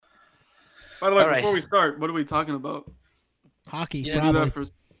By the way, All right. before we start, what are we talking about? Hockey, Yeah, Do probably. that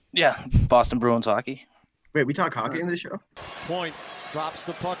first. Yeah, Boston Bruins hockey. Wait, we talk hockey in this show? Point drops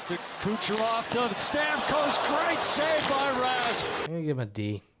the puck to Kucherov to Stamkos. Great save by Rask. I'm gonna give him a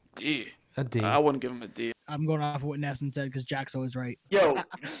D. D. A D. I wouldn't give him a D. I'm going off of what Nesson said because Jack's always right. Yo,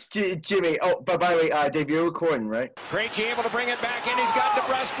 Jimmy. Oh, but by the way, Dave, you're recording, right? Krejci able to bring it back in. He's got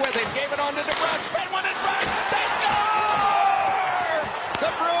DeBrusk with him. Gave it on to DeBrusk. Spin one in front. They score!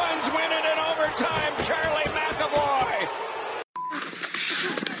 The Bruins win it in overtime. Charlie McAvoy.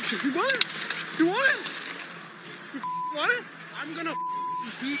 You want it? You want it? You want it? I'm gonna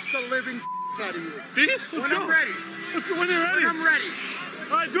beat the living out of you. Beat? When I'm ready. Let's go when you're ready. When I'm ready.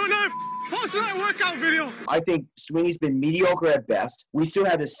 All right, do another post that workout video. I think Sweeney's been mediocre at best. We still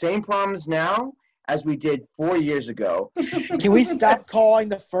have the same problems now as we did 4 years ago. Can we stop calling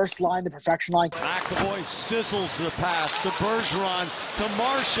the first line the perfection line? McAvoy sizzles the pass to Bergeron to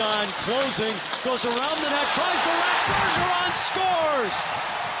Marchand. Closing. Goes around the net. Tries to wrap. Bergeron scores.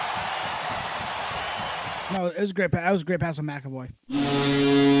 No, it was great. That was a great pass from McAvoy.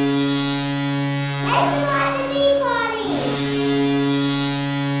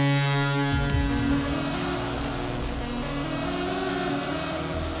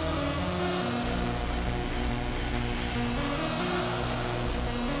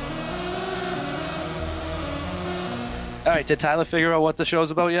 All right, did Tyler figure out what the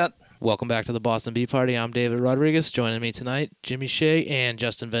show's about yet? Welcome back to the Boston Bee Party. I'm David Rodriguez. Joining me tonight, Jimmy Shea and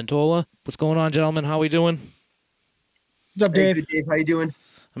Justin Ventola. What's going on, gentlemen? How we doing? What's up, Dave? Hey, Dave, how you doing?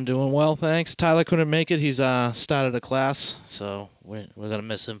 I'm doing well, thanks. Tyler couldn't make it. He's started a class, so we're gonna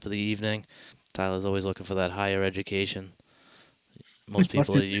miss him for the evening. Tyler's always looking for that higher education. Most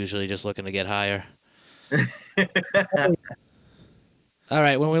people are usually just looking to get higher. All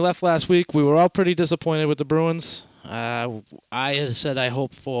right, when we left last week, we were all pretty disappointed with the Bruins. I had said I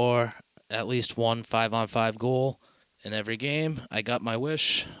hope for at least one 5-on-5 goal in every game. I got my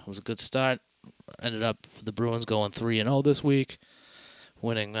wish. It was a good start. Ended up the Bruins going 3-0 this week,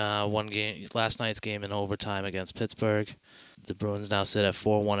 winning one game, last night's game in overtime against Pittsburgh. The Bruins now sit at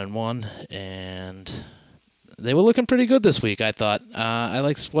 4-1-1, and they were looking pretty good this week, I thought. I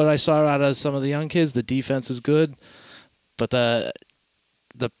liked what I saw out of some of the young kids. The defense is good, but the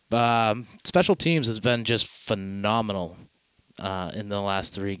special teams has been just phenomenal in the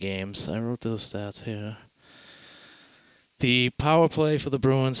last 3 games. I wrote those stats here. The power play for the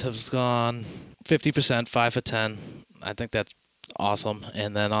Bruins has gone 50%, 5 for 10. I think that's awesome.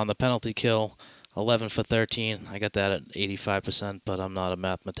 And then on the penalty kill, 11 for 13. I got that at 85%, but I'm not a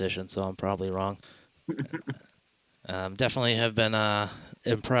mathematician, so I'm probably wrong. Definitely have been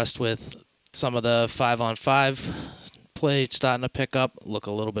impressed with some of the 5-on-5 play starting to pick up, look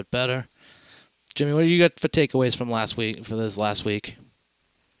a little bit better. Jimmy, what do you got for takeaways from last week?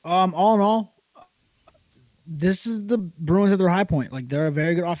 All in all, this is the Bruins at their high point. Like, they're a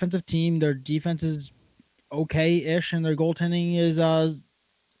very good offensive team. Their defense is okay-ish, and their goaltending is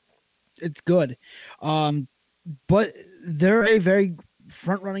it's good. But they're a very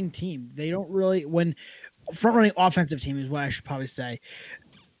front-running team. They don't really front-running offensive team is what I should probably say.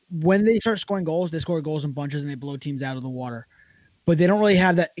 When they start scoring goals, they score goals in bunches and they blow teams out of the water. But they don't really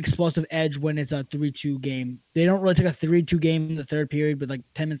have that explosive edge when it's a 3-2 game. They don't really take a 3-2 game in the third period with like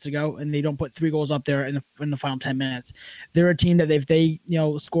 10 minutes to go, and they don't put 3 goals up there in the final 10 minutes. They're a team that if they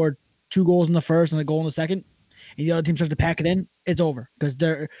scored 2 goals in the first and a goal in the second, and the other team starts to pack it in, it's over because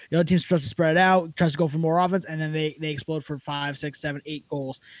the other team starts to spread it out, tries to go for more offense, and then they explode for 5, 6, 7, 8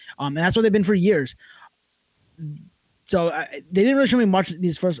 goals. And that's what they've been for years. So they didn't really show me much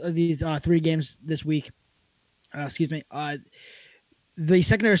these 3 games this week. The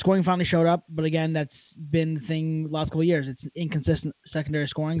secondary scoring finally showed up, but again, that's been the thing the last couple of years. It's inconsistent secondary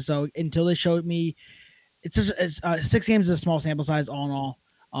scoring. So until they showed me, it's 6 games is a small sample size all in all.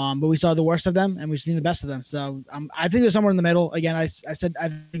 But we saw the worst of them, and we've seen the best of them. So I think they're somewhere in the middle. Again, I said I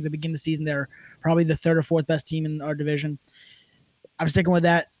think at the beginning of the season they're probably the 3rd or 4th best team in our division. I'm sticking with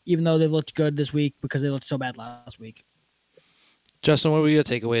that, even though they've looked good this week because they looked so bad last week. Justin, what were your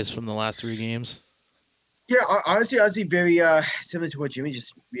takeaways from the last 3 games? Yeah, honestly, very similar to what Jimmy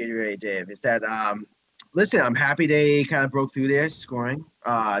just reiterated, Dave, is that, listen, I'm happy they kind of broke through there scoring,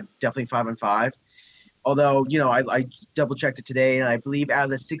 definitely 5-on-5. Although, I double-checked it today, and I believe out of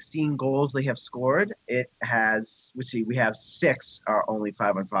the 16 goals they have scored, we have 6 are only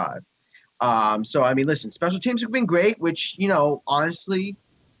 5-on-5. So, I mean, listen, special teams have been great, which, honestly,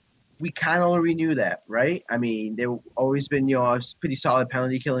 we kind of already knew that, right? I mean, they've always been, a pretty solid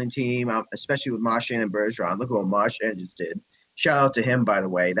penalty-killing team, especially with Marchand and Bergeron. Look what Marchand just did. Shout out to him, by the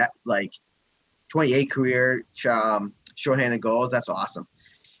way. That, 28 career shorthanded goals, that's awesome.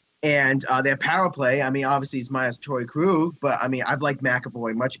 And their power play, I mean, obviously it's minus Torrey Krug, but I mean, I've liked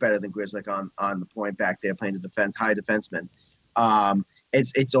McAvoy much better than Grizzlick on the point back there playing the high defenseman.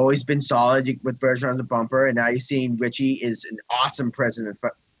 It's always been solid with Bergeron on the bumper, and now you're seeing Richie is an awesome presence in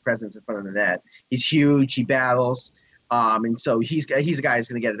front of the net. He's huge, he battles, and so he's a guy who's going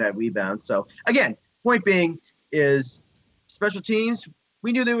to get that rebound. So again, point being is special teams.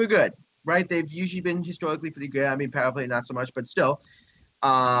 We knew they were good, right? They've usually been historically pretty good. I mean, power play not so much, but still.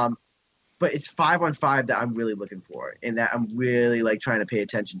 But it's 5-on-5 that I'm really looking for, and that I'm really like trying to pay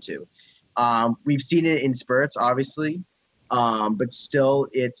attention to. We've seen it in spurts, obviously, but still,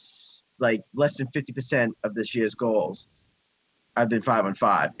 it's like less than 50% of this year's goals have been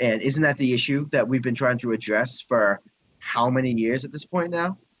 5-on-5. And isn't that the issue that we've been trying to address for how many years at this point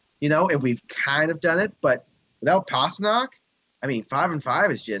now? You know, and we've kind of done it, but without Pastrnak, I mean,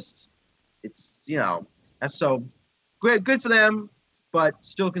 5-on-5 is just, it's, you know, that's so good for them. But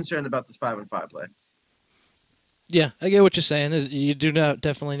still concerned about this 5-on-5 play. Yeah, I get what you're saying. You do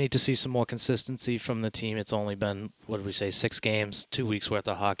definitely need to see some more consistency from the team. It's only been, what did we say, 6 games, 2 weeks worth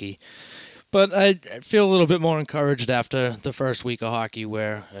of hockey. But I feel a little bit more encouraged after the first week of hockey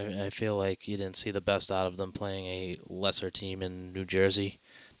where I feel like you didn't see the best out of them playing a lesser team in New Jersey.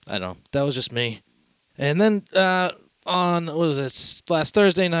 I don't know. That was just me. And then on, what was it, last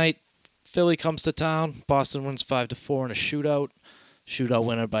Thursday night, Philly comes to town. Boston wins 5-4 in a shootout. Shootout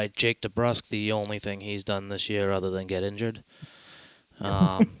winner by Jake DeBrusk, the only thing he's done this year other than get injured.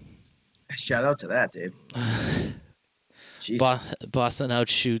 Shout out to that, Dave. Boston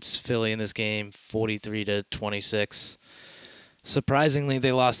outshoots Philly in this game 43-26. Surprisingly,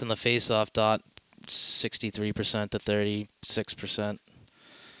 they lost in the faceoff dot 63% to 36%.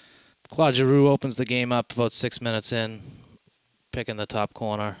 Claude Giroux opens the game up about 6 minutes in, picking the top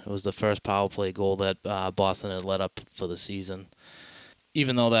corner. It was the first power play goal that Boston had let up for the season.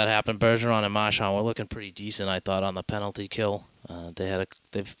 Even though that happened, Bergeron and Marchand were looking pretty decent, I thought, on the penalty kill. Marchand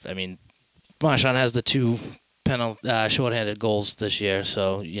has the 2 shorthanded goals this year,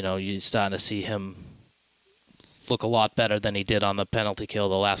 so you're starting to see him look a lot better than he did on the penalty kill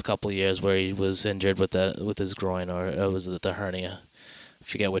the last couple of years, where he was injured with his groin, or was it the hernia? I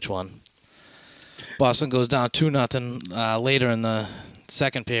forget which one. Boston goes down 2-0 later in the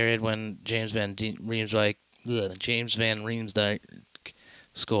second period when James Van Riemsdyk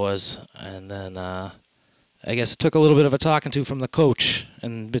scores, and then I guess it took a little bit of a talking to from the coach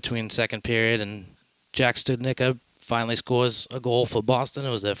in between second period, and Jack Studnicka finally scores a goal for Boston.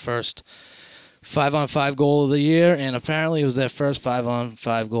 It was their first 5-on-5 goal of the year, and apparently it was their first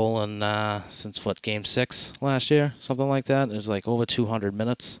 5-on-5 goal in since Game 6 last year, something like that. It was like over 200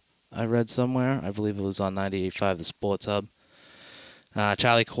 minutes. I read somewhere. I believe it was on 98.5 The Sports Hub.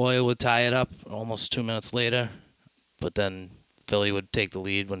 Charlie Coyle would tie it up almost 2 minutes later, but then Philly would take the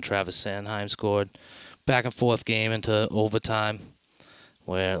lead when Travis Sanheim scored. Back and forth game into overtime,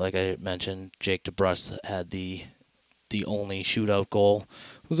 where, like I mentioned, Jake DeBrusk had the only shootout goal.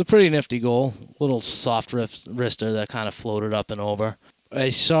 It was a pretty nifty goal, little soft wrister that kind of floated up and over.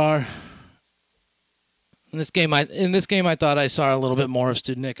 I saw in this game. I thought I saw a little bit more of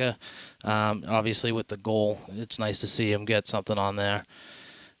Studnicka. Obviously, with the goal, it's nice to see him get something on there.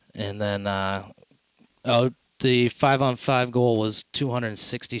 And then, the 5-on-5 goal was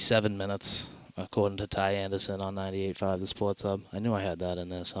 267 minutes, according to Ty Anderson on 98.5 The Sports Hub. I knew I had that in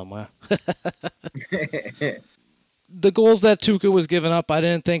there somewhere. The goals that Tuukka was giving up, I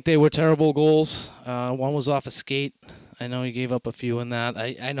didn't think they were terrible goals. One was off a skate. I know he gave up a few in that.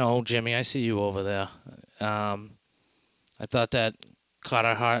 I know, Jimmy, I see you over there. I thought that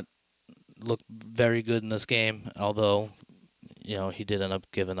Carter Hart looked very good in this game, although, he did end up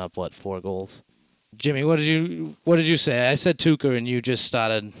giving up, 4 goals. Jimmy, what did you say? I said Tuukka, and you just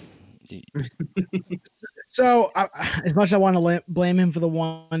started. So, as much as I want to blame him for the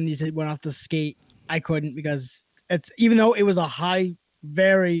one he said went off the skate, I couldn't, because it's, even though it was a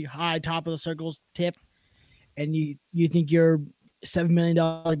very high top of the circles tip, and you think your $7 million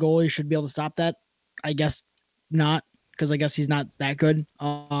goalie should be able to stop that, I guess not, because I guess he's not that good.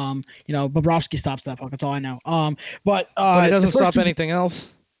 Bobrovsky stops that puck. That's all I know. But he doesn't stop anything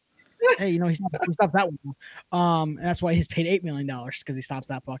else. Hey, he stopped that one. And that's why he's paid $8 million, because he stops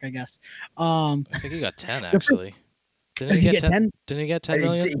that puck, I guess. I think he got 10 actually. Didn't he get 10? Didn't he get 10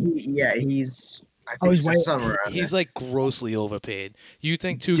 million? He's. I think he's like grossly overpaid. You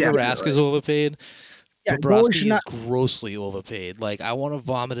think Tuukka Rask is overpaid? Yeah, Bobrovsky is grossly overpaid. Like, I want to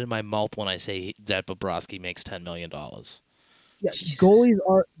vomit in my mouth when I say that Bobrovsky makes $10 million. Yeah,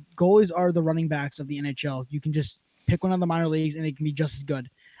 goalies are the running backs of the NHL. You can just pick one of the minor leagues, and they can be just as good.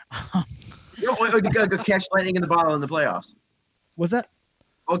 Or you gotta go catch lightning in the bottle in the playoffs. What's that?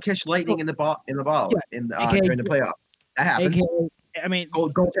 Or catch lightning in the ball AKA during the playoff. That happens. AKA, I mean,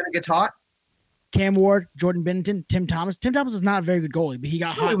 Goaltender gets hot. Cam Ward, Jordan Binnington, Tim Thomas. Tim Thomas is not a very good goalie, but he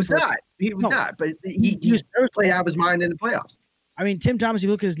got hot. He was not. He was not. But he played out of his mind in the playoffs. I mean, Tim Thomas, if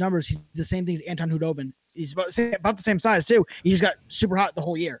you look at his numbers, he's the same thing as Anton Hudobin. He's about the same size, too. He just got super hot the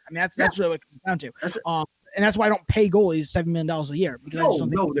whole year. I mean, that's really what it comes down to. And that's why I don't pay goalies $7 million a year. Because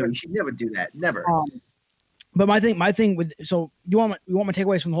no, you should never do that. Never. But my thing with you want my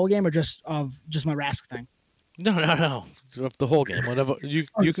takeaways from the whole game or just my Rask thing? No. The whole game. Whatever.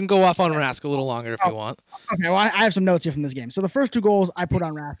 You can go off on Rask a little longer if you want. Okay. Well, I have some notes here from this game. So the first 2 goals I put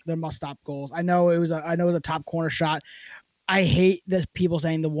on Rask. They're must-stop goals. I know it was a top corner shot. I hate that people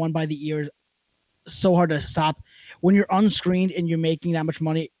saying the one by the ears. So hard to stop when you're unscreened and you're making that much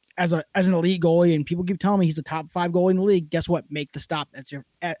money as an elite goalie. And people keep telling me he's a top 5 goalie in the league. Guess what? Make the stop. That's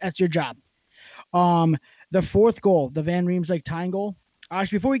your job. The 4th goal, the Van Riemsdyk tying goal.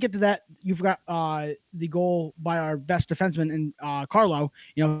 Actually, before we get to that, you forgot the goal by our best defenseman in Carlo.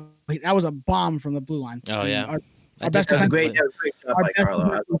 You know, that was a bomb from the blue line. Oh, yeah. Our best defenseman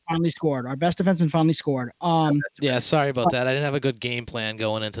finally finally scored. Yeah, sorry about that. I didn't have a good game plan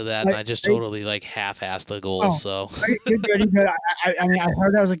going into that, and I just totally half-assed the goals. So good. I mean, I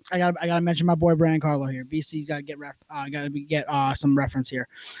heard that. I was like, I gotta mention my boy Brandon Carlo here. BC's got to get some reference here.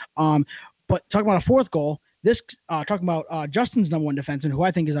 But talking about a 4th goal. This talking about Justin's number 1 defenseman, who I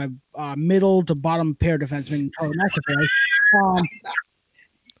think is a middle to bottom pair defenseman, Charlie McAvoy.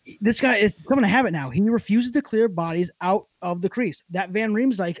 This guy is coming to have it now. He refuses to clear bodies out of the crease. That Van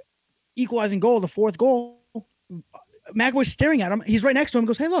Riemsdyk equalizing goal, the 4th goal. McAvoy's staring at him. He's right next to him.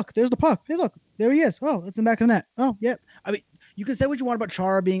 Goes, hey, look, there's the puck. Hey, look, there he is. Oh, it's in the back of the net. Oh, yep. I mean, you can say what you want about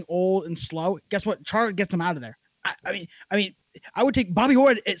Chara being old and slow. Guess what? Chara gets him out of there. I mean, I would take Bobby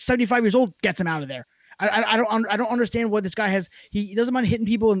Orr at 75 years old, gets him out of there. I don't understand what this guy has. He doesn't mind hitting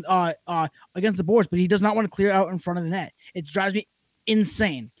people against the boards, but he does not want to clear out in front of the net. It drives me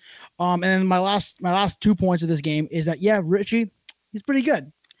insane. And then my last 2 points of this game is that Richie, he's pretty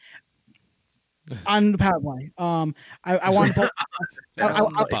good on the power play. I want to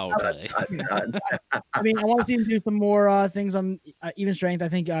power play. I mean, I want to see him do some more things on even strength. I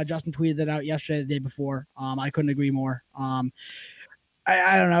think Justin tweeted that out yesterday, the day before. I couldn't agree more. I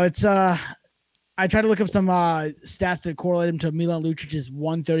don't know. It's I tried to look up some stats to correlate him to Milan Lucic's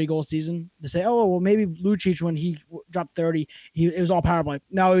 130 goal season to say, oh, well, maybe Lucic, when he dropped 30, it was all power play.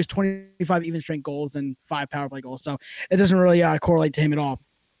 No, it was 25 even strength goals and 5 power play goals. So it doesn't really correlate to him at all.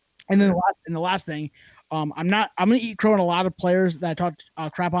 And then the last thing, I'm going to eat crow on a lot of players that I talked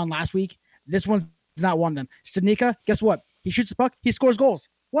crap on last week. This one's not one of them. Studnicka, guess what? He shoots the puck. He scores goals.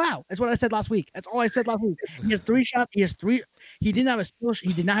 Wow, that's what I said last week. That's all I said last week. He has 3 shots. He did not have a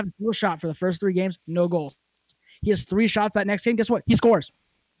single shot for the first 3 games. No goals. He has 3 shots that next game. Guess what? He scores.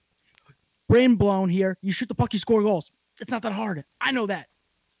 Brain blown here. You shoot the puck, you score goals. It's not that hard. I know that.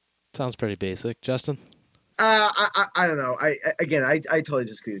 Sounds pretty basic, Justin. I don't know. I totally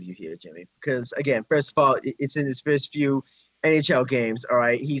disagree with you here, Jimmy. Because again, first of all, it's in his first few NHL games. All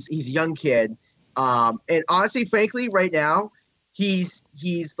right, he's a young kid. And honestly, frankly, right now. He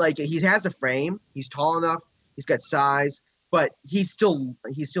has a frame. He's tall enough. He's got size, but he's still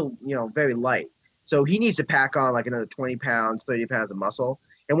very light. So he needs to pack on like another 20 pounds, 30 pounds of muscle.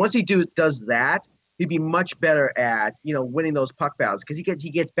 And once he does that, he'd be much better at winning those puck battles because he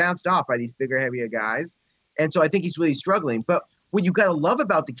gets bounced off by these bigger, heavier guys. And so I think he's really struggling. But what you gotta love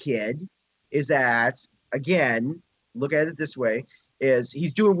about the kid is that, again, look at it this way: is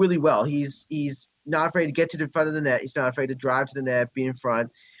he's doing really well. He's not afraid to get to the front of the net. He's not afraid to drive to the net, be in front.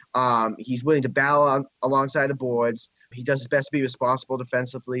 He's willing to battle alongside the boards. He does his best to be responsible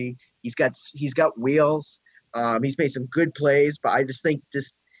defensively. He's got wheels. He's made some good plays, but I just think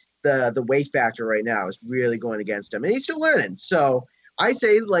the weight factor right now is really going against him, and he's still learning. So I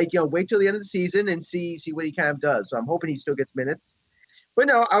say, wait till the end of the season and see what he kind of does. So I'm hoping he still gets minutes. But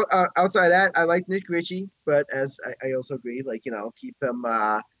no, outside of that, I like Nick Ritchie, but as I also agree, keep him.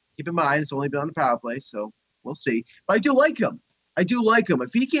 Keep in mind, it's only been on the power play, so we'll see. But I do like him.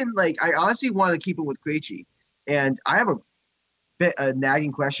 If he can, I honestly want to keep him with Krejci. And I have a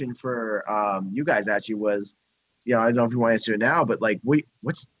nagging question for you guys. Actually, was I don't know if you want to answer it now, but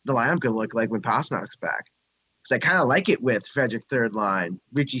what's the lineup going to look like when Pasternak's back? Because I kind of like it with Frederick third line,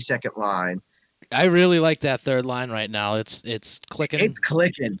 Ritchie second line. I really like that third line right now. It's clicking. It's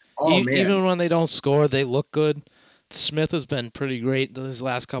clicking. Oh man! Even when they don't score, they look good. Smith has been pretty great these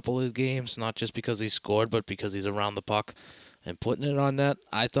last couple of games, not just because he scored, but because he's around the puck and putting it on net.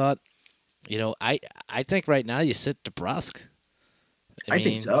 I thought, I think right now you sit DeBrusk. I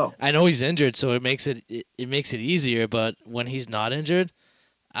think so. I know he's injured, so it makes it easier. But when he's not injured,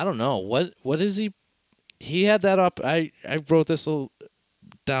 I don't know what is he. He had that up. I wrote this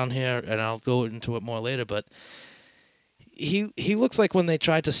down here, and I'll go into it more later. But he looks like when they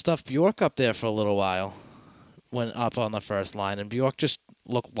tried to stuff Bjork up there for a little while, when up on the first line, and Bjork just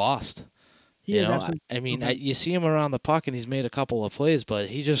looked lost. He is absolutely. I mean, you see him around the puck, and he's made a couple of plays, but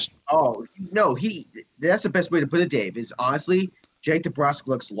he just. Oh no, that's the best way to put it, Dave. Is honestly, Jake DeBrusk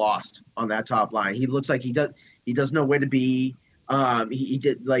looks lost on that top line. He looks like he doesn't know where to be. He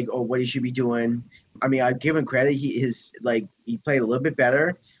did like what he should be doing. I mean, I give him credit. He played a little bit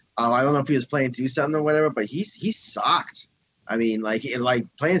better. I don't know if he was playing through something or whatever, but he sucked. I mean, like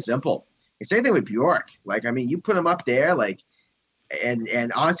plain simple. And same thing with Bjork. Like, I mean, you put him up there, like,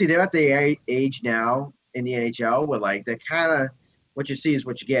 and honestly, they're at the age now in the NHL where like they're kind of what you see is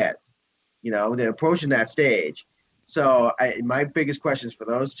what you get. You know, they're approaching that stage. So my biggest questions for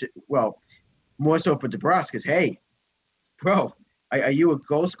those two, well, more so for DeBrusk is, hey, bro, are you a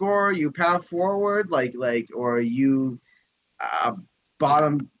goal scorer? Are you power forward? Like, or are you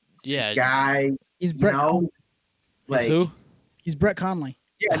bottom guy? He's Brett. Like who? He's Brett Conley.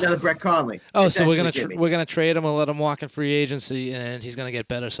 Yeah, another Brett Conley. Oh, so we're gonna trade him and let him walk in free agency, and he's gonna get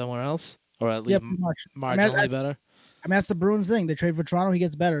better somewhere else, or at least marginally better. I mean, that's the Bruins thing. They trade for Toronto, he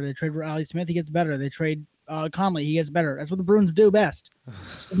gets better. They trade for Ali Smith, he gets better. They trade Conley, he gets better. That's what the Bruins do best.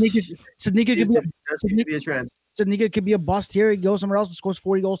 Sednika could be a bust here. He goes somewhere else and scores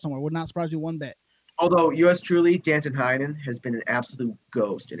 40 goals somewhere. Would not surprise me one bit. Although yours truly, Danton Heinen, has been an absolute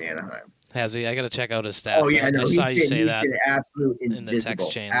ghost in Anaheim. Has he? I got to check out his stats. Oh yeah, I saw you say that in the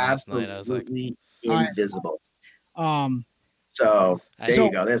text chain last night. I was like, invisible. So there you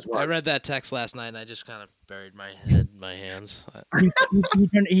go. There's one. I read that text last night, and I just kind of buried my head in my hands.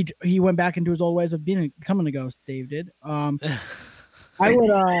 He went back into his old ways of becoming a ghost. Dave did. I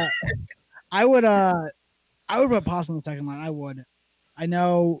would put Pass on the second line. I would. I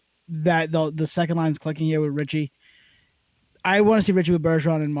know that the second line's clicking here with Richie. I want to see Richie with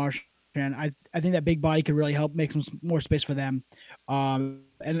Bergeron and Marchand. I think that big body could really help make some more space for them.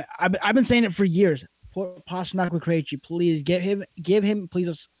 And I've been saying it for years. Pastrnak with Krejci, please give him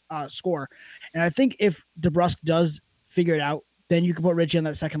please a score. And I think if DeBrusk does figure it out, then you can put Richie on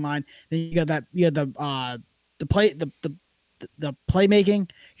that second line. Then you got the playmaking.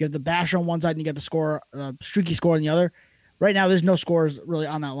 You have the basher on one side, and you got the score, streaky score on the other. Right now, there's no scores really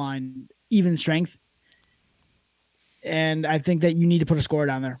on that line, even strength. And I think that you need to put a score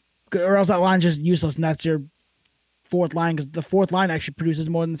down there, or else that line's just useless, and that's your fourth line, because the fourth line actually produces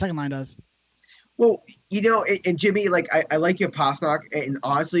more than the second line does. Well, you know, and Jimmy, like I like your Pastrnak, and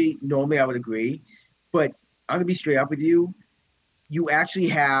honestly, normally I would agree, but I'm gonna be straight up with you. You actually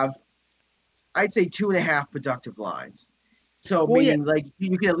have, I'd say, 2.5 productive lines. So meaning like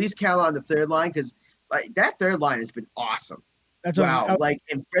you can at least count on the third line, because like that third line has been awesome. That's wow. Like,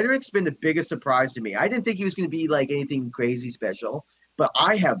 and Frederick's been the biggest surprise to me. I didn't think he was going to be like anything crazy special, but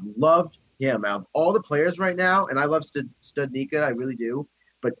I have loved him out of all the players right now, and I love Studnicka, I really do.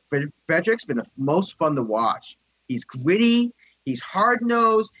 But Frederick's been the most fun to watch. He's gritty. He's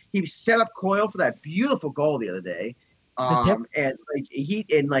hard-nosed. He set up Coyle for that beautiful goal the other day. And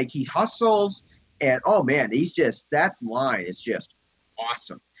he hustles. And oh man, that line is just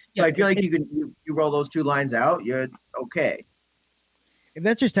awesome. So I feel like you roll those two lines out, you're okay. If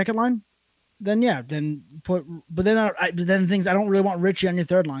that's your second line, then yeah, then put. But then things I don't really want Richie on your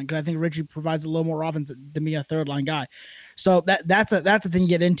third line, because I think Richie provides a little more offense than me, a third line guy. So that's the thing you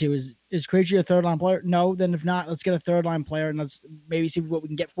get into is Krejci a third line player? No. Then if not, let's get a third line player and let's maybe see what we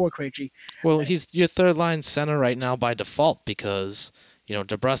can get for Krejci. Well, he's your third line center right now by default, because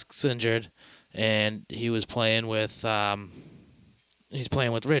DeBrusk's injured and he was playing with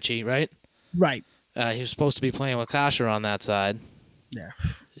Richie, right? Right. He was supposed to be playing with Kasher on that side. Yeah.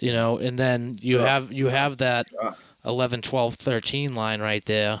 And then you have that 11, 12, 13 line right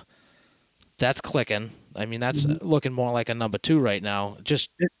there. That's clicking. I mean, that's looking more like a number 2 right now. Just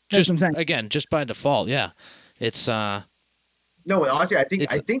by default, yeah. It's no, honestly, I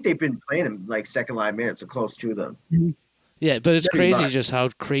think they've been playing him like second line minutes or close to them. Yeah, but it's crazy just how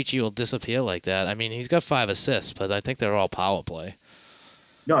Krejci will disappear like that. I mean, he's got 5 assists, but I think they're all power play.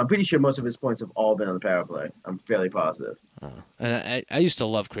 No, I'm pretty sure most of his points have all been on the power play. I'm fairly positive. And I used to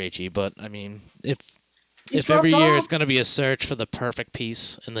love Krejci, but I mean, if every year it's going to be a search for the perfect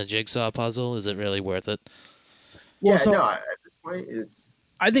piece in the jigsaw puzzle, is it really worth it? Yeah, at this point,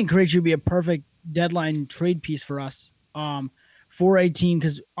 I think Krejci would be a perfect deadline trade piece for us, for a team,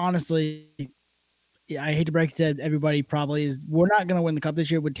 because honestly, I hate to break it to everybody, probably is we're not going to win the cup this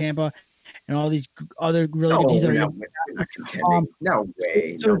year with Tampa, and all these other really No, good teams that we're are not, we're not contending. No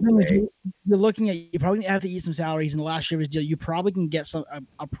way. So No the thing is, way. you're looking at, you probably have to eat some salaries. In the last year of his deal, you probably can get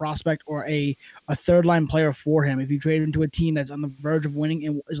a prospect or a third line player for him if you trade him into a team that's on the verge of winning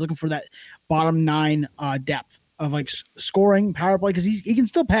and is looking for that bottom 9 depth of like scoring power play, because he can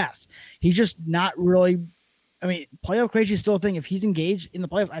still pass. He's just not really. I mean, playoff Krejci is still a thing. If he's engaged in the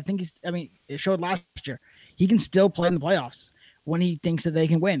playoffs, I think he's. I mean, it showed last year. He can still play in the playoffs when he thinks that they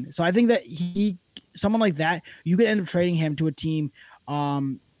can win. So I think that someone like that, you could end up trading him to a team.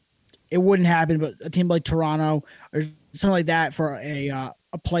 It wouldn't happen, but a team like Toronto or something like that for a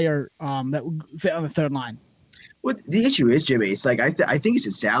player that would fit on the third line. What the issue is, Jimmy? It's like I think it's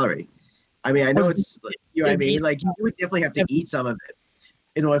his salary. I mean, I know it's like, you know what I mean. Like you would definitely have to eat some of it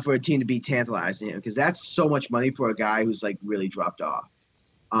in order for a team to be tantalized in him, because that's so much money for a guy who's like really dropped off.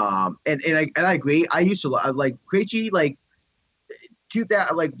 And I agree. I used to like Krejci, like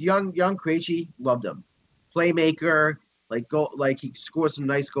 2000, like young Krejci, loved him, playmaker, like he scored some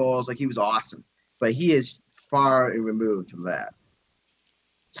nice goals, like he was awesome. But he is far removed from that.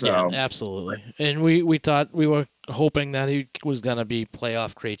 So yeah, absolutely. And we were hoping that he was going to be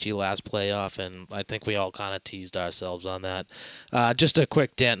playoff Krejci last playoff, and I think we all kind of teased ourselves on that. Just a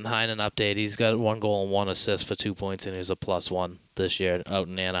quick Danton Heinen update. He's got 1 goal and 1 assist for 2 points, and he's a +1 this year out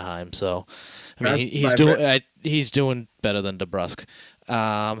in Anaheim. So, I mean, he's doing better than DeBrusque.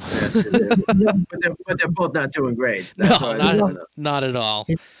 but they're both not doing great. That's not at all.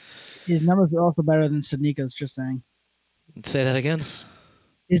 His numbers are also better than Studnicka's, just saying. Say that again?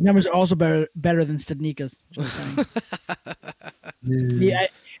 His numbers are also better than Studnicka's, just saying. Yeah,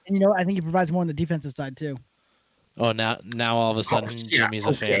 and I think he provides more on the defensive side too. Oh, now all of a sudden Jimmy's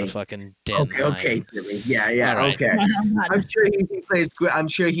a fan of fucking Danton Heinen. Okay, Jimmy. Yeah, right. okay. I'm sure he plays great. I'm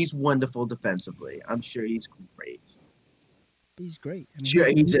sure he's wonderful defensively. I'm sure he's great. He's great. I mean, Sure,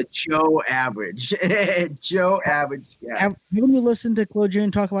 he's a Joe average. Joe average. Yeah. When you listen to Claude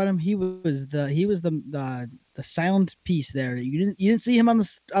Julien talk about him, he was the silent piece there. You didn't see him on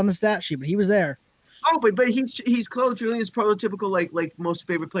the stat sheet, but he was there. Oh, but he's Claude Julien's prototypical like most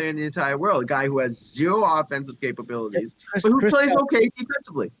favorite player in the entire world, a guy who has 0 offensive capabilities, but who plays Kelly. Okay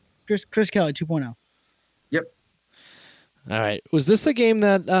defensively. Chris Kelly 2.0. Yep. All right. Was this the game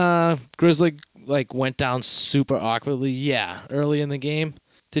that Grizzly went down super awkwardly? Yeah, early in the game.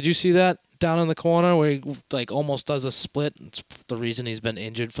 Did you see that down in the corner where he almost does a split? It's the reason he's been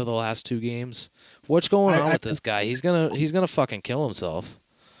injured for the last 2 games. What's going on with this guy? He's gonna fucking kill himself.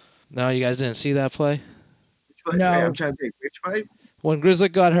 No, you guys didn't see that play? No. I'm trying to think. Which play? When Grizzly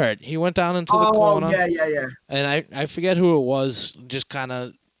got hurt, he went down into the corner. Yeah. And I forget who it was, just kind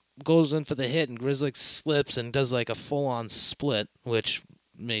of goes in for the hit, and Grizzly slips and does a full-on split, which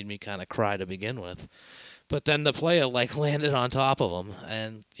made me kind of cry to begin with. But then the player landed on top of him,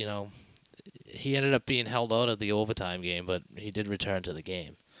 and he ended up being held out of the overtime game, but he did return to the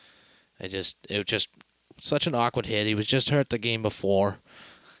game. It was just such an awkward hit. He was just hurt the game before.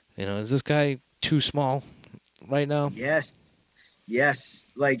 Is this guy too small right now? Yes.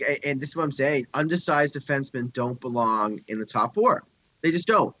 And this is what I'm saying. Undersized defensemen don't belong in the top 4. They just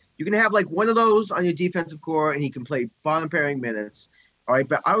don't. You can have one of those on your defensive core, and he can play bottom pairing minutes. All right,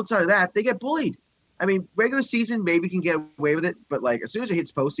 but outside of that, they get bullied. I mean, regular season maybe can get away with it, but as soon as it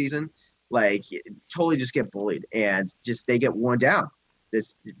hits postseason, totally just get bullied, and just they get worn down.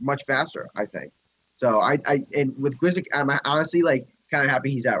 It's much faster, I think. So and with Grizzly, I'm honestly kind of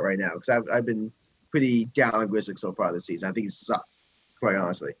happy he's out right now, because I've been pretty down on Grizzly so far this season. I think he's sucked, quite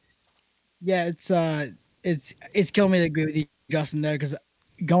honestly. Yeah, it's killing me to agree with you, Justin, there, because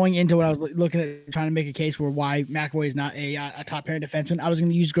going into what I was looking at, trying to make a case for why McAvoy is not a top pairing defenseman, I was going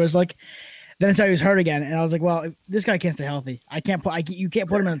to use Grizzly. Then I saw he was hurt again, and I was like, well, this guy can't stay healthy. You can't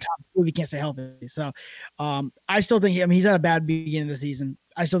put him in the top 2 if he can't stay healthy. So I still think he's had a bad beginning of the season.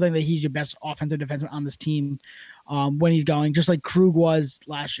 I still think that he's your best offensive defenseman on this team when he's going, just like Krug was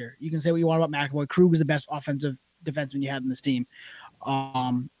last year. You can say what you want about McAvoy. Krug was the best offensive defenseman you had in this team.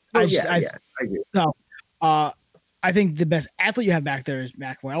 I agree. So I think the best athlete you have back there is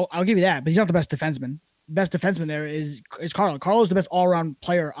McAvoy. I'll give you that, but he's not the best defenseman. Best defenseman there is Carlo. Carlo's the best all-around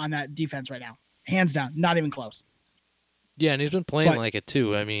player on that defense right now. Hands down. Not even close. Yeah, and he's been playing like it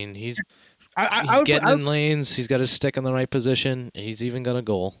too. I mean, he's getting in lanes. He's got his stick in the right position. He's even got a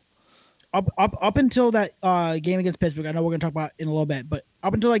goal. Up until that game against Pittsburgh, I know we're going to talk about it in a little bit, but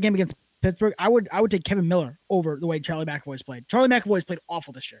up until that game against Pittsburgh, I would take Kevin Miller over the way Charlie McAvoy's played. Charlie McAvoy's played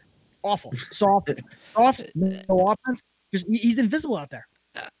awful this year. Awful. Soft, no offense. He's invisible out there.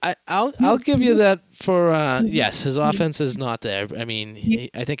 I'll give you that for yes, his offense is not there. I mean,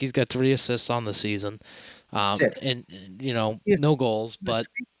 I think he's got 3 assists on the season, and no goals. But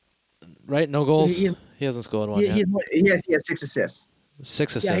right? No goals. He- He hasn't scored one He, yet. he has more, He has 6 assists.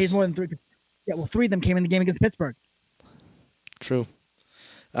 6 assists. yeah, he's more than 3. Yeah, well, 3 of them came in the game against Pittsburgh. True.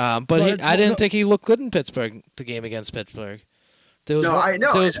 But Well, I didn't no- think he looked good in Pittsburgh, the game against Pittsburgh. There was No, one, I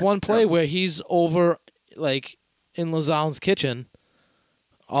know. There was one play where he's over, like, in Lazane's kitchen,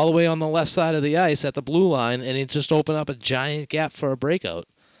 all the way on the left side of the ice at the blue line, and he just opened up a giant gap for a breakout.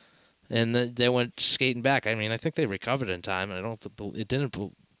 And they went skating back. I mean, I think they recovered in time. I don't. It didn't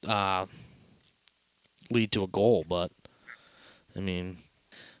lead to a goal, but I mean,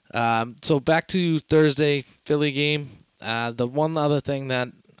 so back to Thursday Philly game. The one other thing that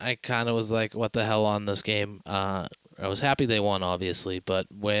I kind of was like, what the hell on this game? I was happy they won, obviously, but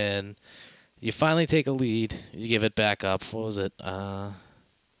when you finally take a lead, you give it back up. What was it?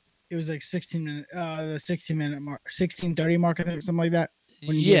 It was like 16 minute, the 16-minute mark, 16:30 mark, I think, something like that.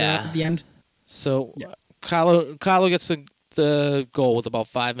 When you get it Yeah. at the end. So Carlo gets the goal with about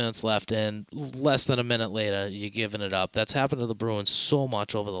 5 minutes left, and less than a minute later, you're giving it up. That's happened to the Bruins so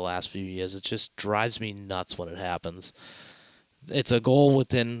much over the last few years. It just drives me nuts when it happens. It's a goal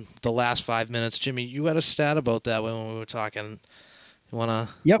within the last 5 minutes. Jimmy, you had a stat about that when we were talking. You want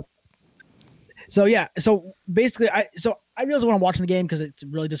to? Yep. So yeah, so basically, I realized when I'm watching the game, because it's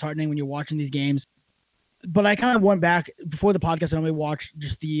really disheartening when you're watching these games. But I kind of went back before the podcast and only watched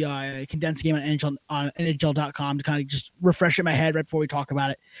just the condensed game on NHL.com to kind of just refresh it in my head right before we talk about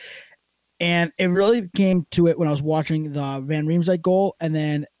it. And it really came to it when I was watching the Van Riemsdyk goal, and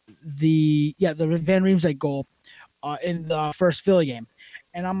then the Van Riemsdyk goal in the first Philly game.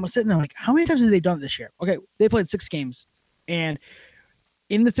 And I'm sitting there like, how many times have they done it this year? Okay, they played 6 games, and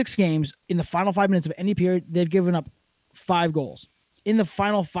in the 6 games, in the final 5 minutes of any period, they've given up 5 goals. In the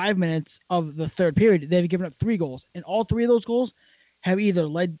final 5 minutes of the third period, they've given up 3 goals, and all 3 of those goals have either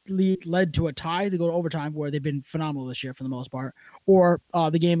led to a tie to go to overtime, where they've been phenomenal this year for the most part, or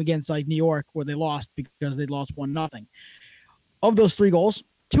the game against like New York where they lost because they lost 1-0. Of those 3 goals,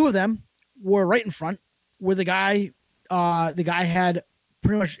 2 of them were right in front, where the guy had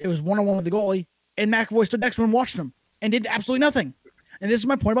pretty much, it was 1-on-1 with the goalie, and McAvoy stood next to him and watched him and did absolutely nothing. And this is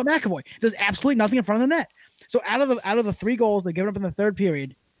my point about McAvoy. Does absolutely nothing in front of the net. So out of the 3 goals they given up in the third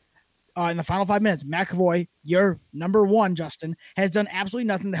period, in the final 5 minutes, McAvoy, your number 1, Justin, has done absolutely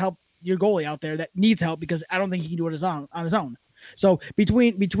nothing to help your goalie out there that needs help, because I don't think he can do it on his own. So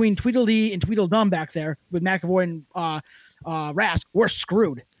between Tweedledee and Tweedledum back there with McAvoy and Rask, we're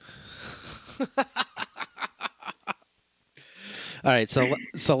screwed. All right,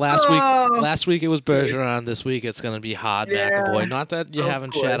 so last week it was Bergeron. This week it's going to be Hard McAvoy. Not that you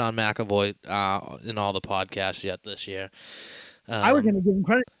haven't shat on McAvoy in all the podcasts yet this year. I was going to give him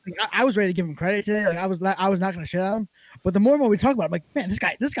credit. I was ready to give him credit today. Like I was not going to shit on him. But the more and more we talk about it, I'm like, man, this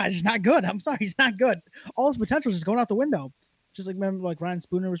guy's just not good. I'm sorry, he's not good. All his potential is just going out the window. Just like, remember, like Ryan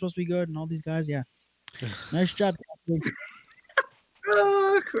Spooner was supposed to be good, and all these guys. Yeah, nice job.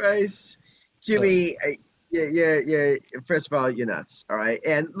 Oh Christ, Jimmy. Yeah. First of all, you're nuts. All right.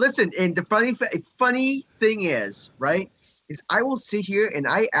 And listen, and the funny thing is, right, is I will sit here and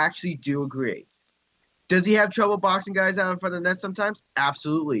I actually do agree. Does he have trouble boxing guys out in front of the net sometimes?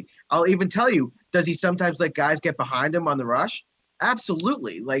 Absolutely. I'll even tell you, does he sometimes let guys get behind him on the rush?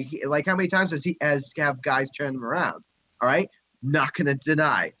 Absolutely. Like how many times has he have guys turn him around? All right. Not gonna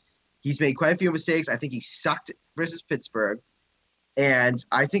deny. He's made quite a few mistakes. I think he sucked versus Pittsburgh. And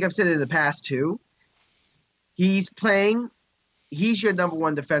I think I've said it in the past too. He's your number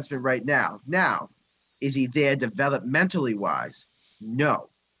 1 defenseman right now. Now, is he there developmentally wise? No,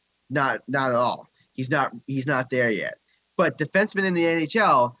 not at all. He's not there yet. But defensemen in the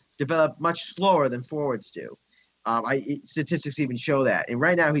NHL develop much slower than forwards do. Statistics even show that. And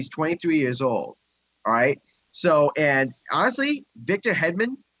right now he's 23 years old. All right. So, and honestly, Victor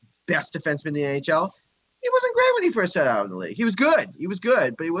Hedman, best defenseman in the NHL, he wasn't great when he first started out in the league. He was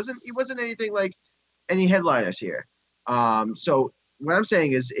good, but he wasn't anything like any headliners here. So what I'm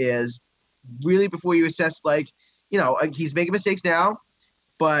saying is really, before you assess, like, he's making mistakes now,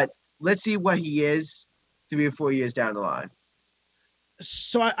 but let's see what he is 3 or 4 years down the line.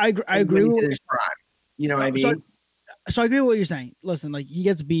 So I agree with his prime. You know what I mean? So I agree with what you're saying. Listen, like, he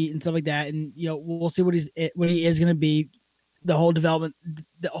gets beat and stuff like that, and we'll see what he is going to be. The whole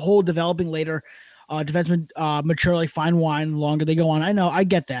developing later, defensemen mature like fine wine. The longer they go on, I know, I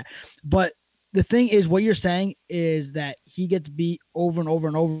get that, but the thing is, what you're saying is that he gets beat over and over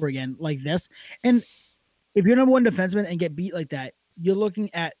and over again like this. And if you're number 1 defenseman and get beat like that, you're looking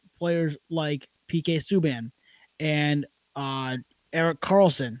at players like PK Subban and Erik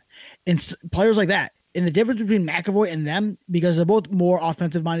Karlsson and players like that. And the difference between McAvoy and them, because they're both more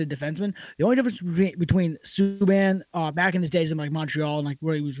offensive-minded defensemen, the only difference between Subban back in his days in like Montreal and like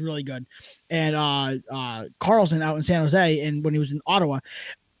where he was really good, and Carlson out in San Jose and when he was in Ottawa,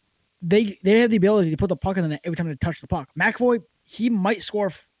 they had the ability to put the puck in the net every time they touch the puck. McAvoy, he might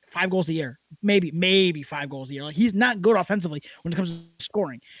score 5 goals a year, maybe 5 goals a year. Like he's not good offensively when it comes to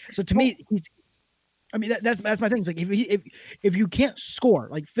scoring. So to me, that's my thing. It's like if you can't score,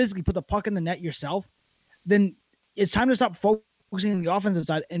 like physically put the puck in the net yourself, then it's time to stop focusing on the offensive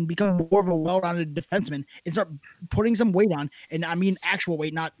side and become more of a well-rounded defenseman and start putting some weight on. And I mean actual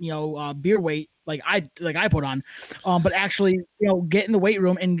weight, not beer weight like I put on, but actually get in the weight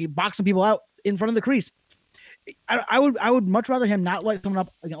room and box some people out in front of the crease. I would much rather him not light someone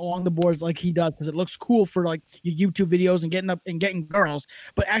up along the boards like he does because it looks cool for like your YouTube videos and getting up and getting girls,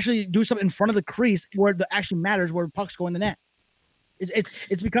 but actually do something in front of the crease where it actually matters, where pucks go in the net.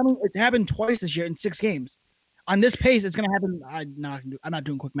 It's happened twice this year in 6 games. On this pace, it's going to happen. I'm not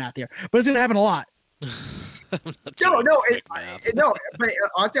doing quick math here, but it's going to happen a lot. No. But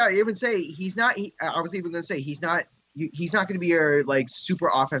honestly, I even say he's not. I was even going to say he's not going to be your like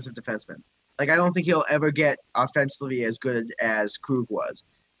super offensive defenseman. Like I don't think he'll ever get offensively as good as Krug was.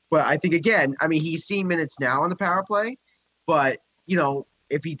 But I think again, I mean, he's seen minutes now on the power play, but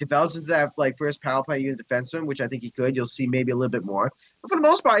if he develops into that like first power play unit defenseman, which I think he could, you'll see maybe a little bit more. But for the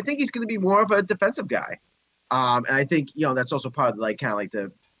most part, I think he's going to be more of a defensive guy. And I think that's also part of like kind of like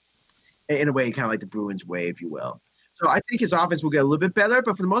in a way, kind of like the Bruins way, if you will. So I think his offense will get a little bit better,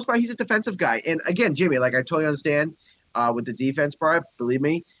 but for the most part, he's a defensive guy. And again, Jimmy, like I totally understand with the defense part, believe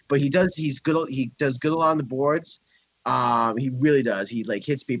me, but he's good. He does good along the boards. He really does. He like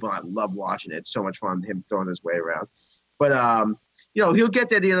hits people. And I love watching it. It's so much fun him throwing his way around. But he'll get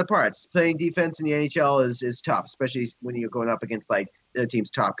there the other parts. Playing defense in the NHL is tough, especially when you're going up against like the team's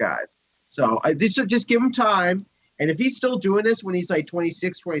top guys. So I just give him time. And if he's still doing this when he's like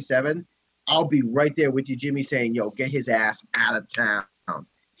 26, 27, I'll be right there with you, Jimmy, saying, get his ass out of town.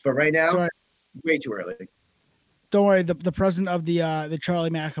 But right now, way too early. Don't worry. The president of the Charlie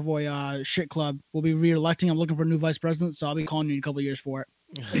McAvoy shit club will be re-electing. I'm looking for a new vice president, so I'll be calling you in a couple of years for it.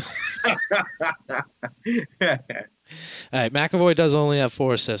 All right, McAvoy does only have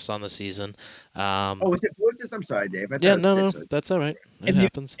 4 assists on the season. Was it 4 assists? I'm sorry, Dave. No, that's all right. It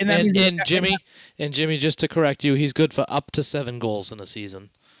happens. And Jimmy, just to correct you, he's good for up to 7 goals in a season.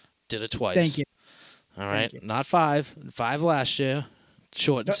 Did it twice. Thank you. All right, not 5. 5 last year.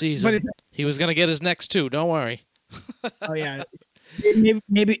 Shortened season. He was gonna get his next 2. Don't worry. Oh yeah.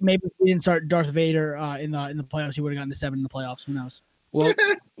 Maybe if we didn't start Darth Vader in the playoffs, he would have gotten to 7 in the playoffs. Who knows?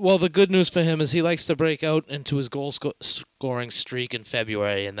 Well, the good news for him is he likes to break out into his goal scoring streak in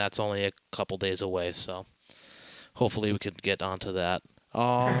February, and that's only a couple days away. So hopefully we could get onto that.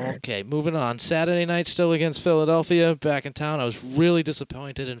 Okay, moving on. Saturday night still against Philadelphia back in town. I was really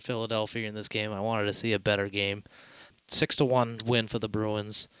disappointed in Philadelphia in this game. I wanted to see a better game. 6-1 win for the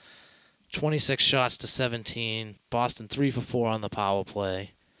Bruins. 26 shots to 17. Boston 3 for 4 on the power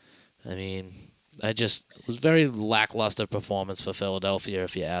play. I mean, it was very lackluster performance for Philadelphia,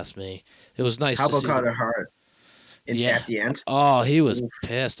 if you ask me. It was nice How to see. about Carter Hart at the end? Oh, he was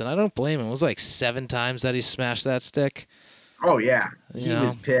pissed, and I don't blame him. It was like 7 times that he smashed that stick. Oh, yeah. He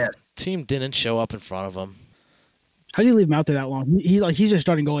was pissed. Team didn't show up in front of him. How do you leave him out there that long? He's just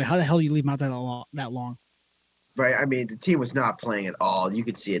starting goalie. How the hell do you leave him out there that long? Right. I mean, the team was not playing at all. You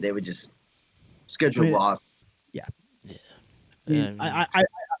could see it. They were just scheduled loss. Yeah.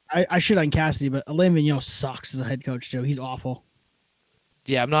 I shit on Cassidy, but Alain Vigneault sucks as a head coach too. He's awful.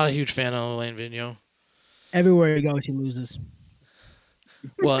 Yeah, I'm not a huge fan of Alain Vigneault. Everywhere he goes, he loses.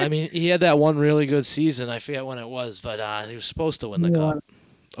 Well, I mean, he had that one really good season. I forget when it was, but he was supposed to win the cup.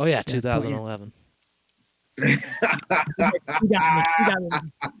 Oh yeah, 2011.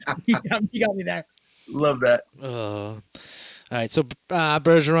 He got me there. Love that. All right, so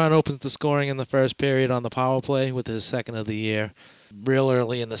Bergeron opens the scoring in the first period on the power play with his second of the year. Real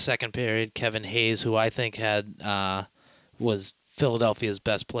early in the second period, Kevin Hayes, who I think was Philadelphia's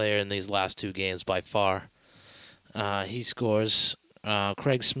best player in these last 2 games by far. He scores.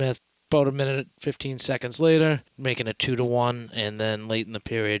 Craig Smith, about a minute 15 seconds later, making it 2-1, and then late in the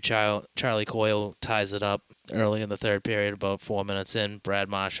period, Charlie Coyle ties it up early in the third period, about 4 minutes in. Brad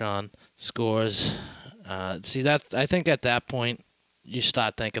Marchand scores. I think at that point, you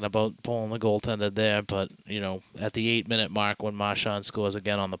start thinking about pulling the goaltender there, but, at the 8-minute mark when Marchand scores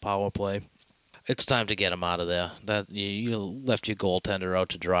again on the power play, it's time to get him out of there. That you left your goaltender out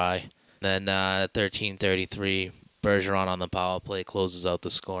to dry. Then at 13:33, Bergeron on the power play closes out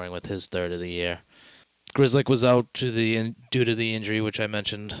the scoring with his third of the year. Grzelcyk was out due to the injury, which I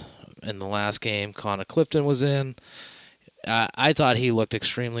mentioned in the last game. Connor Clifton was in. I thought he looked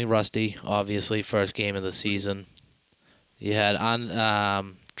extremely rusty. Obviously, first game of the season. You had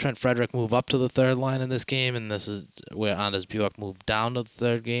Trent Frederick move up to the third line in this game, and this is where Anders Bjork moved down to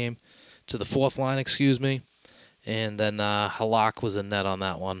the fourth line, excuse me. And then Halak was in net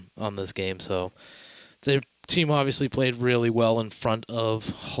on this game. So the team obviously played really well in front of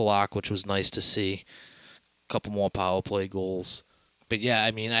Halak, which was nice to see. A couple more power play goals. But yeah,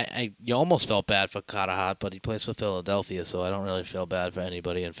 I mean, you almost felt bad for Carter Hart, but he plays for Philadelphia, so I don't really feel bad for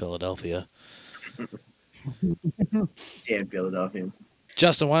anybody in Philadelphia. Damn Philadelphians.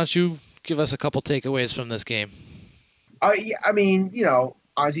 Justin, why don't you give us a couple takeaways from this game? Yeah, I mean,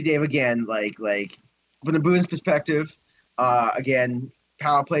 Ozzy Dave again, like from the Bruins' perspective, again,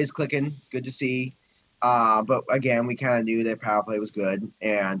 power play is clicking. Good to see. But again, we kind of knew that power play was good,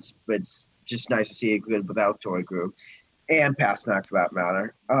 but it's just nice to see it good without Torrey Krug and Pasternak for that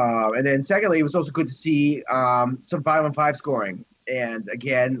matter. And then secondly, it was also good to see some 5-on-5 scoring. And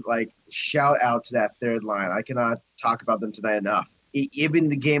again, shout out to that third line. I cannot talk about them tonight enough. Even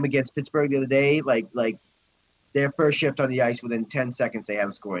the game against Pittsburgh the other day, like their first shift on the ice, within 10 seconds they have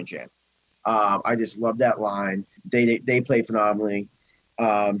a scoring chance. I just love that line. They played phenomenally.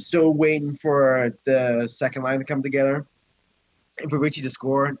 Still waiting for the second line to come together and for Richie to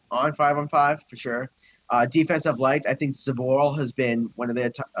score on 5-on-5 for sure. Defensive light, I think Zaboral has been one of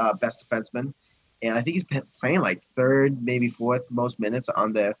their best defensemen. And I think he's been playing third, maybe fourth most minutes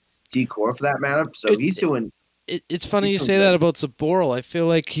on the D-core for that matter. So he's doing... It's funny you say that about Zaboral. I feel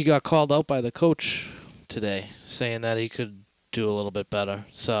like he got called out by the coach today, saying that he could do a little bit better.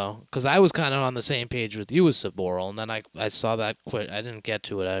 So, because I was kind of on the same page with you as Zaboral, and then I saw that quit. I didn't get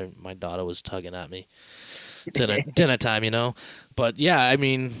to it. My daughter was tugging at me. Dinner time, But yeah, I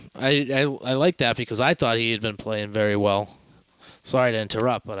mean, I like that because I thought he had been playing very well. Sorry to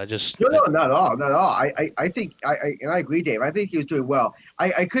interrupt, but I just no, not at all. I think and I agree, Dave. I think he was doing well.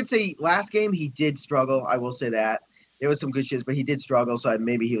 I could say last game he did struggle. I will say that there was some good shits, but he did struggle. So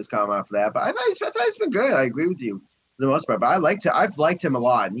maybe he was calm after that. But I thought he's been good. I agree with you for the most part. But I've liked him a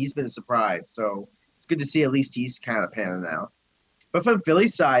lot, and he's been a surprise. So it's good to see at least he's kind of panning out. But from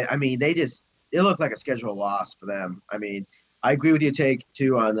Philly's side, I mean, it looked like a scheduled loss for them. I mean, I agree with your take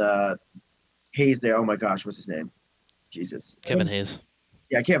too on Hayes there. Oh my gosh, what's his name? Jesus. Kevin Hayes.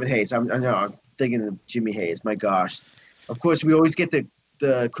 Yeah, Kevin Hayes. I'm thinking of Jimmy Hayes. My gosh. Of course, we always get the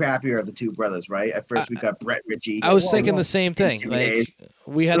crappier of the two brothers, right? At first, we got Brett Ritchie. I was thinking the same thing.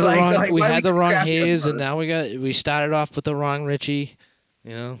 We had the wrong Hayes, and now we started off with the wrong Ritchie.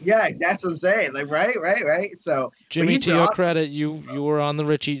 Yeah, that's what I'm saying. Right. So Jimmy, to your credit, you were on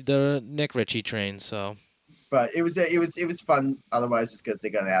the Nick Ritchie train. So. But it was fun. Otherwise, just because they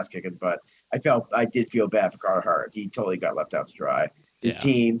got an ass kicking. But I did feel bad for Carter Hart. He totally got left out to dry. His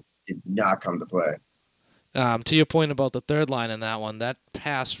team did not come to play. To your point about the third line in that one, that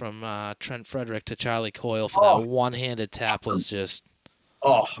pass from Trent Frederick to Charlie Coyle for that one-handed tap was just...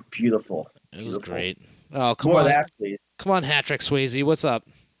 Oh, beautiful. It was great. Oh, come More on. Of that, please. Come on, Hat-Trick Swayze. What's up?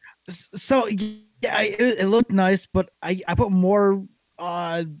 So, yeah, it looked nice, but I put more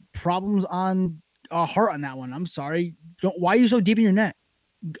problems on Hart on that one. I'm sorry. Why are you so deep in your net?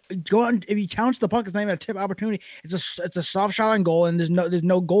 Go on. If you challenge the puck, it's not even a tip opportunity. It's a soft shot on goal, and there's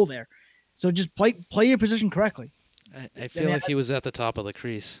no goal there. So just play your position correctly. I feel like he was at the top of the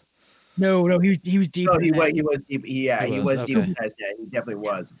crease. No, he was deep. No, he was deep. Yeah, he was deep. He definitely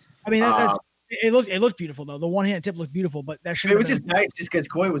was. I mean, it looked beautiful though. The one-handed tip looked beautiful, but that should. It was just nice, just because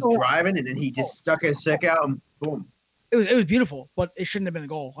Coy was driving, and then he just stuck his stick out, and boom. It was beautiful, but it shouldn't have been a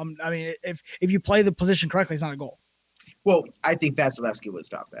goal. I mean, if you play the position correctly, it's not a goal. Well, I think Vasilevsky would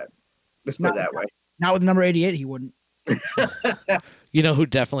stop that. Let's put it that way. Not with number 88, he wouldn't. You know who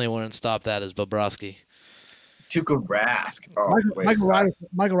definitely wouldn't stop that is Bobrovsky. Tuukka Rask. Oh, Michael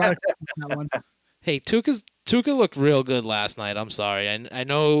Radek that one. Hey, Tuukka looked real good last night. I'm sorry. I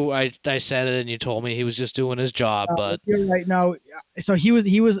know I said it and you told me he was just doing his job, but you're right. No, so he was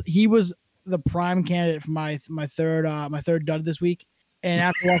the prime candidate for my third dud this week.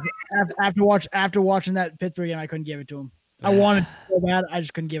 And after watching that Pittsburgh game, I couldn't give it to him. I wanted to so bad, I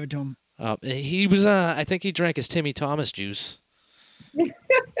just couldn't give it to him. He was I think he drank his Timmy Thomas juice.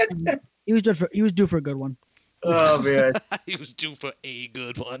 He was due for a good one. Oh man. He was due for a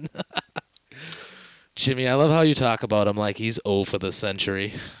good one. Jimmy, I love how you talk about him like he's 0 for the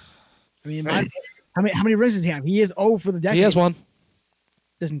century. I mean, how many rings does he have? He is 0 for the decade. He has one.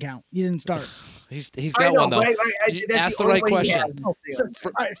 Doesn't count. He didn't start. He's got one though. Ask the right question.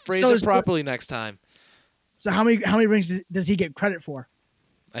 Phrase it properly next time. So how many rings does he get credit for?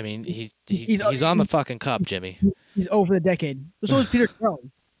 I mean, he's on the fucking cup, Jimmy. He's 0 for the decade. So is Peter Chiarelli.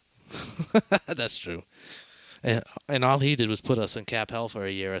 That's true. And all he did was put us in cap hell for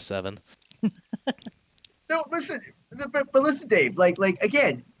a year or 7. No, listen, but listen, Dave. Like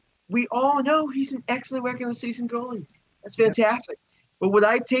again, we all know he's an excellent regular season goalie. That's fantastic. But would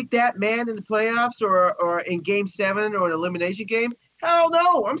I take that man in the playoffs or in Game 7 or an elimination game? Hell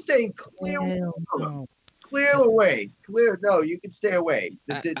no! I'm staying clear. No. Clear away. Clear. No, you can stay away.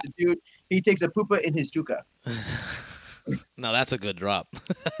 The dude, he takes a poopa in his tuka. Now that's a good drop.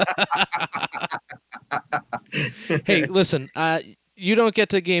 Hey, listen, you don't get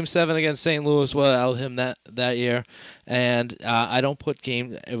to Game 7 against St. Louis without him that year, and I don't put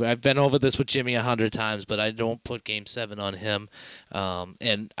I've been over this with Jimmy 100 times, but I don't put Game 7 on him.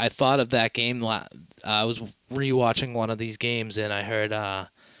 And I thought of that game. I was rewatching one of these games, and I heard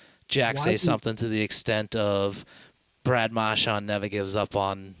Jack say something to the extent of Brad Marchand never gives up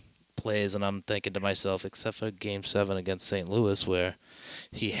on plays, and I'm thinking to myself, except for Game 7 against St. Louis, where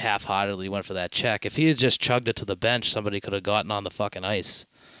he half-heartedly went for that check. If he had just chugged it to the bench, somebody could have gotten on the fucking ice.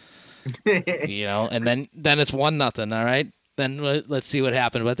 And then it's 1-0, all right? Then let's see what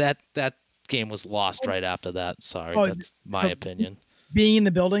happened. But that game was lost right after that. Sorry, that's my opinion. Being in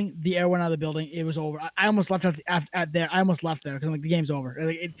the building, the air went out of the building. It was over. I almost left at there. I almost left there because like the game's over.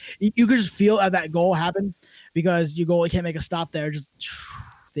 Like you could just feel that goal happened because your goalie can't make a stop there. Just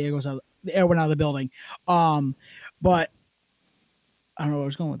the air goes out. The air went out of the building. But I don't know where I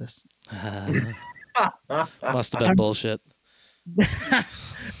was going with this. Must have been bullshit.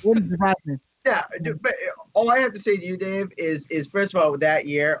 Wouldn't surprise me. Yeah, but all I have to say to you, Dave, is first of all, that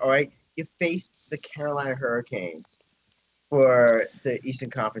year, all right, you faced the Carolina Hurricanes for the Eastern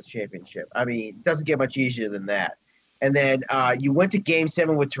Conference Championship. I mean, it doesn't get much easier than that. And then you went to Game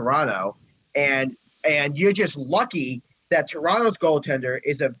 7 with Toronto, and you're just lucky that Toronto's goaltender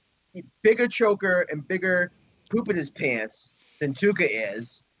is a bigger choker and bigger poop in his pants than Tuukka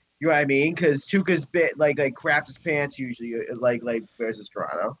is. You know what I mean? Because Tuukka's bit like craps his pants usually, like versus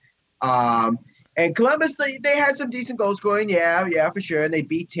Toronto. And Columbus, they had some decent goal scoring, yeah, for sure. And they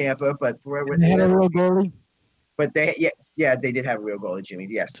beat Tampa, but they had a real goalie. But they did have a real goalie, Jimmy.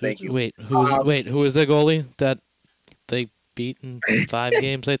 Yes, thank you. Wait, who was their goalie that they beat in 5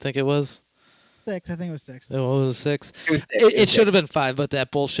 games? I think it was 6. I think it was 6. It was 6. It should have been 5, but that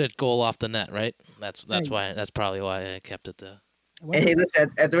bullshit goal off the net, right? That's why. That's probably why I kept it there. And hey,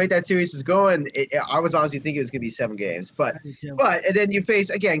 listen, at the rate that series was going, I was honestly thinking it was going to be 7 games. But and then you face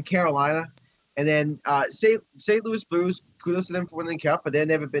again Carolina, and then St. Louis Blues. Kudos to them for winning the cup, but they've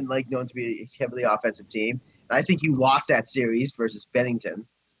never been known to be a heavily offensive team. And I think you lost that series versus Bennington,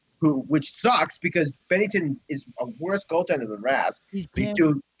 which sucks because Bennington is a worse goaltender than Rask. He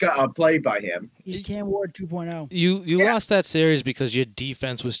still got played by him. He's Cam Ward 2.0. You lost that series because your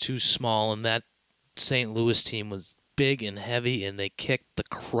defense was too small, and that St. Louis team was big and heavy, and they kicked the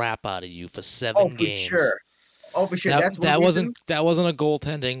crap out of you for 7 games. Oh, for sure. That wasn't a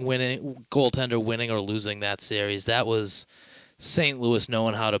goaltender winning or losing that series. That was St. Louis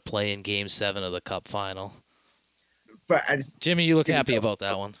knowing how to play in Game 7 of the Cup final. But Jimmy, you look happy about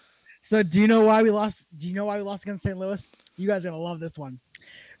that one. So do you know why we lost? Do you know why we lost against St. Louis? You guys are gonna love this one.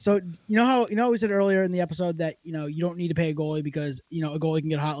 So you know how we said earlier in the episode that you don't need to pay a goalie because a goalie can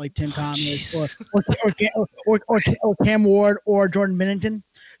get hot like Tim Thomas or Cam Ward or Jordan Binnington.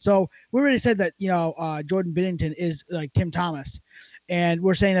 So we already said that Jordan Binnington is like Tim Thomas, and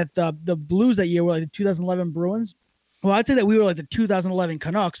we're saying that the Blues that year were like the 2011 Bruins. Well, I'd say that we were like the 2011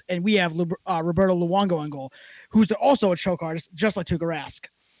 Canucks, and we have Roberto Luongo on goal, who's also a choke artist, just like Tuukka Rask.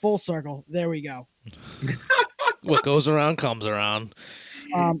 Full circle. There we go. What goes around comes around.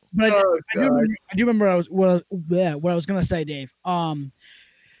 But I do remember what I was gonna say, Dave. I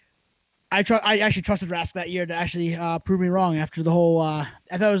actually trusted Rask that year to actually prove me wrong after the whole. I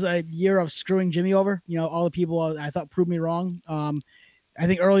thought it was a year of screwing Jimmy over. All the people I thought proved me wrong. I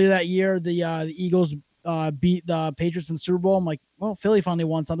think earlier that year the Eagles beat the Patriots in the Super Bowl. I'm like, well, Philly finally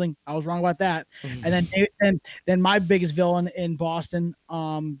won something. I was wrong about that. And then my biggest villain in Boston,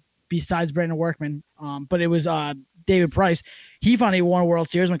 besides Brandon Workman, but it was David Price. He finally won a World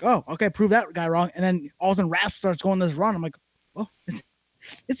Series. I'm like, oh, okay, prove that guy wrong. And then all of a sudden Rask starts going this run. I'm like, oh,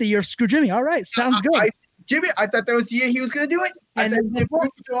 it's a year of screw Jimmy. All right, sounds good. Jimmy, I thought that was the year he was going to do it. And then he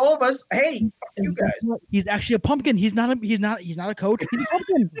proved to all of us, hey, fuck you guys. He's actually a pumpkin. He's not a coach. He's a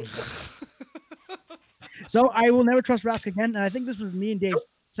pumpkin. So I will never trust Rask again. And I think this was me and Dave's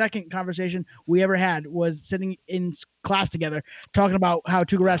second conversation we ever had, was sitting in class together talking about how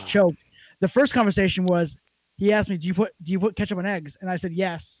Tuukka Rask choked. The first conversation was, he asked me, do you put ketchup on eggs? And I said,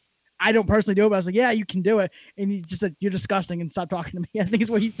 yes. I don't personally do it, but I was like, yeah, you can do it. And he just said, you're disgusting, and stop talking to me. I think is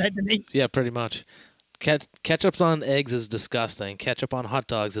what he said to me. Yeah, pretty much. Ketchup on eggs is disgusting. Ketchup on hot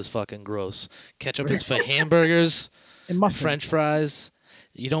dogs is fucking gross. Ketchup is for hamburgers, And mustard. French fries.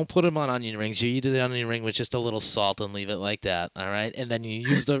 You don't put them on onion rings. You eat the onion ring with just a little salt and leave it like that, all right? And then you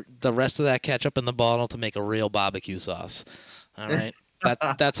use the rest of that ketchup in the bottle to make a real barbecue sauce, all right?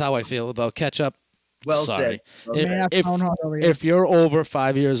 That's how I feel about ketchup. Well Sorry. said. Man, that's If, phone hot over here. if you're over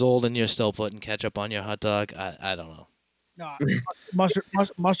 5 years old and you're still putting ketchup on your hot dog, I don't know. No, mustard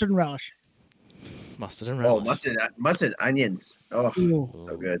and relish. Mustard and Oh, relish. mustard onions. Oh, Ooh.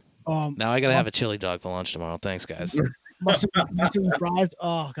 so good. Now I got to have a chili dog for lunch tomorrow. Thanks, guys. Mustard and fries.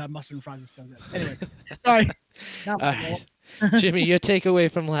 Oh god, mustard and fries is so good. Anyway, sorry. Now, All right. Jimmy, your takeaway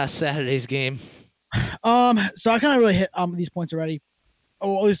from last Saturday's game. So I kind of really hit these points already.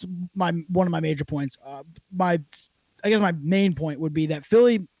 Oh, at least one of my major points. I guess my main point would be that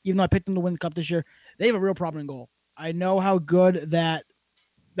Philly, even though I picked them to win the cup this year, they have a real problem in goal. I know how good that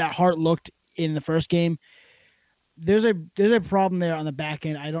Hart looked in the first game. There's a problem there on the back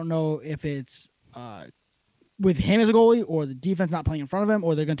end. I don't know if it's with him as a goalie or the defense not playing in front of him,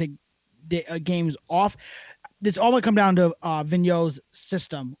 or they're going to take games off. It's all going to come down to Vigneault's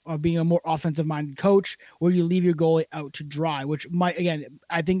system of being a more offensive-minded coach, where you leave your goalie out to dry, which might, again,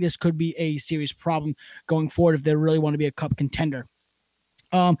 I think this could be a serious problem going forward if they really want to be a cup contender.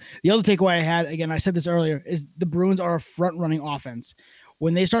 The other takeaway I had, again, I said this earlier, is the Bruins are a front-running offense.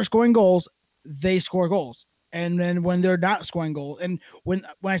 When they start scoring goals, they score goals. And then when they're not scoring goals, and when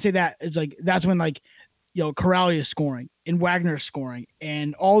I say that, it's like that's when, like, you know, Corrali is scoring and Wagner is scoring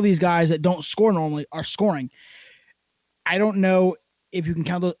and all these guys that don't score normally are scoring. I don't know if you can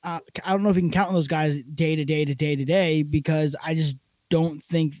count those. I don't know if you can count on those guys day to day because I just don't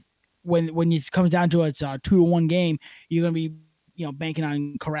think when it comes down to it's a 2-1 game, you're going to be, you know, banking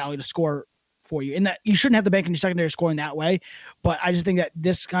on Corrali to score for you. And that you shouldn't have to bank on your secondary scoring that way. But I just think that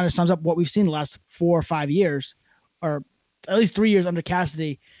this kind of sums up what we've seen the last 4 or 5 years, or at least 3 years under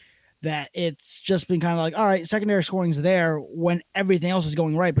Cassidy, that it's just been kind of like, all right, secondary scoring's there when everything else is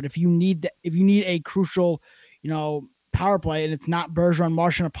going right. But if you need a crucial, you know, power play and it's not Bergeron,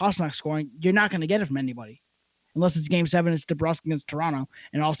 Marchand, or Pastrnak scoring, you're not going to get it from anybody. Unless it's Game 7, it's DeBrusk against Toronto,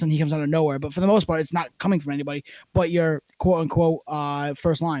 and all of a sudden he comes out of nowhere. But for the most part, it's not coming from anybody but your quote-unquote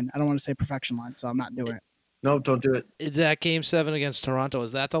first line. I don't want to say perfection line, so I'm not doing it. No, don't do it. Is that Game 7 against Toronto,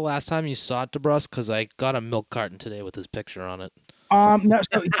 is that the last time you saw DeBrusk? Because I got a milk carton today with his picture on it. No,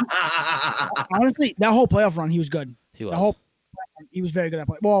 so honestly, that whole playoff run, he was good. He was. He was very good at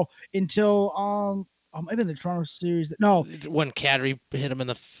play. Well, until maybe the Toronto series. No, When Kadri hit him in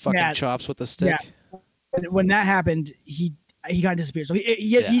the fucking chops with the stick. Yeah. When that happened, he kind of disappeared. So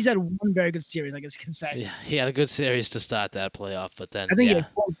he's had one very good series, I guess you can say. Yeah, he had a good series to start that playoff, but then I think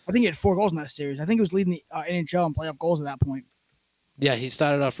he had 4 goals in that series. I think he was leading the NHL in playoff goals at that point. yeah, he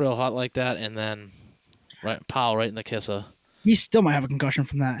started off real hot like that, and then Powell right in the kisser. He still might have a concussion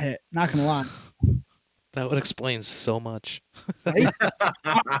from that hit. Not gonna lie. That would explain so much.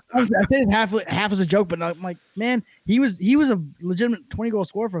 Honestly, I think half as a joke, but I'm like, man, he was a legitimate 20-goal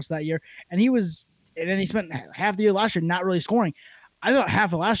scorer for us that year, and then he spent half the year last year not really scoring. I thought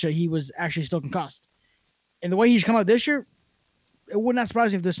half of last year he was actually still concussed, and the way he's come out this year, it would not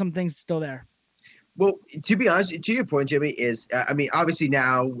surprise me if there's some things still there. Well, to be honest, to your point, Jimmy, is I mean, obviously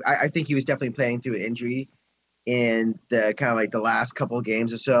now I think he was definitely playing through an injury in the kind of like the last couple of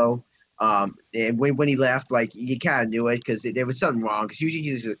games or so. And when he left, like, you kind of knew it because there was something wrong. Because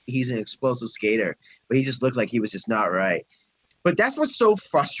usually he's an explosive skater, but he just looked like he was just not right. But that's what's so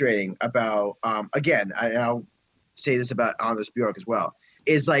frustrating about, again, I'll say this about Anders Bjork as well,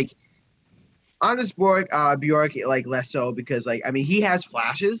 is like Anders Bjork, like less so because, like, I mean, he has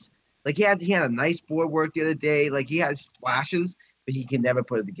flashes. Like he had a nice board work the other day. Like he has flashes, but he can never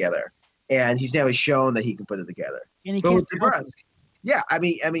put it together. And he's never shown that he can put it together. And he But can't with DeBrusk, yeah, I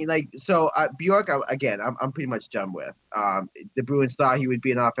mean, like, so Bjork, again, I'm pretty much done with. The Bruins thought he would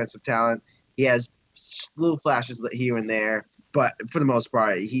be an offensive talent. He has little flashes here and there, but for the most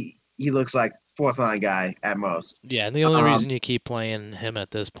part, he looks like 4th-line guy at most. Yeah, and the only reason you keep playing him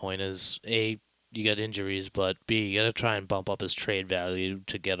at this point is A, you got injuries, but B, you got to try and bump up his trade value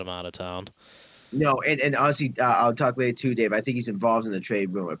to get him out of town. No, and honestly, I'll talk later too, Dave. I think he's involved in the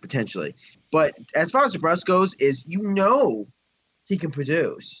trade rumor, potentially. But as far as DeBrusk goes, he can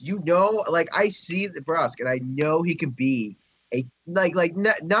produce. Like, I see DeBrusk, and I know he can be a not a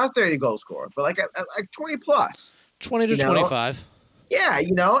 30-goal scorer, but like 20 plus. 20 to 25. Yeah,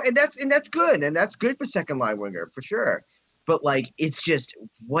 and that's good, and that's good for second line winger for sure. But like, it's just,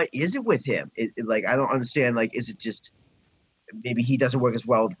 what is it with him? Like, I don't understand. Like, is it just maybe he doesn't work as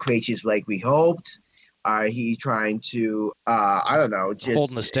well with Krejci like we hoped, He trying to I don't know, just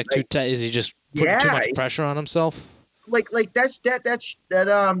Holding the stick too like, tight. Is he just putting too much pressure on himself? like that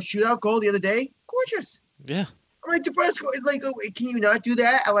shootout goal the other day, gorgeous. Yeah. I'm like, DeBrusque, like, can you not do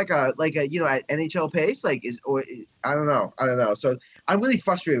that at like a at NHL pace? Like, I don't know. So I'm really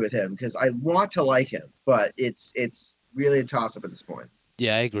frustrated with him because I want to like him, but it's really a toss up at this point.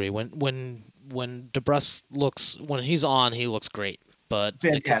 Yeah, I agree. When DeBrusque looks, when he's on, he looks great. But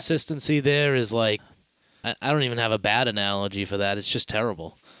Fantastic. the consistency there is like, I don't even have a bad analogy for that. It's just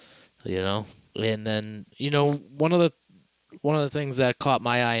terrible, you know. And then, you know, one of the things that caught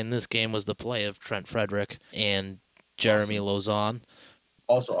my eye in this game was the play of Trent Frederick and Jeremy Lauzon.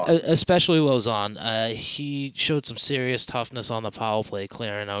 Also awesome. Especially Lauzon. He showed some serious toughness on the power play,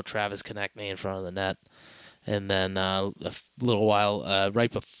 clearing out Travis Konechny in front of the net. And then a little while,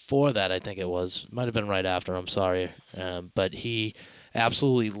 right before that, I think it was, might have been right after, I'm sorry. But he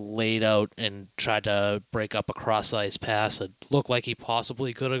absolutely laid out and tried to break up a cross-ice pass. It looked like he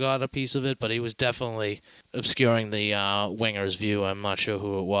possibly could have got a piece of it, but he was definitely obscuring the winger's view. I'm not sure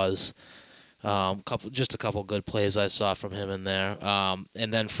who it was. Just a couple good plays I saw from him in there.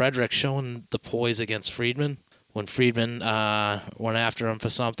 And then Frederick showing the poise against Friedman when Friedman went after him for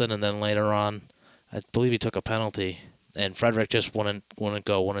something, and then later on, I believe he took a penalty, and Frederick just wouldn't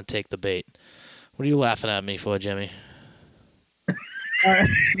take the bait. What are you laughing at me for, Jimmy? Not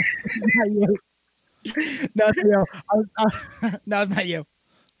you. No, it's you. No, it's not you.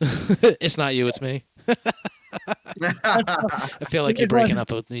 It's not you, it's me. I feel like you're breaking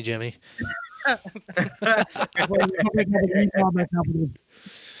up with me, Jimmy.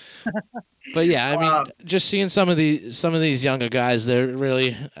 But yeah, I mean, just seeing some of these younger guys, they're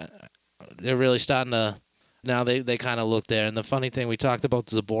really starting to. Now they kind of look there. And the funny thing we talked about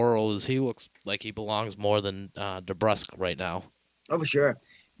Zaboral is he looks like he belongs more than DeBrusque right now. Oh, for sure.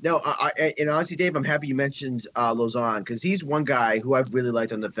 No, and honestly, Dave, I'm happy you mentioned Lauzon because he's one guy who I've really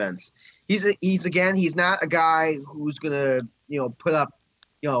liked on defense. He's not a guy who's gonna put up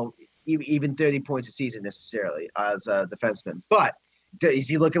even 30 points a season necessarily as a defenseman, but is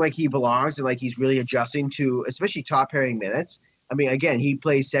he looking like he belongs and like he's really adjusting to especially top pairing minutes? I mean, again, he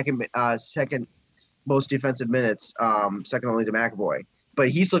plays second most defensive minutes, second only to McAvoy, but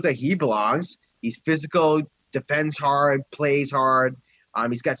he's looked like he belongs. He's physical, defends hard, plays hard.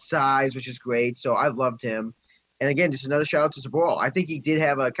 He's got size, which is great. So I loved him. And again, just another shout out to Zaboral. I think he did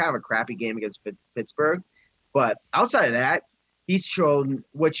have a kind of a crappy game against Pittsburgh, but outside of that, he's shown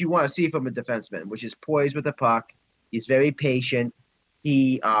what you want to see from a defenseman, which is poised with the puck. He's very patient.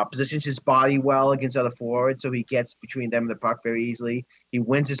 He positions his body well against other forwards, so he gets between them and the puck very easily. He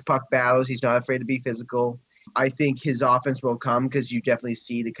wins his puck battles. He's not afraid to be physical. I think his offense will come because you definitely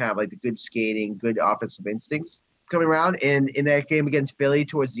see the kind of like the good skating, good offensive instincts coming around. And in that game against Philly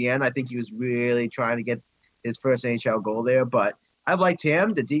towards the end, I think he was really trying to get his first NHL goal there. But I've liked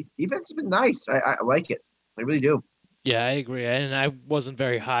him. The defense has been nice. I like it. I really do. Yeah, I agree. And I wasn't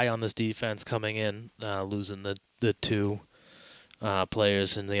very high on this defense coming in, losing the two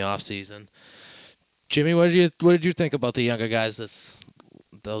players in the offseason. Jimmy, what did you think about the younger guys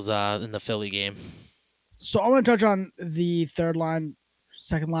those in the Philly game? So I want to touch on the third line,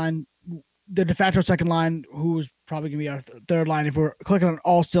 second line, the de facto second line, who's probably going to be our third line if we're clicking on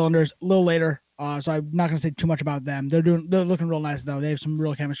all cylinders a little later. So I'm not going to say too much about them. They're looking real nice though. They have some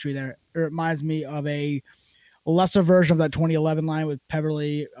real chemistry there. It reminds me of a lesser version of that 2011 line with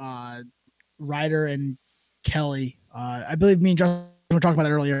Peverly, Ryder, and Kelly. I believe me and Justin were talking about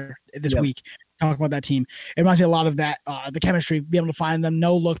that earlier this week. Talking about that team, it reminds me a lot of that. The chemistry, be able to find them,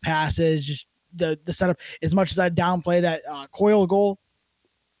 no look passes, just the setup. As much as I downplay that Coyle goal,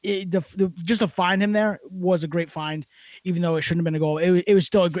 just to find him there was a great find, even though it shouldn't have been a goal. It was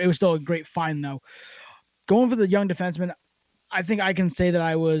still a great find though. Going for the young defenseman, I think I can say that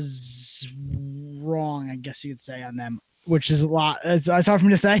I was wrong. I guess you could say on them, which is a lot. It's hard for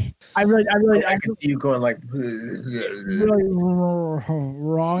me to say. I can see you going like really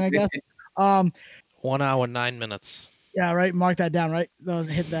wrong. I guess. 1 hour 9 minutes. Yeah, right. Mark that down. Right.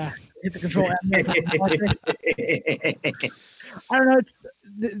 Hit the control. I don't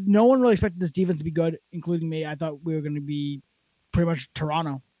know. No one really expected this defense to be good, including me. I thought we were going to be pretty much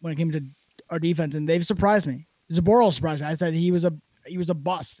Toronto when it came to our defense, and they've surprised me. Zaboral surprised me. I said he was a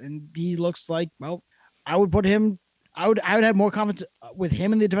bust, and he looks like, well, I would put him. I would have more confidence with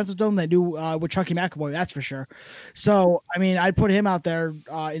him in the defensive zone than I do with Chucky McAvoy. That's for sure. So I mean, I'd put him out there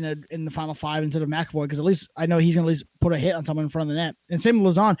in the final five instead of McAvoy because at least I know he's gonna at least put a hit on someone in front of the net. And same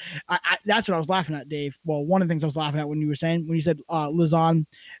with Lauzon. That's what I was laughing at, Dave. Well, one of the things I was laughing at when you said Lauzon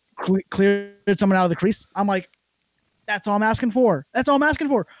cleared someone out of the crease. I'm like, That's all I'm asking for. That's all I'm asking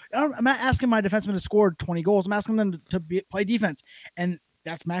for. I'm not asking my defenseman to score 20 goals. I'm asking them to play defense, and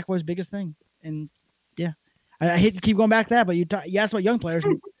that's McAvoy's biggest thing. And yeah, I hate to keep going back to that, but you asked about young players.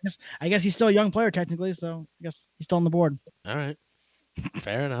 I guess he's still a young player technically, so I guess he's still on the board. All right.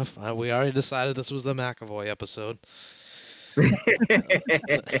 Fair enough. We already decided this was the McAvoy episode.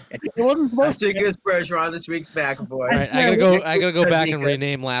 It wasn't supposed to. Good pressure on this week's McAvoy. All right, I gotta go back and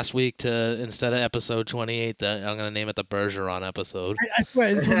rename last week to, instead of episode 28, I'm gonna name it the Bergeron episode. I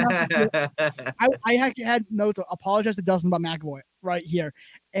swear, I actually had notes. Apologize to Dustin about McAvoy right here,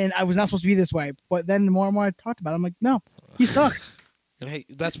 and I was not supposed to be this way. But then the more and more I talked about it, I'm like, no, he sucks. Hey,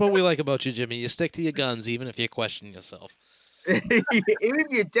 that's what we like about you, Jimmy. You stick to your guns, even if you question yourself. Even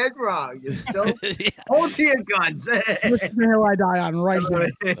if you're dead wrong, you still hold to your guns. Which is the hill I die on right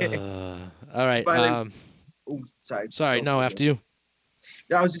here. All right. Sorry. No, after you.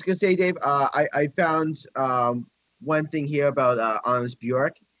 No, I was just gonna say, Dave. I found one thing here about Anders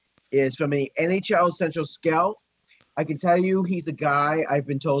Bjork is from an NHL Central Scout. I can tell you he's a guy I've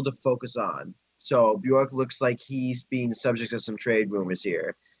been told to focus on. So Bjork looks like he's being subject to some trade rumors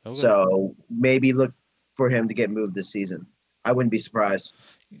here. Okay. So maybe look for him to get moved this season. I wouldn't be surprised.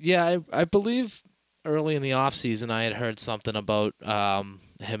 Yeah, I believe early in the offseason I had heard something about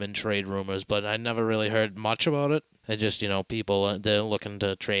him and trade rumors, but I never really heard much about it. I just, people, they're looking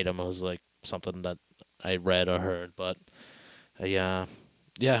to trade him. It was like something that I read or heard. But, I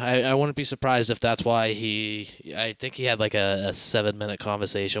wouldn't be surprised if that's why I think he had like a 7-minute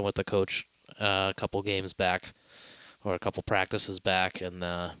conversation with the coach a couple games back or a couple practices back and,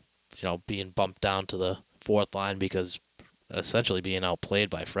 being bumped down to the fourth line because essentially being outplayed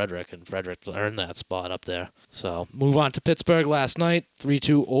by Frederick, and Frederick earned that spot up there. So move on to Pittsburgh last night,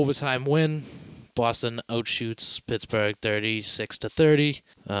 3-2 overtime win. Boston outshoots Pittsburgh 36-30,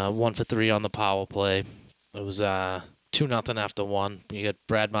 1 for 3 on the power play. It was 2-0 after 1. You got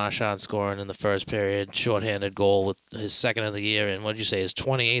Brad Marchand scoring in the first period, shorthanded goal with his second of the year, and what did you say, his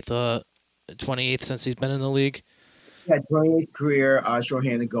 28th since he's been in the league? Yeah, 28th career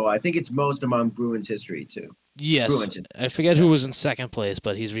shorthanded goal. I think it's most among Bruins history, too. Yes. I forget who was in second place,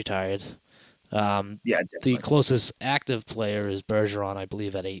 but he's retired. The closest active player is Bergeron, I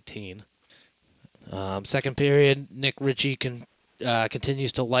believe, at 18. Second period, Nick Ritchie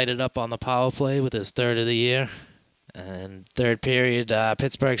continues to light it up on the power play with his third of the year. And third period,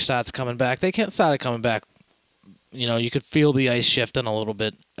 Pittsburgh starts coming back. They started coming back. You could feel the ice shifting a little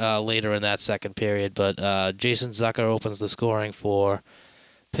bit later in that second period, but Jason Zucker opens the scoring for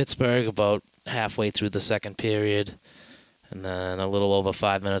Pittsburgh about halfway through the second period. And then a little over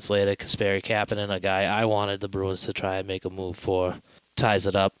 5 minutes later, Kasperi Kapanen, a guy I wanted the Bruins to try and make a move for, ties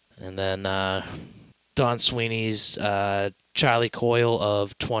it up. And then Don Sweeney's Charlie Coyle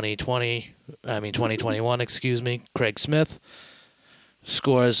of 2021, Craig Smith,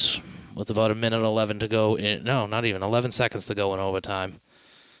 scores with about 1:11 to go. Not even 11 seconds to go in overtime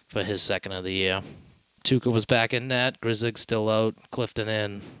for his second of the year. Tuukka was back in net. Grzelcyk still out. Clifton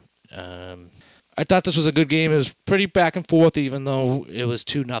in. I thought this was a good game. It was pretty back and forth, even though it was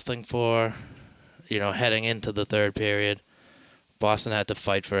 2-0 for, heading into the third period. Boston had to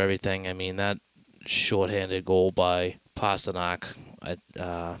fight for everything. I mean, that shorthanded goal by Pasternak,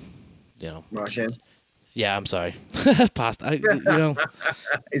 Marchand? Yeah, I'm sorry. It's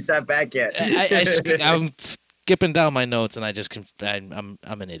not back yet. I'm skipping down my notes, and I'm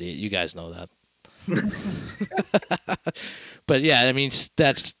an idiot. You guys know that. But yeah, I mean,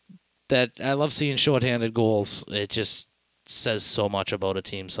 that I love seeing shorthanded goals. It just says so much about a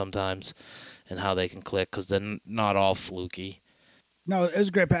team sometimes and how they can click because they're not all fluky. No, it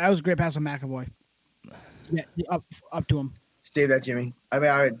was great. That was a great pass from McAvoy. Yeah, up to him. Save that, Jimmy. I mean,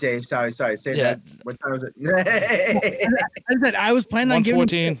 all right, Dave. Sorry. Save that. What time was it? I said I was planning on giving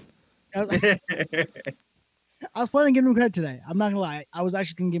him. I was planning on giving him credit today. I'm not gonna lie. I was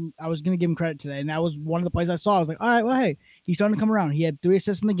gonna give him credit today, and that was one of the plays I saw. I was like, all right, well, hey, he's starting to come around. He had 3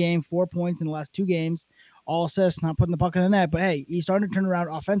 assists in the game, 4 points in the last 2 games, all assists, not putting the puck in the net. But hey, he's starting to turn around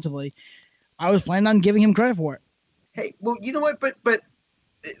offensively. I was planning on giving him credit for it. Hey, well, you know what? But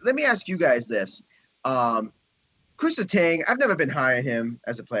let me ask you guys this. Chris Letang, I've never been high on him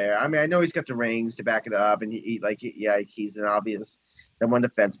as a player. I mean, I know he's got the rings to back it up, and he's an obvious number one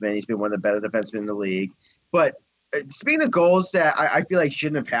defenseman. He's been one of the better defensemen in the league. But speaking of goals that I feel like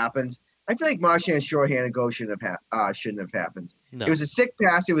shouldn't have happened, I feel like Marchand's shorthanded goal shouldn't have happened. No. It was a sick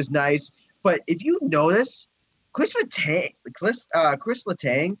pass. It was nice. But if you notice, Chris Letang,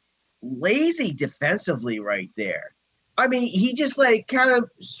 lazy defensively right there. I mean, he just kind of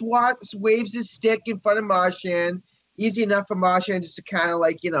waves his stick in front of Marchand. Easy enough for Marchand just to kind of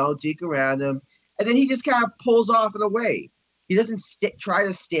deke around him. and then he just kind of pulls off and away. He doesn't try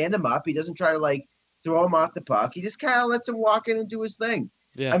to stand him up. He doesn't try to like throw him off the puck. He just kind of lets him walk in and do his thing.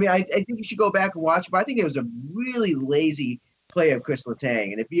 Yeah. I mean, I think you should go back and watch, but I think it was a really lazy play of Chris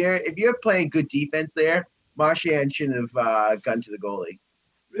Letang. And if you're playing good defense there, Marchand shouldn't have gotten to the goalie.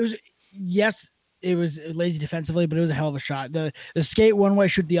 It was lazy defensively, but it was a hell of a shot. The skate one way,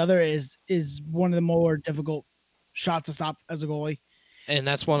 shoot the other is one of the more difficult shots to stop as a goalie. And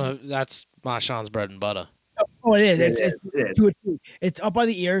that's Marchand's bread and butter. Oh, it is. It It's 2-2. It's up by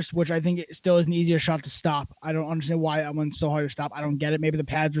the ears, which I think it still is an easier shot to stop. I don't understand why that one's so hard to stop. I don't get it. Maybe the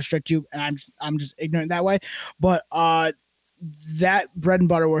pads restrict you, and I'm just ignorant that way. But that bread and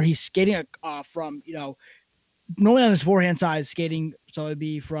butter where he's skating from, normally on his forehand side, skating, so it'd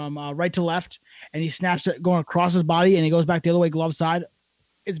be from right to left, and he snaps it going across his body, and he goes back the other way, glove side.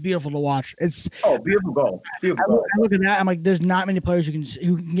 It's beautiful to watch. Beautiful goal. Beautiful goal. I look at that. I'm like, there's not many players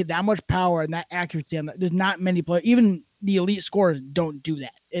who can get that much power and that accuracy on that. There's not many players. Even the elite scorers don't do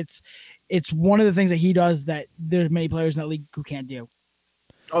that. It's one of the things that he does that there's many players in that league who can't do.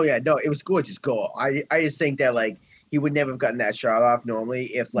 Oh yeah, no, it was gorgeous goal. I just think that like he would never have gotten that shot off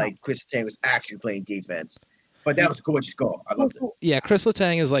normally if like Chris Letang was actually playing defense. But that was a gorgeous goal. I loved it. Yeah, Chris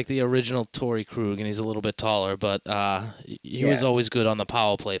Letang is like the original Torrey Krug, and he's a little bit taller, but he was always good on the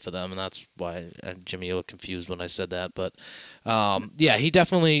power play for them, and that's why, Jimmy, you look confused when I said that. But, yeah, he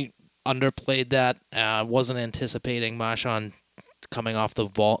definitely underplayed that. Wasn't anticipating Marchand coming off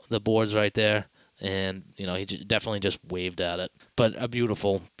the boards right there, and, he definitely just waved at it. But a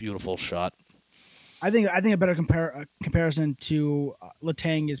beautiful, beautiful shot. I think a better comparison to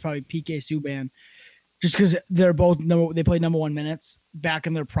Letang is probably PK Subban. Just because they're both they played number 1 minutes back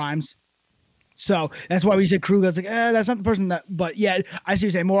in their primes, so that's why we said Krug. I was like, that's not the person that. But yeah, I see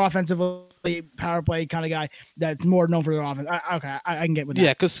you saying more offensively power play kind of guy that's more known for their offense. I can get with that.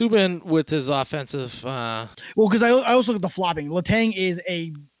 Yeah, because Subban with his offensive. Well, because I also look at the flopping. Letang is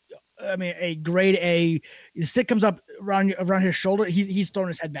a grade A. The stick comes up around his shoulder. He's throwing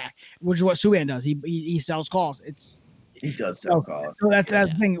his head back, which is what Subban does. He sells calls. He does sell calls. So that's the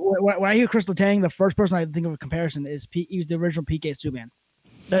thing. When I hear Chris Letang, the first person I think of a comparison is he was the original PK Subban.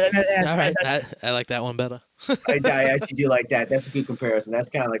 All right, I like that one better. I actually do like that. That's a good comparison. That's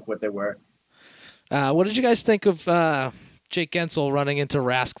kind of like what they were. What did you guys think of Jake Gensel running into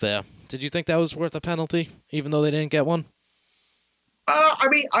Rask there? Did you think that was worth a penalty, even though they didn't get one? I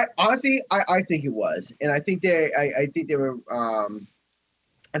mean, I honestly think it was, and I think I think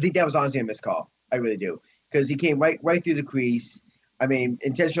that was honestly a missed call. I really do. Because he came right through the crease. I mean,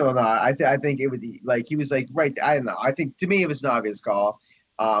 intentional or not, I think it would like he was like right. I don't know. I think to me it was not his call,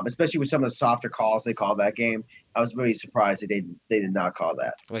 especially with some of the softer calls they called that game. I was really surprised that they did not call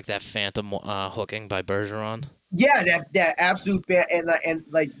that. Like that phantom hooking by Bergeron. Yeah, that absolute and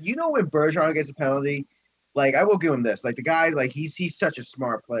like when Bergeron gets a penalty, like I will give him this. Like the guy, like he's such a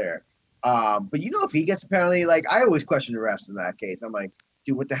smart player. But if he gets a penalty, like I always question the refs in that case. I'm like,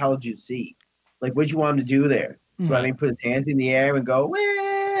 dude, what the hell did you see? Like, what'd you want him to do there? So I mean, put his hands in the air and go,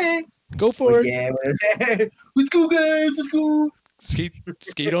 "Way, go for it! Yeah, let's go, guys, let's go."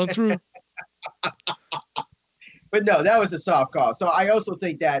 Skate on through. But no, that was a soft call. So I also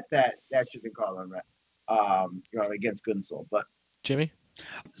think that should have been called on against Gunsel. But Jimmy,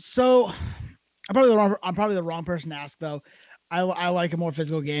 so I'm probably the wrong person to ask though. I like a more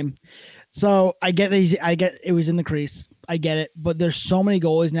physical game. So I get it was in the crease. I get it, but there's so many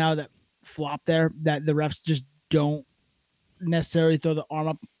goalies now that flop there that the refs just don't necessarily throw the arm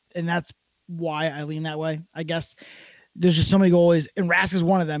up, and that's why I lean that way. I guess there's just so many goalies, and Rask is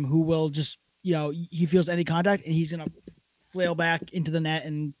one of them who will just he feels any contact and he's gonna flail back into the net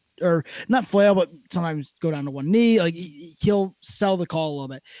or not flail, but sometimes go down to one knee. Like he'll sell the call a little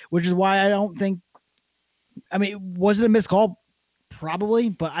bit, which is why I don't think. I mean, was it a missed call? Probably,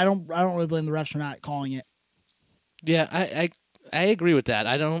 but I don't really blame the refs for not calling it. Yeah, I agree with that.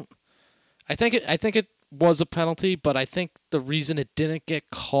 I think it was a penalty, but I think the reason it didn't get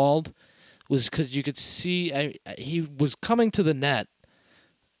called was because you could see he was coming to the net.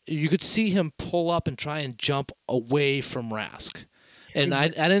 You could see him pull up and try and jump away from Rask. And I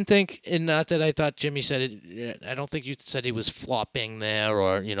didn't think, and not that I thought Jimmy said it, I don't think you said he was flopping there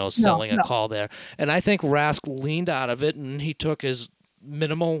or, selling a call there. And I think Rask leaned out of it and he took as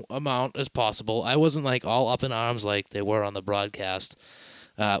minimal amount as possible. I wasn't like all up in arms like they were on the broadcast.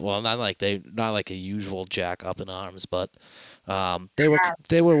 Well, not like a usual jack up in arms, but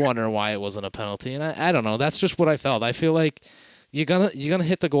they were wondering why it wasn't a penalty. And I don't know. That's just what I felt. I feel like you're gonna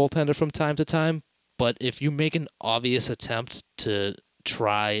hit the goaltender from time to time. But if you make an obvious attempt to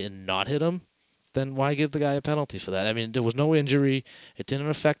try and not hit him, then why give the guy a penalty for that? I mean, there was no injury. It didn't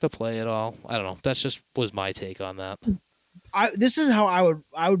affect the play at all. I don't know. That's just was my take on that. This is how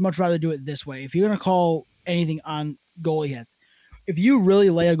I would much rather do it this way. If you're gonna call anything on goalie hits, if you really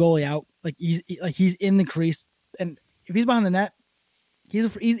lay a goalie out, like he's in the crease, and if he's behind the net,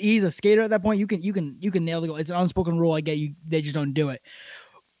 he's a skater at that point. You can nail the goal. It's an unspoken rule. I get you. They just don't do it.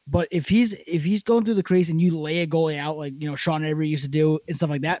 But if he's going through the crease and you lay a goalie out like Sean Avery used to do and stuff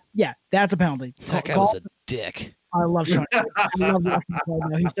like that, yeah, that's a penalty. That guy was a dick. I love Sean. I love watching him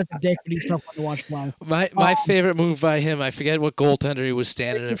play. He's such a dick, but he's so fun to watch play. My favorite move by him, I forget what goaltender he was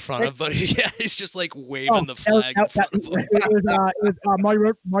standing in front of, but he's just like waving the flag in front of him. It was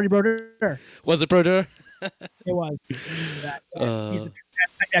Marty Brodeur. Was it Brodeur? It was.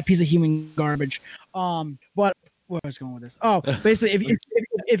 That piece of human garbage. But where I was going with this? Oh, basically,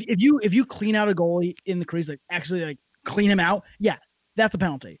 if you clean out a goalie in the crease, like actually like clean him out, yeah, that's a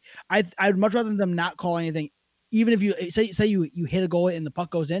penalty. I'd much rather them not call anything. Even if you say you hit a goalie and the puck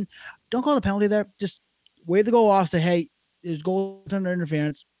goes in, don't call the penalty there. Just wave the goal off. Say, hey, there's goaltender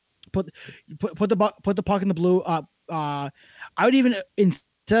interference. Put the puck in the blue. I would even,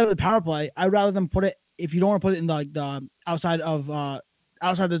 instead of the power play, I'd rather them put it, if you don't want to put it in the outside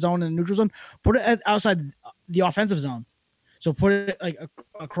the zone and the neutral zone, put it outside the offensive zone. So put it like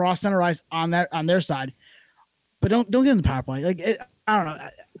across center ice on their side, but don't get in the power play. Like I don't know.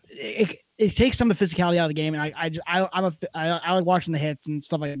 It takes some of the physicality out of the game, and I like watching the hits and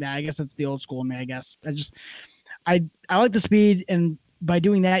stuff like that. I guess that's the old school in me. I guess I like the speed, and by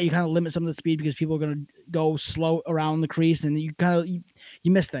doing that, you kind of limit some of the speed because people are going to go slow around the crease, and you kind of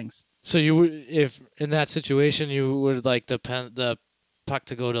you miss things. So you would, if in that situation, you would like the puck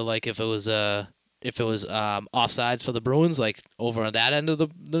to go to like if it was offsides for the Bruins, like over on that end of the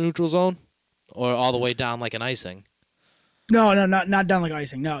neutral zone, or all the way down like an icing. No, not down like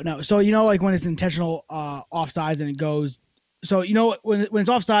icing. No. So like when it's intentional offsides and it goes. So when it's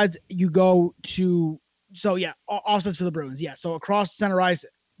offsides, you go to. So yeah, offsides for the Bruins. Yeah. So across center ice,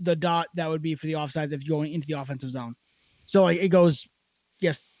 the dot that would be for the offsides if you're going into the offensive zone. So like it goes,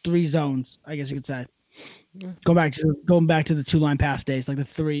 yes, 3 zones. I guess you could say. Going back to the 2-line pass days, like the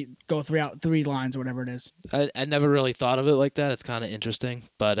 3 lines or whatever it is. I never really thought of it like that. It's kind of interesting,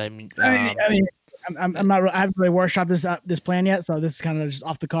 but I mean. I'm not. I haven't really workshopped this plan yet, so this is kind of just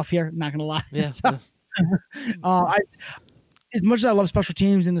off the cuff here. Not gonna lie. Yeah. So, as much as I love special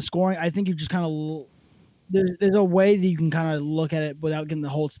teams and the scoring, I think you just kind of there's a way that you can kind of look at it without getting the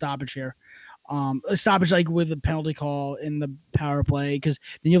whole stoppage here. A stoppage like with the penalty call in the power play, because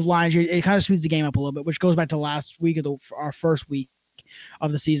then you have lines. It kind of speeds the game up a little bit, which goes back to last week of our first week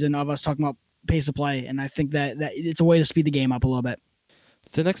of the season of us talking about pace of play, and I think that it's a way to speed the game up a little bit.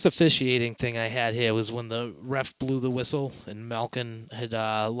 The next officiating thing I had here was when the ref blew the whistle and Malkin had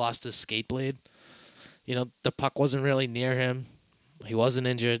lost his skate blade. The puck wasn't really near him. He wasn't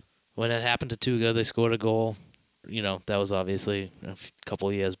injured. When it happened to Tuga, they scored a goal. That was obviously a couple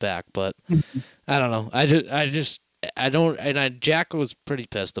of years back, but I don't know. Jack was pretty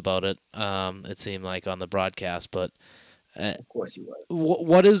pissed about it. It seemed like on the broadcast, but of course he was.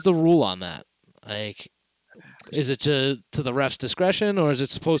 What is the rule on that? Like, is it to the ref's discretion, or is it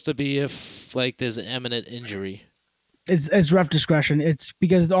supposed to be if like there's an imminent injury? It's ref discretion. It's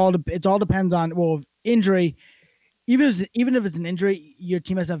because it all depends on injury. Even if it's an injury, your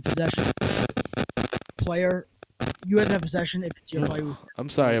team has to have possession. Player, you have to have possession if it's your player. I'm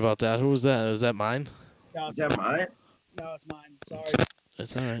sorry about that. Who was that? Was that mine? No, is that mine? No, it's mine. Sorry.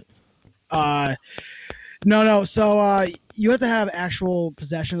 That's all right. No. So you have to have actual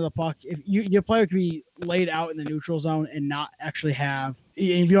possession of the puck. If your player could be laid out in the neutral zone and not actually have.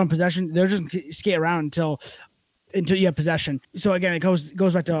 If you don't have possession, they're just skate around until you have possession. So again, it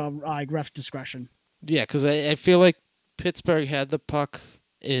goes back to like ref discretion. Yeah, because I feel like Pittsburgh had the puck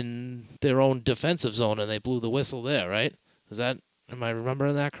in their own defensive zone and they blew the whistle there, right? Am I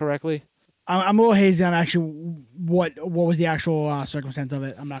remembering that correctly? I'm a little hazy on actually what was the actual circumstance of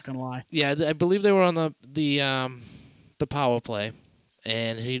it. I'm not gonna lie. Yeah, I believe they were on the power play,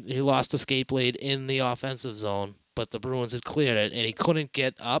 and he lost a skate blade in the offensive zone, but the Bruins had cleared it, and he couldn't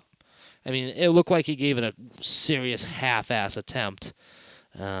get up. I mean, it looked like he gave it a serious half-ass attempt.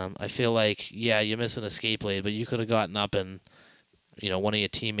 I feel like, yeah, you're missing a skate blade, but you could have gotten up and, one of your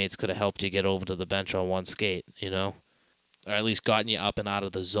teammates could have helped you get over to the bench on one skate, or at least gotten you up and out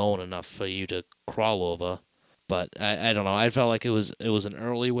of the zone enough for you to crawl over. But I don't know. I felt like it was an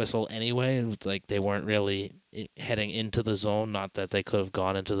early whistle anyway. It was like they weren't really heading into the zone. Not that they could have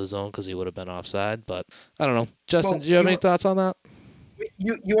gone into the zone because he would have been offside. But I don't know. Justin, do you have any thoughts on that?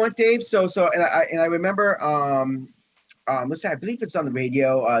 You want Dave? So and I remember listen, I believe it's on the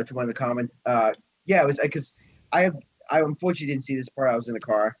radio. To one of the comment. Yeah, it was because I unfortunately didn't see this part. I was in the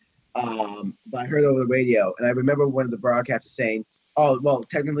car. But I heard it over the radio, and I remember one of the broadcasters saying, "Oh, well,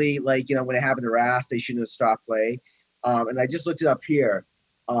 technically, like when it happened to Rask, they shouldn't have stopped play." And I just looked it up here.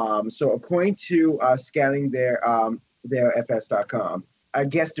 So according to scouting their FS.com, I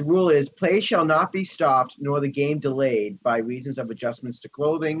guess the rule is play shall not be stopped nor the game delayed by reasons of adjustments to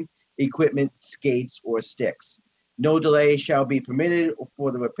clothing, equipment, skates, or sticks. No delay shall be permitted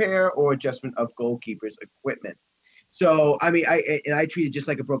for the repair or adjustment of goalkeeper's equipment. So, I mean, I treat it just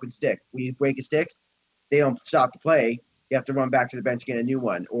like a broken stick. When you break a stick, they don't stop the play. You have to run back to the bench, get a new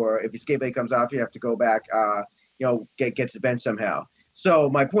one. Or if your skate blade comes off, you have to go back, get to the bench somehow. So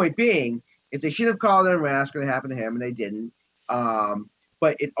my point being is they should have called in Rask when it happened to him, and they didn't.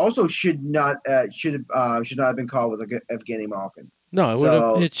 But it also should not have been called with Evgeny Malkin.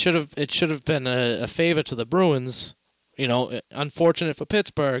 No, it should have been a favor to the Bruins. Unfortunate for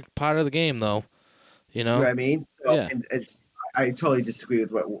Pittsburgh. Part of the game, though. You know what I mean? So, yeah. I totally disagree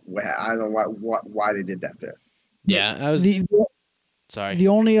with what I don't know why they did that there. Yeah, I was. Sorry. The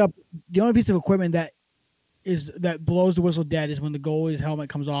only piece of equipment that blows the whistle dead is when the goalie's helmet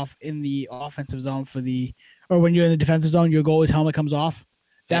comes off in the offensive zone or when you're in the defensive zone, your goalie's helmet comes off.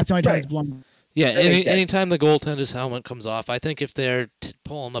 That's the only time it's blown. Yeah, anytime the goaltender's helmet comes off, I think if they're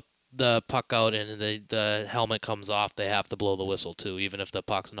pulling the puck out and the helmet comes off, they have to blow the whistle too, even if the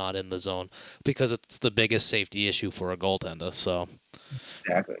puck's not in the zone, because it's the biggest safety issue for a goaltender. So,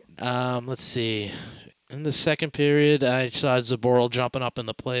 exactly. Let's see. In the second period, I saw Zaboral jumping up in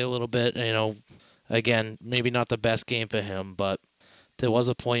the play a little bit. Again, maybe not the best game for him, but there was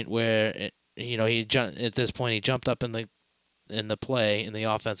a point where he jumped up in the play in the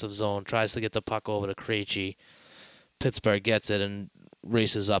offensive zone, tries to get the puck over to Krejci. Pittsburgh gets it and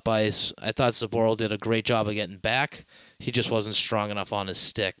races up ice. I thought Zaboral did a great job of getting back. He just wasn't strong enough on his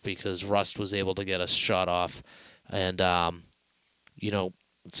stick because Rust was able to get a shot off. And,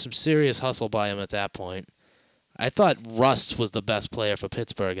 some serious hustle by him at that point. I thought Rust was the best player for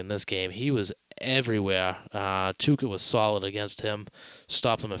Pittsburgh in this game. He was everywhere. Tuukka was solid against him,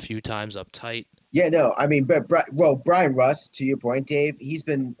 stopped him a few times up tight. Yeah, no, I mean, but Brian Rust, to your point, Dave, he's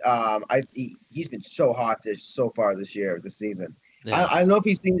been he's been so hot so far this season. Yeah. I don't know if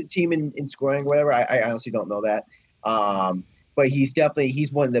he's leading the team in scoring or whatever. I honestly don't know that. But he's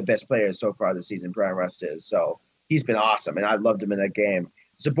one of the best players so far this season. Brian Rust is. So he's been awesome, and I loved him in that game.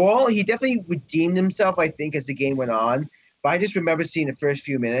 Zaboral, he definitely redeemed himself, I think, as the game went on. But I just remember seeing the first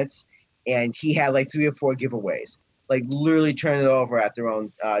few minutes, and he had like 3 or 4 giveaways, like literally turning it over at their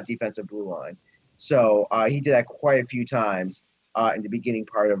own defensive blue line. So he did that quite a few times in the beginning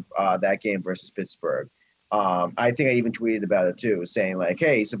part of that game versus Pittsburgh. I think I even tweeted about it too, saying like,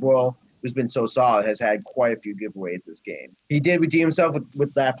 hey, Zaboral, who's been so solid, has had quite a few giveaways this game. He did redeem himself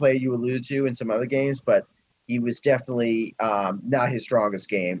with that play you alluded to in some other games, but he was definitely not his strongest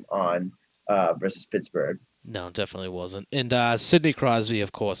game on versus Pittsburgh. No, definitely wasn't. And Sidney Crosby,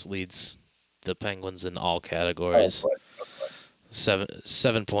 of course, leads the Penguins in all categories.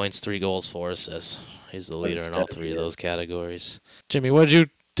 7 points, 3 goals, 4 assists. He's the leader in all 3 of those categories. Jimmy,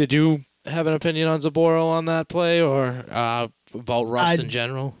 did you have an opinion on Zaboral on that play, or about Rust in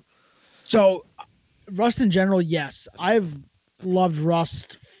general? So, Rust in general, yes. I've loved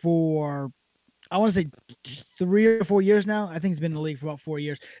Rust for, I want to say 3 or 4 years now. I think he's been in the league for about 4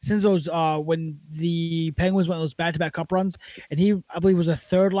 years. Since those, when the Penguins went those back-to-back cup runs, and he, I believe, was a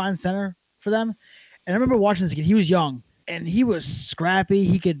third-line center for them. And I remember watching this kid. He was young, and he was scrappy.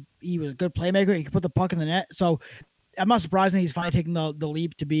 He was a good playmaker. He could put the puck in the net. So I'm not surprised that he's finally taking the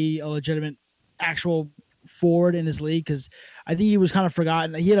leap to be a legitimate actual forward in this league, because I think he was kind of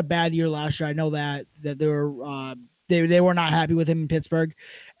forgotten. He had a bad year last year. I know that they were they were not happy with him in Pittsburgh.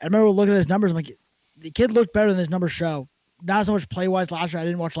 I remember looking at his numbers. I'm like, the kid looked better than his numbers show. Not so much play-wise last year. I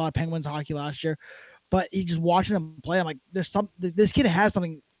didn't watch a lot of Penguins hockey last year, but just watching him play, I'm like, this kid has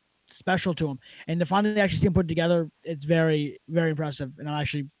something special to him, and to finally actually see him put it together, it's very, very impressive, and I'm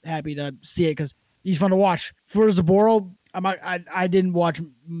actually happy to see it because he's fun to watch. For Zaboral, I didn't watch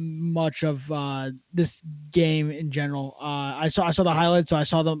much of this game in general. I saw the highlights, so I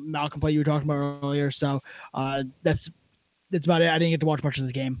saw the Malcolm play you were talking about earlier. So that's about it. I didn't get to watch much of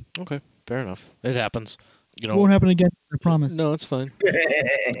this game. Okay, fair enough. It happens. It won't happen again. I promise. No, it's fine.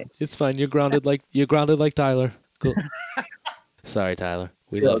 It's fine. You're grounded like Tyler. Cool. Sorry, Tyler.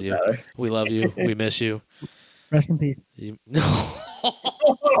 We love you. Tyler. We love you. We miss you. Rest in peace.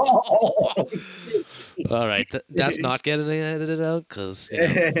 All right, that's not getting edited out because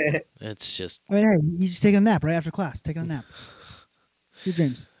it's just. Hey, you just taking a nap right after class. Taking a nap. Your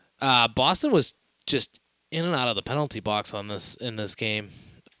dreams. Boston was just in and out of the penalty box in this game.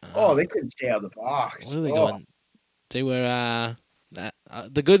 Oh, they couldn't stay out of the box. Where are they Oh. going? They were.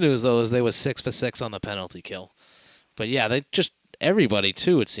 The good news though is they were 6 for 6 on the penalty kill. But yeah, they just everybody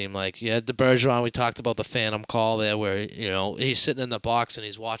too. It seemed like you had the Bergeron. We talked about the phantom call there, where he's sitting in the box and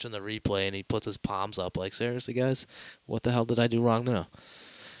he's watching the replay and he puts his palms up. Like, seriously, guys, what the hell did I do wrong there?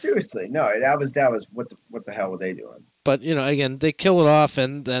 Seriously, no, that was what the hell were they doing? But again, they kill it off,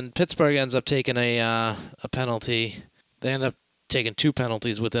 and then Pittsburgh ends up taking a penalty. They end up taking 2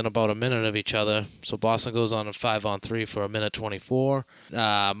 penalties within about a minute of each other. So Boston goes on a 5-on-3 for a minute 24.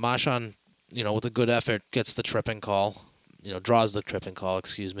 Marchand, with a good effort, gets the tripping call. Draws the tripping call,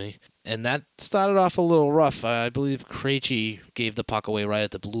 excuse me. And that started off a little rough. I believe Krejci gave the puck away right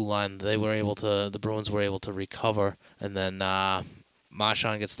at the blue line. The Bruins were able to recover, and then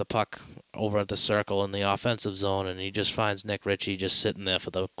Marchand gets the puck over at the circle in the offensive zone, and he just finds Nick Ritchie just sitting there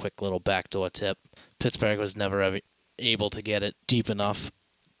for the quick little backdoor tip. Pittsburgh was never ever able to get it deep enough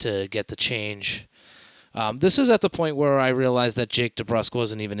to get the change. This is at the point where I realized that Jake DeBrusk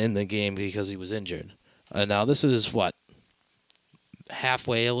wasn't even in the game because he was injured. Now this is what? A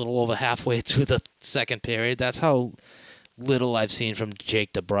little over halfway through the second period. That's how little I've seen from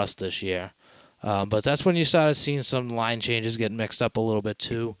Jake DeBrusk this year. But that's when you started seeing some line changes get mixed up a little bit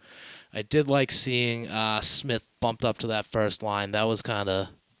too. I did like seeing Smith bumped up to that first line. That was kind of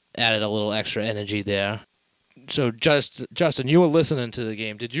added a little extra energy there. So, Justin, you were listening to the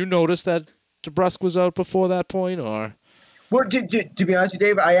game. Did you notice that DeBrusk was out before that point, or? Well, to be honest with you,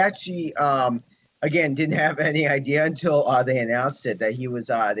 Dave, I actually again didn't have any idea until they announced it that he was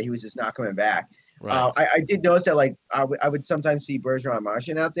just not coming back. Right. I did notice that I would sometimes see Bergeron and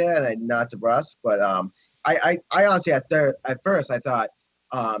Marchand out there, and not DeBrusk. But I honestly at first I thought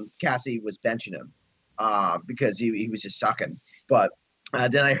Cassie was benching him because he was just sucking. But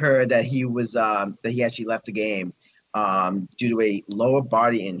then I heard that he actually left the game due to a lower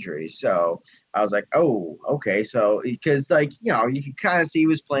body injury. So I was like, oh, okay. So because you could kind of see he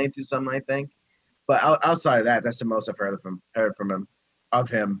was playing through something, I think. But outside of that, that's the most I've heard of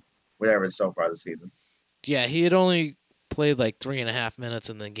him, whatever so far this season. Yeah, he had only played like 3.5 minutes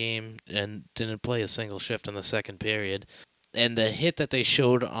in the game and didn't play a single shift in the second period. And the hit that they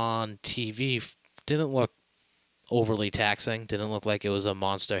showed on TV didn't look overly taxing. Didn't look like it was a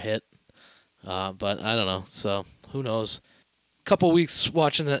monster hit. But I don't know. So who knows? A couple weeks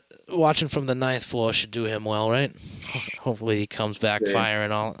watching from the ninth floor should do him well, right? Hopefully he comes back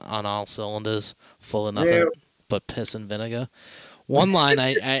firing on all cylinders, full of nothing but piss and vinegar. One line,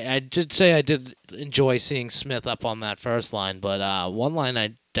 I did say I did enjoy seeing Smith up on that first line, but one line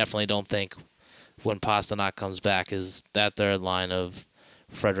I definitely don't think when Pasternak comes back is that third line of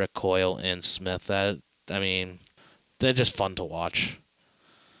Frederick Coyle and Smith. They're just fun to watch.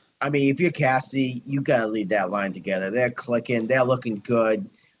 I mean, if you're Cassie, you gotta leave that line together. They're clicking. They're looking good.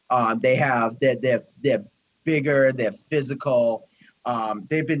 They're bigger. They're physical.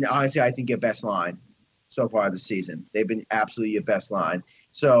 They've been honestly, I think, your best line so far this season. They've been absolutely your best line.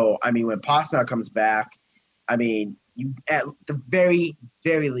 So I mean, when Pasternak comes back, I mean, you at the very,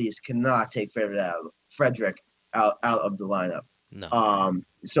 very least cannot take Frederick out of the lineup. No.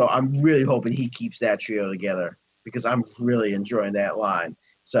 So I'm really hoping he keeps that trio together because I'm really enjoying that line.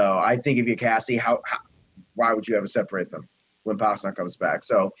 So I think if you're Cassie, why would you ever separate them when Pasternak comes back?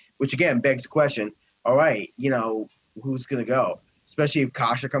 So, which again begs the question, all right, who's going to go? Especially if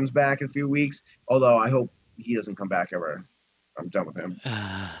Kasha comes back in a few weeks, although I hope he doesn't come back ever. I'm done with him.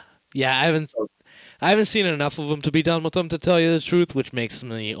 Yeah, I haven't seen enough of them to be done with them, to tell you the truth, which makes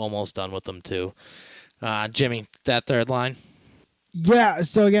me almost done with them too. Jimmy, that third line? Yeah,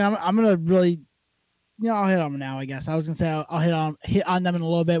 so again, I'm going to really – I'll hit on them now, I guess. I was going to say I'll hit on them in a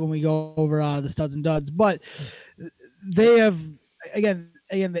little bit when we go over the studs and duds. But they have – again,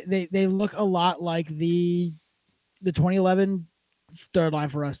 they look a lot like the 2011 third line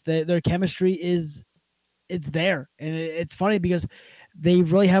for us. Their chemistry it's there. And it's funny because they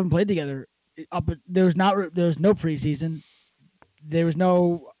really haven't played together. There was no preseason. There was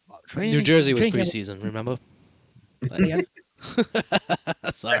no training. New Jersey was preseason, remember?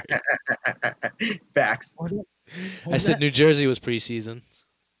 Sorry. Facts. I said New Jersey was preseason.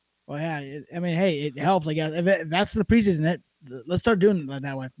 Well, yeah. I mean, hey, it helps. I guess if that's the preseason, let's start doing it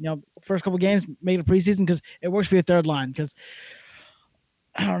that way. First couple games, make it a preseason because it works for your third line. Because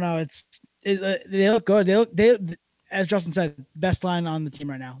I don't know, they look good. They as Justin said, best line on the team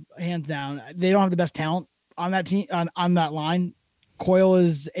right now, hands down. They don't have the best talent on that team on that line. Coyle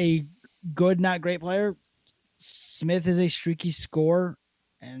is a good, not great player. Smith is a streaky scorer,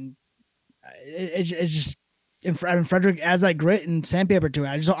 and it's just and Frederick adds that grit and sandpaper to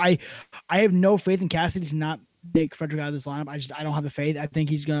it. I have no faith in Cassidy to not take Frederick out of this lineup. I don't have the faith. I think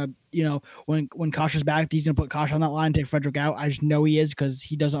he's gonna, when Kasha's back, he's gonna put Kasha on that line and take Frederick out. I just know he is because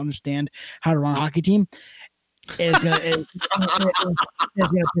he doesn't understand how to run a hockey team. It's gonna piss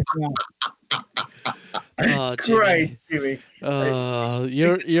me off. Oh, Jimmy. Christ, Jimmy.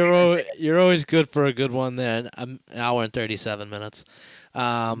 You're always good for a good one there. An hour and 37 minutes.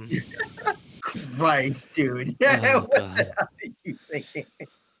 Christ, dude. Oh, What God. the hell are you thinking?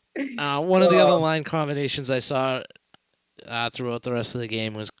 One of the other line combinations I saw throughout the rest of the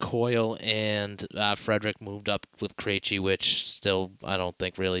game was Coyle and Frederick moved up with Krejci, which still I don't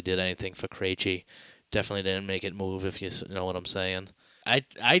think really did anything for Krejci. Definitely didn't make it move, if you know what I'm saying.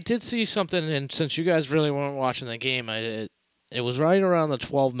 I did see something, and since you guys really weren't watching the game, it was right around the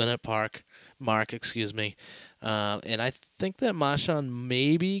 12-minute mark, excuse me. And I think that Marchand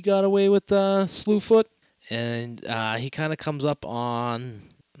maybe got away with Slewfoot, and he kind of comes up on,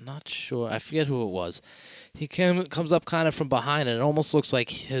 I'm not sure, I forget who it was. He comes up kind of from behind, and it almost looks like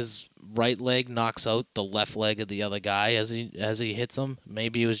his right leg knocks out the left leg of the other guy as he hits him.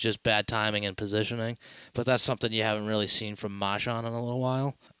 Maybe it was just bad timing and positioning, but that's something you haven't really seen from Marchand in a little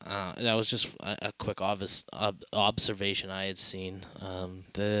while. That was just a quick observation I had seen.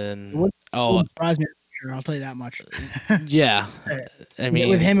 Wouldn't surprise me, sure, I'll tell you that much. Yeah, I mean,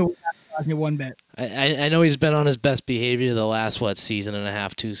 with him, it would not surprise me one bit. I know he's been on his best behavior the last season and a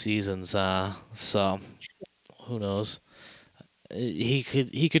half, 2 seasons. So who knows? He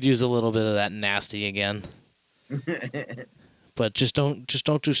could use a little bit of that nasty again. But just don't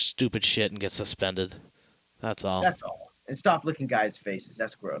do stupid shit and get suspended. That's all. That's all. And stop licking guys' faces.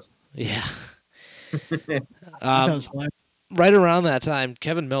 That's gross. Yeah. That was hilarious. Right around that time,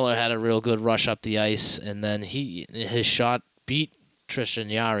 Kevin Miller had a real good rush up the ice, and then his shot beat Tristan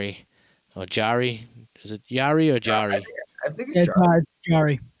Yari. Or Jari. Is it Yari or Jari? I think it's It's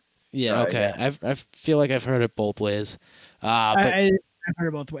Jarry. Jari. Yeah, okay. Yeah. I feel like I've heard it both ways. But I've heard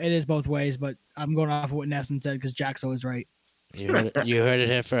it both ways. It is both ways, but I'm going off of what Nesson said because Jack's always right. you heard it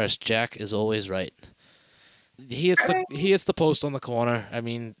here first. Jack is always right. He hits the post on the corner. I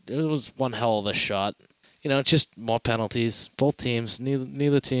mean, it was one hell of a shot. Just more penalties. Both teams,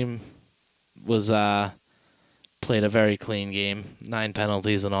 neither team was played a very clean game. 9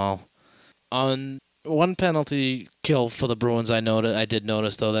 penalties in all. On one penalty kill for the Bruins, I did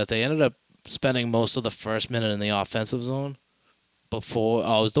notice though that they ended up spending most of the first minute in the offensive zone. It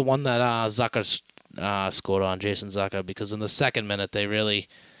was the one that Zucker scored on, Jason Zucker, because in the second minute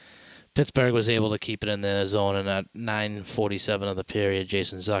Pittsburgh was able to keep it in their zone, and at 9:47 of the period,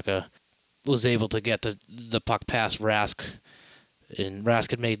 Jason Zucker was able to get the puck past Rask, and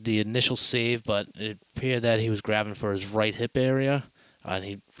Rask had made the initial save, but it appeared that he was grabbing for his right hip area, and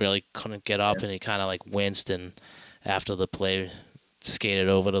he really couldn't get up, and he kind of winced, and after the play, skated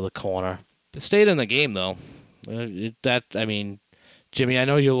over to the corner. It stayed in the game, though. Jimmy, I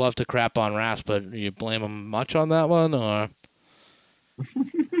know you love to crap on Rask, but you blame him much on that one, or?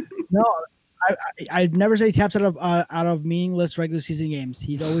 No, I'd never say he taps out of meaningless regular season games.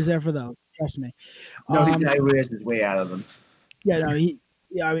 He's always there for those. Trust me. No, he wears his way out of them. Yeah,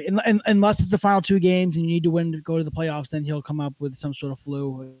 no, unless it's the final 2 games and you need to win to go to the playoffs, then he'll come up with some sort of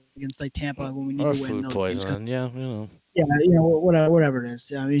flu against Tampa when we need Or to win. food poisoning, yeah. Yeah, whatever it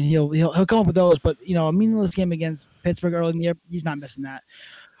is. I mean, he'll come up with those, but a meaningless game against Pittsburgh early in the year, he's not missing that.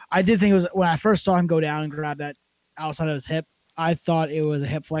 I did think it was when I first saw him go down and grab that outside of his hip. I thought it was a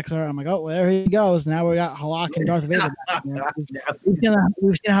hip flexor. I'm like, oh, well, there he goes. Now we got Halak and Darth Vader. We've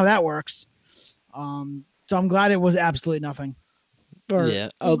seen how that works. So I'm glad it was absolutely nothing. Yeah,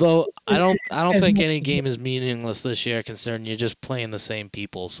 although I don't think any game is meaningless this year, considering you're just playing the same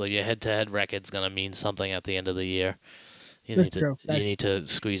people. So your head-to-head record's gonna mean something at the end of the year. You need to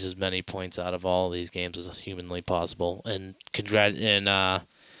squeeze as many points out of all of these games as humanly possible. And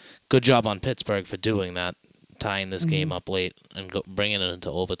good job on Pittsburgh for doing that, tying this game up late and bringing it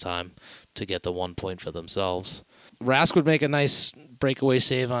into overtime to get the 1 point for themselves. Rask would make a nice breakaway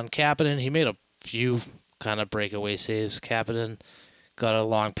save on Kapanen. He made a few kind of breakaway saves. Kapanen got a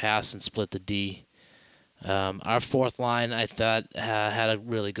long pass and split the D. Our fourth line, I thought, had a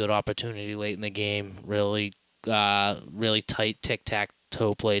really good opportunity late in the game. Really tight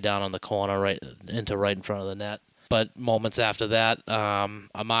tic-tac-toe play down on the corner, right in front of the net. But moments after that,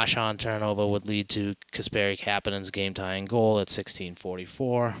 a Marchand turnover would lead to Kasperi Kapanen's game-tying goal at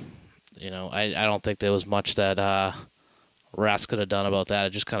 16:44. I don't think there was much that Rask could have done about that. It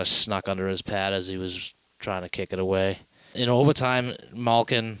just kind of snuck under his pad as he was trying to kick it away. In overtime,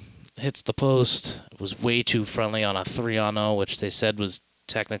 Malkin hits the post. It was way too friendly on a 3-on-0, which they said was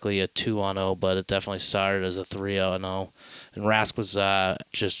technically a 2-0, but it definitely started as a 3-0. And Rask was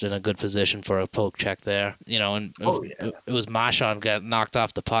just in a good position for a poke check there. And it was Marchand got knocked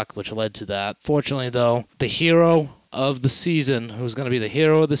off the puck, which led to that. Fortunately, though, the hero of the season, who's going to be the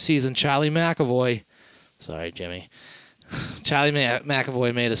hero of the season, Charlie McAvoy. Sorry, Jimmy. Charlie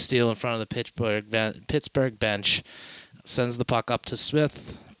McAvoy made a steal in front of the Pittsburgh bench, sends the puck up to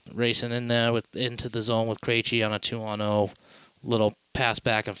Smith, racing in there into the zone with Krejci on a 2-0. Little pass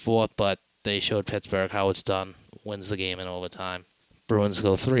back and forth, but they showed Pittsburgh how it's done. Wins the game in overtime. Bruins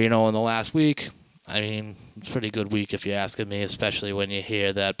go 3-0 in the last week. I mean, it's a pretty good week if you're asking me, especially when you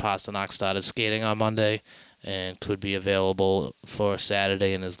hear that Pasternak started skating on Monday and could be available for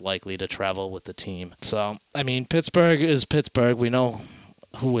Saturday and is likely to travel with the team. So, I mean, Pittsburgh is Pittsburgh. We know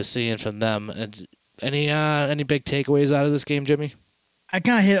who we're seeing from them. And any big takeaways out of this game, Jimmy? I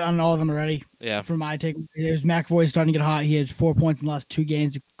kind of hit on all of them already. Yeah. For my take, it was McAvoy starting to get hot. He had 4 points in the last 2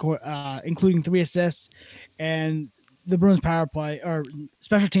 games, including 3 assists. And the Bruins power play, or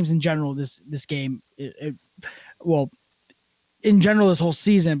special teams in general, this game, in general this whole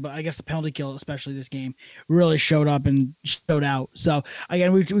season, but I guess the penalty kill, especially this game, really showed up and showed out. So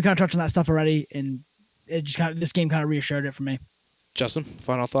again, we kind of touched on that stuff already, and it just this game kind of reassured it for me. Justin,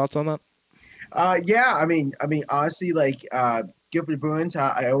 final thoughts on that? Yeah, I mean, honestly, like, good for the Bruins.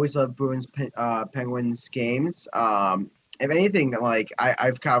 I always love Bruins Penguins games. If anything, like,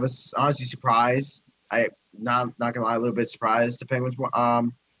 I've kind of was honestly surprised. Not gonna lie, a little bit surprised the Penguins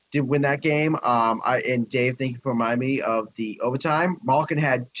did win that game. And Dave, thank you for reminding me of the overtime. Malkin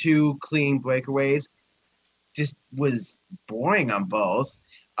had 2 clean breakaways. Just was boring on both.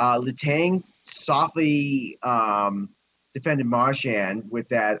 Letang softly defended Marchand with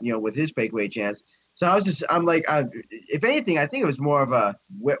that, with his breakaway chance. So I'm like, if anything, I think it was more of a,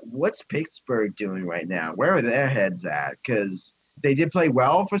 what's Pittsburgh doing right now? Where are their heads at? Because they did play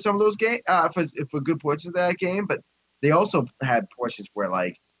well for some of those games, for good portions of that game, but they also had portions where,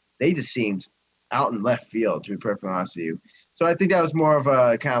 like, they just seemed out in left field, to be perfectly honest with you. So I think that was more of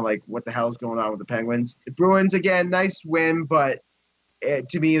a kind of like, what the hell is going on with the Penguins? The Bruins, again, nice win, but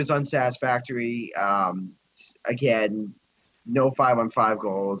to me it was unsatisfactory. Again, no 5-on-5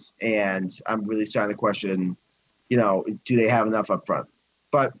 goals, and I'm really starting to question, do they have enough up front?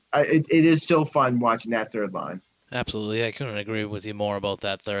 But it is still fun watching that third line. Absolutely. I couldn't agree with you more about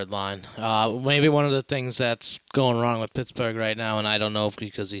that third line. Maybe one of the things that's going wrong with Pittsburgh right now, and I don't know if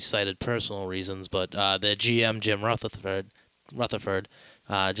because he cited personal reasons, but their GM, Jim Rutherford,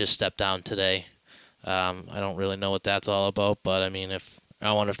 just stepped down today. I don't really know what that's all about, but I mean,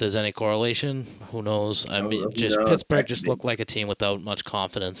 I wonder if there's any correlation. Who knows? I mean, Pittsburgh just looked like a team without much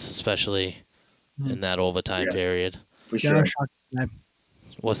confidence, especially in that overtime period. For sure.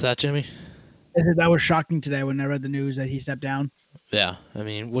 What's that, Jimmy? That was shocking today when I read the news that he stepped down. Yeah, I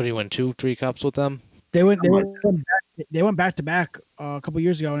mean, what, he win 2-3 cups with them? They went back to back a couple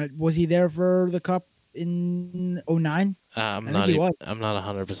years ago. And was he there for the cup in 2009? I'm not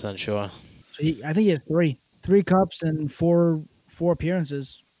 100% sure. So I think he has 3 cups and 4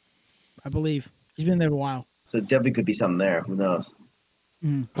 appearances, I believe. He's been there a while. So it definitely could be something there. Who knows?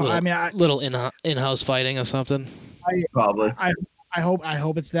 Little in-house fighting or something. Probably. I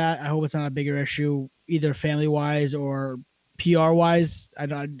hope it's that. I hope it's not a bigger issue, either family-wise or PR-wise.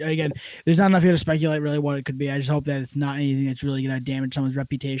 Again, there's not enough here to speculate really what it could be. I just hope that it's not anything that's really going to damage someone's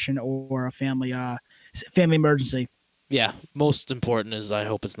reputation or a family emergency. Yeah, most important is I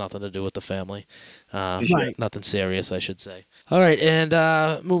hope it's nothing to do with the family. Right. Nothing serious, I should say. All right,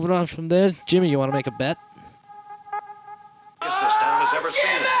 and moving on from there, Jimmy, you want to make a bet? This town has ever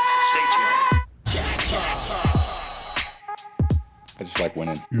seen. Stay tuned. I just like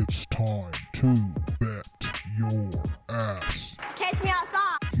winning. It's time to bet your ass. Catch me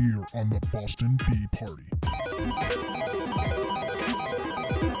outside. Here on the Boston Bee Party.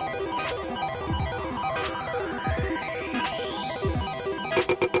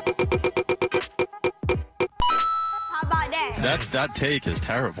 How about that? That take is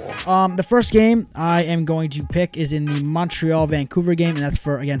terrible. The first game I am going to pick is in the Montreal-Vancouver game, and that's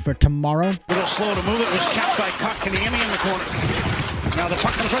for tomorrow. Little slow to move. It was checked by Kotkaniemi in the corner. Now the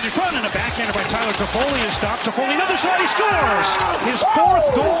puck comes right in front, and a backhander by Tyler Toffoli is stopped. Toffoli, another shot, he scores! His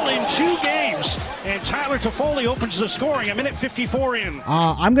 4th goal in 2 games, and Tyler Toffoli opens the scoring a minute 54 in.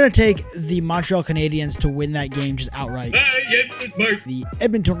 I'm going to take the Montreal Canadiens to win that game just outright. The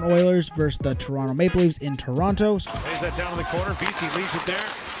Edmonton Oilers versus the Toronto Maple Leafs in Toronto. Plays that down in the corner. BC leaves it there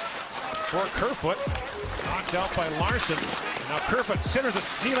for Kerfoot. Knocked out by Larson. Now Kerfoot centers it.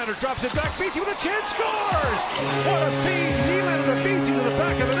 Nylander drops it back. BC with a chance, scores! What a feed! Nylander to BC to the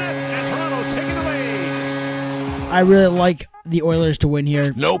back of the net, and Toronto's taking the lead. I really like the Oilers to win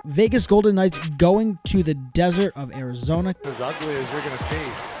here. Nope. Vegas Golden Knights going to the desert of Arizona. As ugly as you're going to see.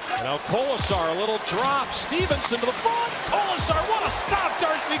 Now Kolasar, a little drop. Stevenson to the front. Kolasar, what a stop,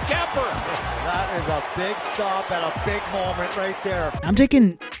 Darcy Kemper. That is a big stop at a big moment right there. I'm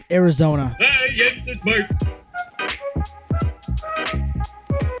taking Arizona. Hey, yes, it's Mike.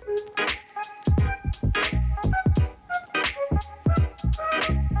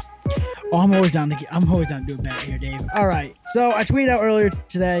 Oh, I'm always down to do a bet here, Dave. All right. So I tweeted out earlier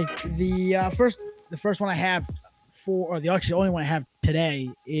today the first one I have the only one I have today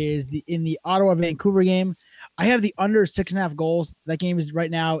is in the Ottawa Vancouver game. I have the under 6.5 goals. That game is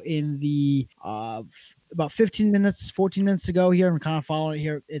right now in the about 14 minutes to go here. I'm kind of following it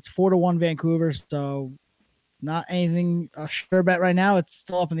here. It's 4-1 Vancouver, so not anything a sure bet right now. It's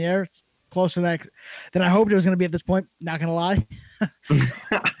still up in the air. It's closer than I hoped it was going to be at this point. Not going to lie.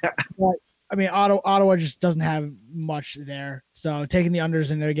 But, I mean, Ottawa just doesn't have much there. So taking the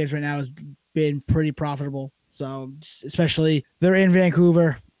unders in their games right now has been pretty profitable. So especially they're in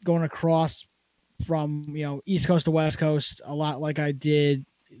Vancouver, going across from East Coast to West Coast, a lot like I did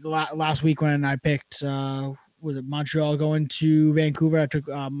last week when I picked was it Montreal going to Vancouver. I took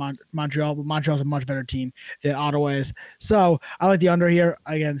Montreal, but Montreal's a much better team than Ottawa is. So I like the under here.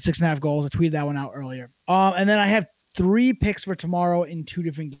 Again, 6.5 goals. I tweeted that one out earlier. And then I have 3 picks for tomorrow in 2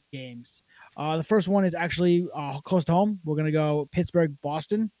 different games. The first one is actually close to home. We're going to go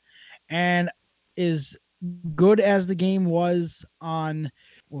Pittsburgh-Boston. And is good as the game was on,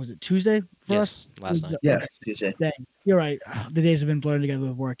 what was it, Tuesday for us? Last night. Yes, Tuesday. Dang, you're right. The days have been blurring together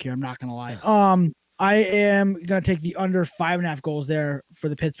with work here. I'm not going to lie. I am going to take the under 5.5 goals there for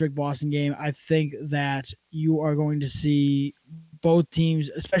the Pittsburgh-Boston game. I think that you are going to see both teams,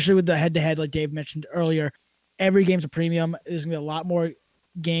 especially with the head-to-head, like Dave mentioned earlier, every game's a premium. There's going to be a lot more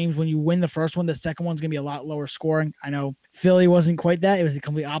games when you win the first one. The second one's going to be a lot lower scoring. I know Philly wasn't quite that. It was the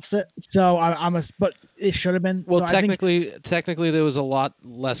complete opposite. So but it should have been. Well, so technically there was a lot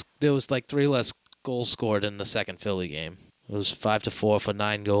less. There was like 3 less goals scored in the second Philly game. It was 5-4 for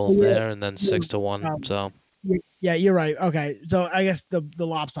 9 goals there, and then 6-1. So yeah, you're right. Okay, so I guess the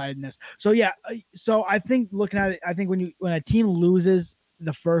lopsidedness. So yeah, so I think looking at it, I think when a team loses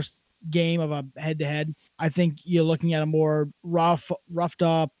the first game of a head-to-head, I think you're looking at a more roughed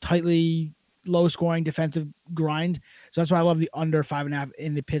up, tightly low-scoring defensive grind. So that's why I love the under 5.5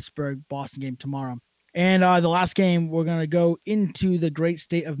 in the Pittsburgh-Boston game tomorrow. And the last game, we're going to go into the great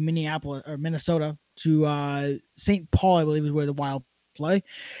state of Minnesota to St. Paul, I believe is where the Wild play.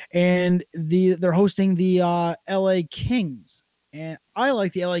 And they're hosting the LA Kings. And I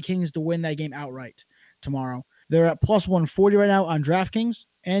like the LA Kings to win that game outright tomorrow. They're at plus 140 right now on DraftKings.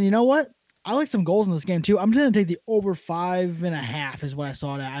 And you know what? I like some goals in this game too. I'm going to take the over 5.5 is what I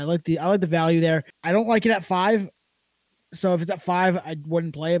saw. I like the value there. I don't like it at 5. So if it's at 5, I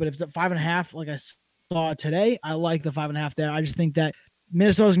wouldn't play it. But if it's at 5.5, like I saw today, I like the 5.5 there. I just think that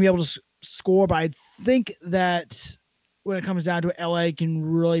Minnesota's going to be able to score, but I think that when it comes down to it, LA can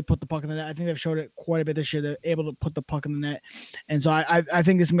really put the puck in the net. I think they've showed it quite a bit this year. They're able to put the puck in the net. And so I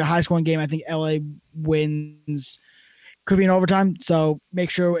think this is going to be a high-scoring game. I think LA wins. Could be in overtime. So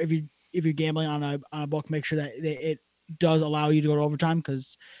make sure if you're gambling on a book, make sure that it does allow you to go to overtime,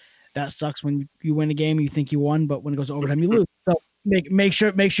 because that sucks when you win a game and you think you won, but when it goes to overtime, you lose. So make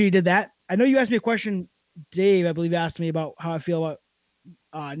sure you did that. I know you asked me a question, Dave, I believe asked me about how I feel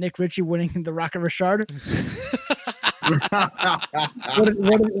about Nick Ritchie winning the Rocket Richard. What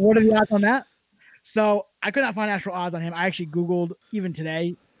are the odds on that? So I could not find actual odds on him. I actually Googled even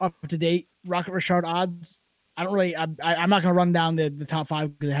today, up to date, Rocket Richard odds. I'm not going to run down the top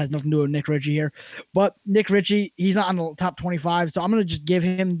 5 because it has nothing to do with Nick Ritchie here. But Nick Ritchie, he's not on the top 25. So I'm going to just give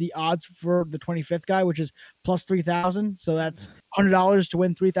him the odds for the 25th guy, which is plus 3,000. So that's $100 to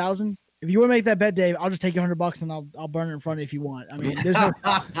win 3,000. If you want to make that bet, Dave, I'll just take you $100 and I'll burn it in front of you if you want. I mean, there's no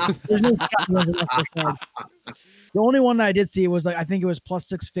The only one that I did see was I think it was plus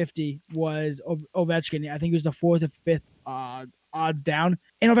 650 was Ovechkin. I think he was the 4th or 5th odds down.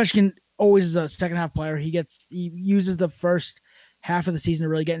 And Ovechkin always is a second half player. He uses the first half of the season to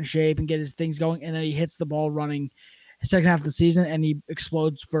really get in shape and get his things going, and then he hits the ball running second half of the season, and he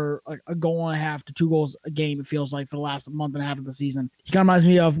explodes for like a goal and a half to 2 goals a game, it feels like, for the last month and a half of the season. He kind of reminds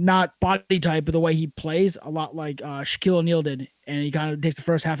me of not body type, but the way he plays a lot like Shaquille O'Neal did, and he kind of takes the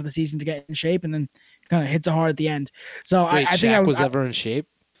first half of the season to get in shape and then kind of hits it hard at the end. So wait, I think Shaq was ever in shape?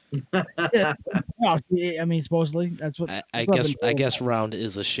 Yeah, well, I mean, supposedly that's what I guess round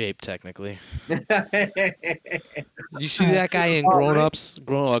is a shape technically. You see that guy in Grown Ups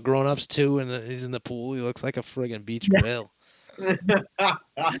 2, and he's in the pool. He looks like a friggin' beach grill. He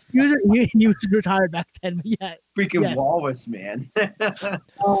was retired back then, but yeah. Freaking yes. walrus, man.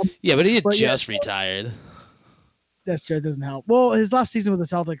 Yeah, but he had just retired. That's true. It doesn't help. Well, his last season with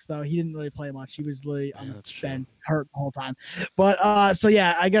the Celtics, though, he didn't really play much. He was literally on the bench, hurt the whole time. But so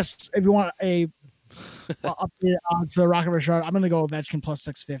yeah, I guess if you want a update for the Rocket Richard, I'm gonna go Ovechkin plus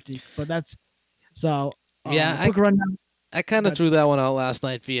 650. But that's so. Yeah, I kind of threw that one out last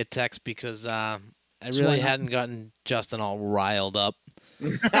night via text because I really hadn't gotten Justin all riled up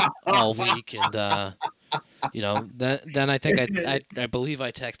all week, and then I think I believe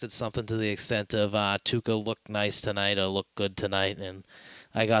I texted something to the extent of Tuukka looked nice tonight or looked good tonight, and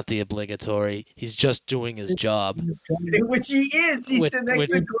I got the obligatory. He's just doing his job, which he is. He's sitting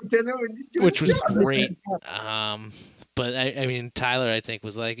next to the goaltender, which was great. But I mean, Tyler, I think,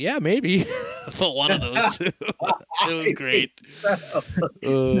 was like, yeah, maybe for one of those two. It was great.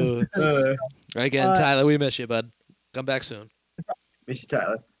 Again, Tyler, we miss you, bud. Come back soon. Miss you,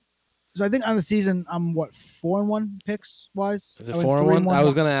 Tyler. So I think on the season, I'm 4-1 picks wise. Is it 4-1? I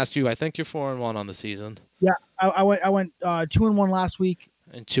was going to ask you. I think you're 4-1 on the season. Yeah, I went 2-1 last week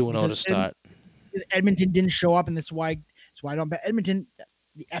and 2-0 to start. Edmonton didn't show up, and that's why I don't bet Edmonton.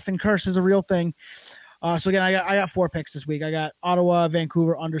 The effing curse is a real thing. So again, I got 4 picks this week. I got Ottawa,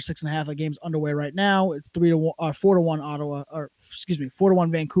 Vancouver under 6.5. The game's underway right now. It's 4-1 Ottawa,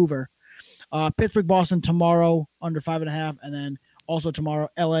 4-1 Vancouver. Pittsburgh, Boston tomorrow under 5.5, and then also tomorrow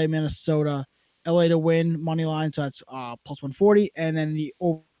LA, Minnesota, LA to win money line. So that's plus 140, and then the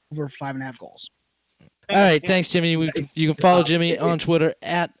over 5.5 goals. All right, thanks, Jimmy. You can follow Jimmy on Twitter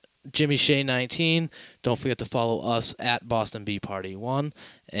at JimmyShea19. Don't forget to follow us at Boston Bee Party 1.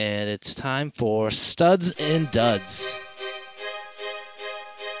 And it's time for Studs and Duds.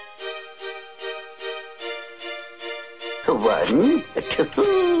 One,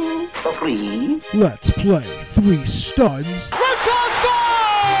 two, three. Let's play 3 studs. Richard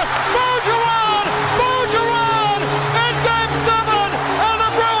score! Bergeron! In Game 7, and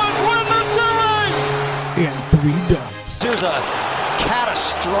the Bruins win the series! And 3 duds. Here's a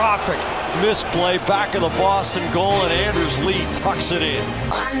catastrophic misplay back of the Boston goal, and Anders Lee tucks it in.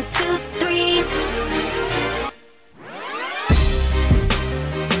 1, 2, 3.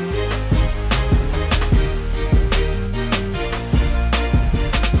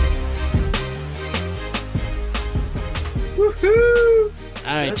 Woohoo!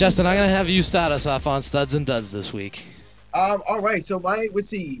 All right, Justin, I'm going to have you start us off on Studs and Duds this week. All right. So let's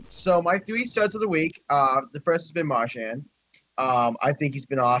see. So my 3 studs of the week. The first has been Marchand. I think he's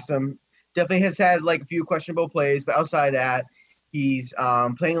been awesome. Definitely has had like a few questionable plays, but outside that, he's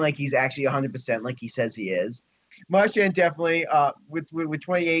playing like he's actually 100% like he says he is. Marchand definitely with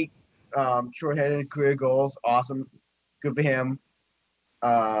 28 short-headed career goals, awesome, good for him.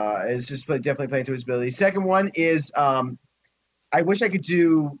 It's just definitely playing to his ability. Second one is I wish I could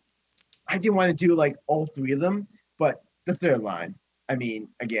do. I didn't want to do like all 3 of them, but the third line. I mean,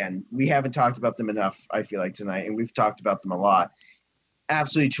 again, we haven't talked about them enough, I feel like, tonight, and we've talked about them a lot.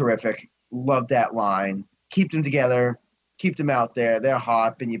 Absolutely terrific. Love that line. Keep them together. Keep them out there. They're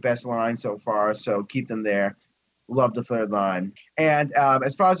hot. Been your best line so far, so keep them there. Love the third line. And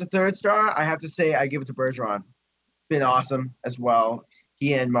as far as the third star, I have to say I give it to Bergeron. Been awesome as well.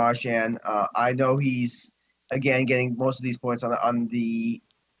 He and Marchand. I know he's, again, getting most of these points on the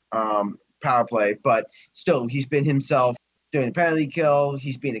power play, but still, he's been himself. Doing a penalty kill,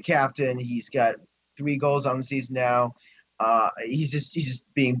 he's being a captain. He's got 3 goals on the season now. He's just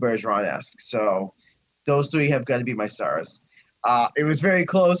being Bergeron-esque. So those 3 have got to be my stars. It was very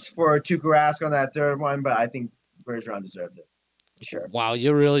close for Tuukka Rask on that third one, but I think Bergeron deserved it. Sure. Wow,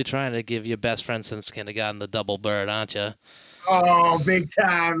 you're really trying to give your best friend since kindergarten the double bird, aren't you? Oh, big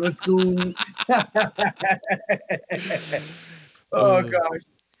time. Let's go. Oh, gosh.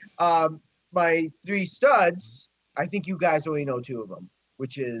 My 3 studs. I think you guys already know 2 of them,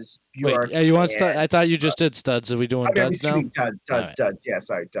 which is Bjork. Wait, you want stud? I thought you just did studs. Are we doing duds now? Duds. Yeah,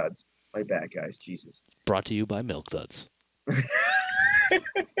 sorry, duds. My bad, guys. Jesus. Brought to you by Milk Duds. I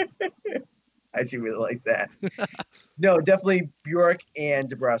actually really like that. No, definitely Bjork and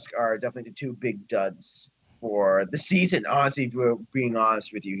DeBrusk are definitely the 2 big duds for the season, honestly, if we're being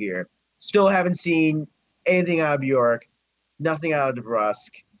honest with you here. Still haven't seen anything out of Bjork, nothing out of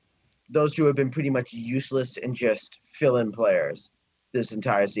DeBrusk. Those 2 have been pretty much useless and just fill-in players this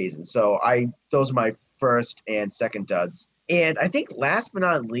entire season. So those are my first and second duds. And I think last but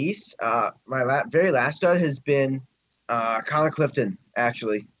not least, my very last stud has been Connor Clifton,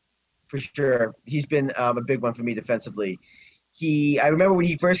 actually, for sure. He's been a big one for me defensively. I remember when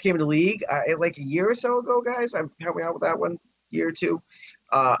he first came in the league, like a year or so ago, guys. Help me out with that one, year or 2.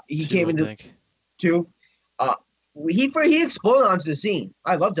 He came into 2. he exploded onto the scene.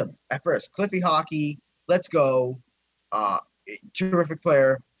 I loved him at first. Cliffy hockey, let's go, terrific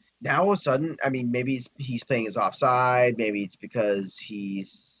player. Now all of a sudden, I mean, maybe he's playing his offside. Maybe it's because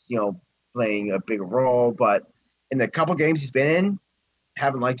he's playing a bigger role. But in the couple games he's been in,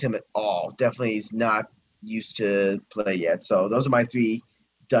 haven't liked him at all. Definitely, he's not used to play yet. So those are my 3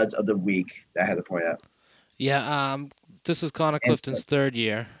 duds of the week that I had to point out. Yeah, this is Connor Clifton's third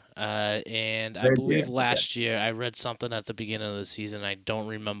year. And I believe last year I read something at the beginning of the season. I don't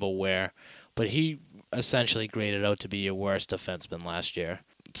remember where, but he essentially graded out to be your worst defenseman last year.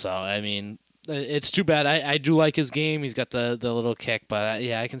 So, I mean, it's too bad. I do like his game. He's got the little kick, but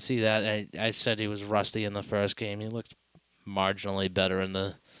yeah, I can see that. I said he was rusty in the first game. He looked marginally better in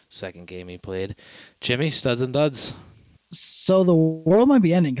the second game he played. Jimmy, studs and duds. So the world might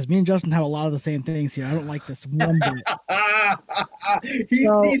be ending because me and Justin have a lot of the same things here. I don't like this one bit.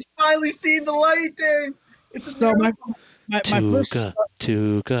 He's finally seen the light, Dave. So my first.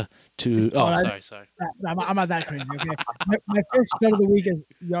 Tuca. Sorry. I'm not that crazy. Okay, my first stud of the week is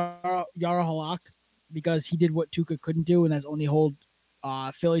Yara Halak because he did what Tuca couldn't do, and that's only hold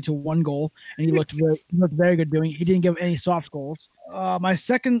Philly to 1 goal, and he looked very good doing it. He didn't give any soft goals. My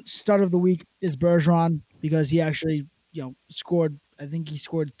second stud of the week is Bergeron because he actually scored. I think he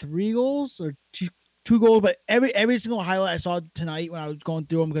scored 3 goals or two goals, but every single highlight I saw tonight when I was going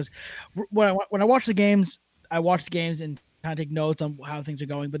through them because when I watch the games, I watch the games and kind of take notes on how things are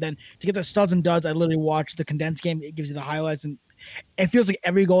going. But then to get the studs and duds, I literally watch the condensed game. It gives you the highlights, and it feels like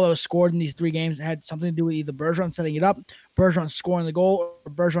every goal that was scored in these 3 games had something to do with either Bergeron setting it up, Bergeron scoring the goal,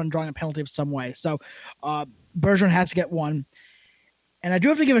 or Bergeron drawing a penalty of some way. So Bergeron has to get one. And I do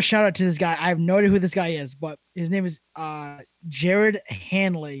have to give a shout out to this guy. I have no idea who this guy is, but his name is Jared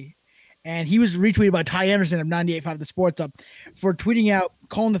Hanley. And he was retweeted by Ty Anderson of 98.5 The Sports Up for tweeting out,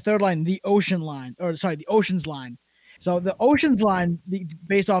 calling the third line the Oceans line. So the Oceans line,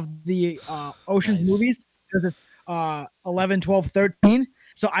 based off the Oceans movies, because it's 11, 12, 13.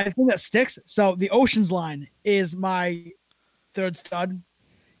 So I think that sticks. So the Oceans line is my third stud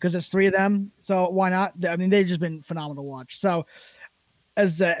because there's 3 of them. So why not? I mean, they've just been phenomenal to watch. So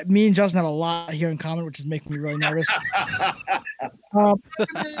as me and Justin have a lot here in common, which is making me really nervous.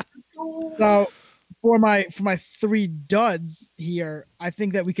 So for my 3 duds here, I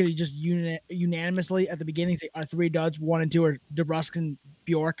think that we could just unanimously at the beginning say our 3 duds, 1 and 2 are DeBrusk and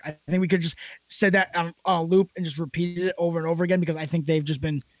Bjork. I think we could just say that on a loop and just repeat it over and over again because I think they've just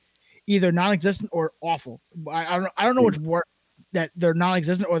been either non-existent or awful. I don't know which work that they're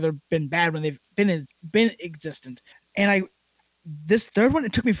non-existent or they've been bad when they've been existent. And this third one,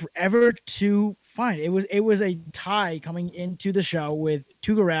 it took me forever to find. It was a tie coming into the show with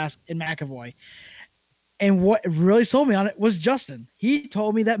Tuukka Rask and McAvoy. And what really sold me on it was Justin. He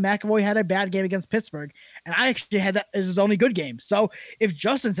told me that McAvoy had a bad game against Pittsburgh, and I actually had that as his only good game. So if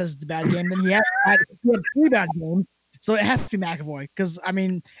Justin says it's a bad game, then he had 3 bad games. So it has to be McAvoy because, I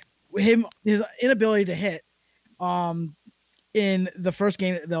mean, his inability to hit in the first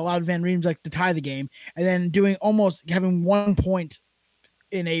game that allowed Van Riemsdyk to tie the game, and then having 1 point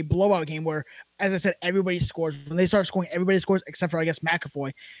in a blowout game where, as I said, everybody scores. When they start scoring, everybody scores except for, I guess,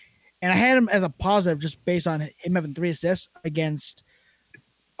 McAvoy. And I had him as a positive just based on him having 3 assists against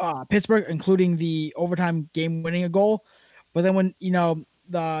Pittsburgh, including the overtime game winning a goal. But then when,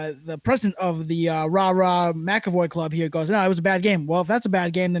 the president of the rah-rah McAvoy club here goes, no, it was a bad game. Well, if that's a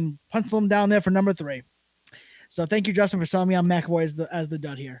bad game, then pencil him down there for number 3. So thank you, Justin, for selling me on McAvoy as the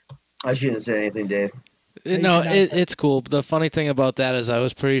dud here. I shouldn't say anything, Dave. No, it's cool. The funny thing about that is I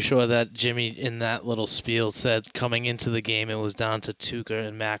was pretty sure that Jimmy, in that little spiel, said coming into the game it was down to Tuukka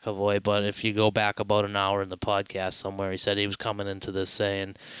and McAvoy. But if you go back about an hour in the podcast somewhere, he said he was coming into this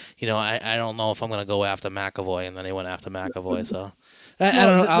saying, I don't know if I'm going to go after McAvoy, and then he went after McAvoy. So I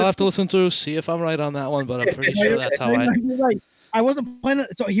don't know. I'll have to listen to see if I'm right on that one, but I'm pretty sure that's how You're right. I wasn't planning.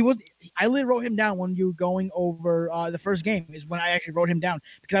 So I literally wrote him down when you were going over the first game is when I actually wrote him down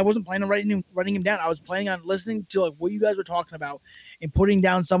because I wasn't planning on writing him down. I was planning on listening to what you guys were talking about and putting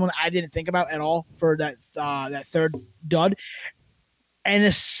down someone I didn't think about at all for that third dud. And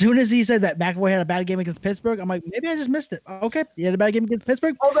as soon as he said that McAvoy had a bad game against Pittsburgh, I'm like, maybe I just missed it. Okay, he had a bad game against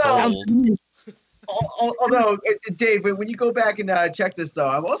Pittsburgh. Although, Dave, when you go back and check this, though,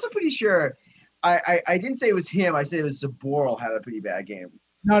 I'm also pretty sure I didn't say it was him. I said it was Zaboral had a pretty bad game.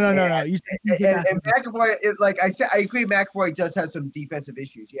 No. You said and McAvoy, I said, I agree. McAvoy does have some defensive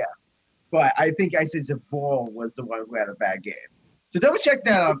issues, yes, but I think I said Zaboral was the one who had a bad game. So double check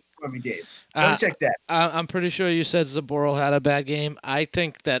that out for me, Dave. Double check that. I'm pretty sure you said Zaboral had a bad game. I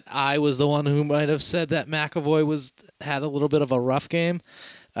think that I was the one who might have said that McAvoy had a little bit of a rough game.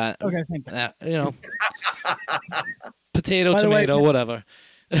 Okay, same thing. You know, potato, By the way- tomato, whatever.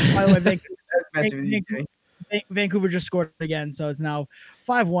 By the way, Messing with you, Jimmy. Vancouver just scored again, so it's now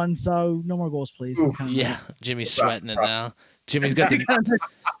 5-1. So no more goals, please. I'm kinda- Yeah, Jimmy's sweating it now. Jimmy's got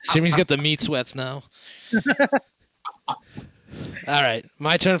the meat sweats now. All right,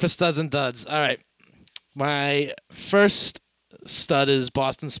 my turn for studs and duds. All right, my first stud is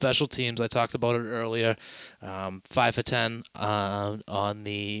Boston Special Teams. I talked about it earlier. 5 for 10 on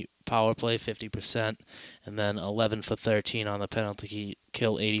the power play, 50%, and then 11 for 13 on the penalty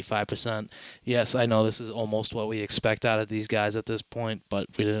kill, 85%. Yes, I know this is almost what we expect out of these guys at this point, but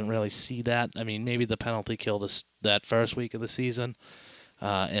we didn't really see that. I mean, maybe the penalty kill that first week of the season.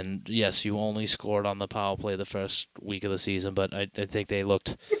 And yes, you only scored on the power play the first week of the season, but I think they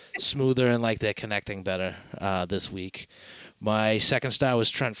looked smoother and like they're connecting better this week. My second star was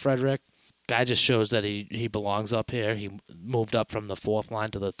Trent Frederick. Guy just shows that he belongs up here. He moved up from the fourth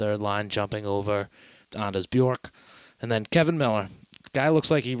line to the third line, jumping over Anders Bjork. And then Kevin Miller. Guy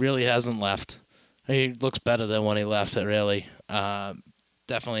looks like he really hasn't left. He looks better than when he left it, really.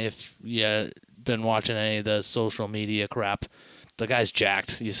 Definitely, if you've been watching any of the social media crap, the guy's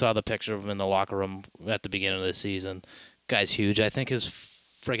jacked. You saw the picture of him in the locker room at the beginning of the season. Guy's huge. I think his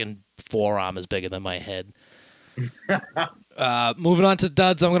friggin' forearm is bigger than my head. Moving on to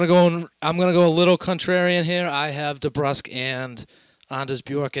duds, I'm gonna go a little contrarian here. I have DeBrusk and Anders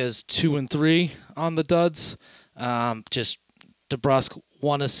Bjork as 2 and 3 on the duds. Just DeBrusk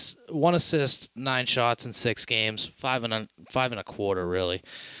one assist, 9 shots in 6 games, 5 and a quarter really,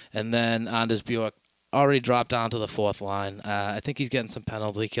 and then Anders Bjork already dropped down to the fourth line. I think he's getting some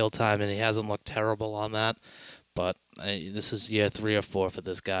penalty kill time, and he hasn't looked terrible on that. But this is year 3 or 4 for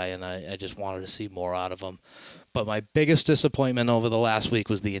this guy, and I just wanted to see more out of him. But my biggest disappointment over the last week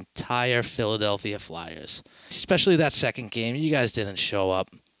was the entire Philadelphia Flyers, especially that second game. You guys didn't show up.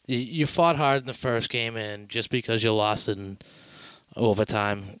 You fought hard in the first game, and just because you lost in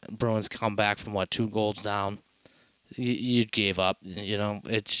overtime, Bruins come back from 2 goals down. You gave up. You know,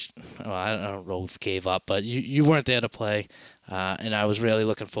 I don't know if gave up, but you weren't there to play. And I was really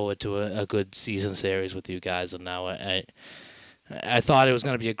looking forward to a good season series with you guys. And now I thought it was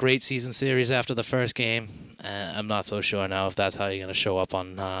going to be a great season series after the first game. I'm not so sure now if that's how you're going to show up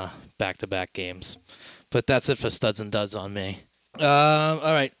on back-to-back games. But that's it for studs and duds on me. All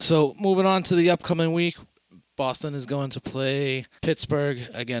right, so moving on to the upcoming week. Boston is going to play Pittsburgh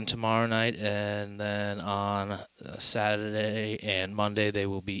again tomorrow night, and then on Saturday and Monday they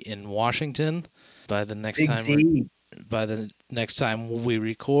will be in Washington. By the next time we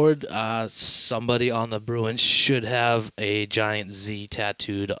record, somebody on the Bruins should have a giant Z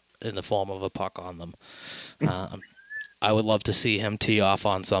tattooed in the form of a puck on them. I would love to see him tee off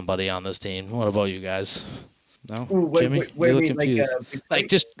on somebody on this team. What about you guys? No, Jimmy, you look confused.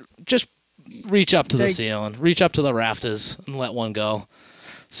 Just reach up to the ceiling, reach up to the rafters, and let one go.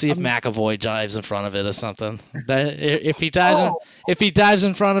 See if McAvoy dives in front of it or something. If he dives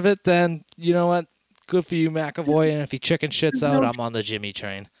in front of it, then you know what? Good for you, McAvoy. And if he chicken shits out, I'm on the Jimmy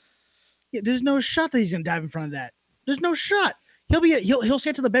train. Yeah, there's no shot that he's gonna dive in front of that. There's no shot. He'll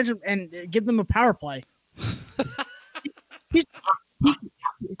stand to the bench and give them a power play.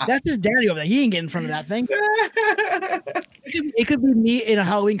 That's his daddy over there. He ain't getting in front of that thing. It could be me in a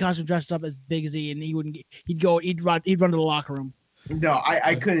Halloween costume dressed up as Big Z, and he'd run to the locker room. No,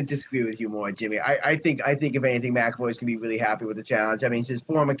 I couldn't disagree with you more, Jimmy. I think if anything, McAvoy's gonna be really happy with the challenge. I mean, he's his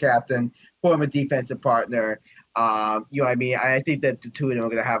former captain, former defensive partner. You know what I mean? I think that the two of them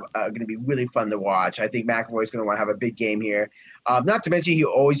are gonna be really fun to watch. I think McAvoy's gonna want to have a big game here. Not to mention he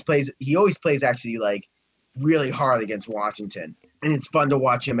always plays actually like really hard against Washington, and it's fun to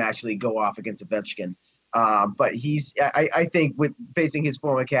watch him actually go off against Ovechkin. But I think with facing his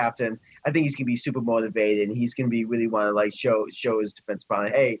former captain, I think he's gonna be super motivated, and he's gonna be really want to like show his defense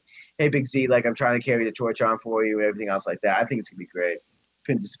partner, hey Big Z, like I'm trying to carry the torch on for you and everything else like that. I think it's gonna be great.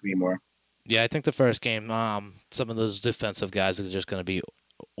 Couldn't disagree more. Yeah, I think the first game, some of those defensive guys are just gonna be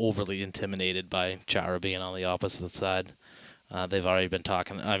overly intimidated by Chara being on the opposite side. They've already been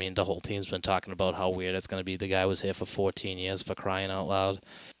talking. I mean, the whole team's been talking about how weird it's gonna be. The guy was here for 14 years, for crying out loud.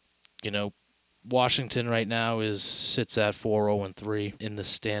 You know, Washington right now sits at 4-0-3 in the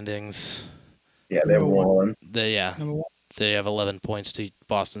standings. Yeah, they're rolling. They have 11 points to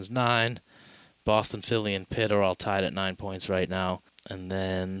Boston's 9. Boston, Philly, and Pitt are all tied at 9 points right now. And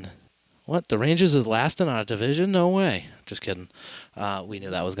then, what? The Rangers are last in our division? No way. Just kidding. We knew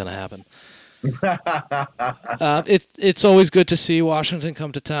that was going to happen. It's always good to see Washington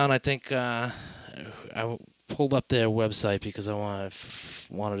come to town. I think I pulled up their website because I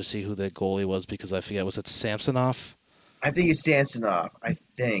wanted to see who their goalie was, because I forget, was it Samsonov? I think it's Samsonov. I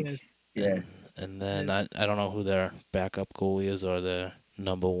think. Yes. Yeah. And then I don't know who their backup goalie is or their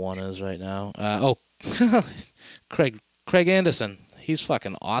number one is right now. Craig Anderson. He's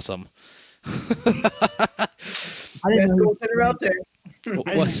fucking awesome. Best goaltender out there.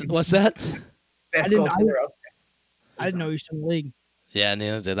 What's that? Best goaltender out there. I didn't know he was in the league. Yeah,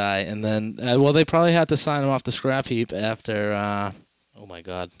 neither did I. And then, they probably had to sign him off the scrap heap after, oh my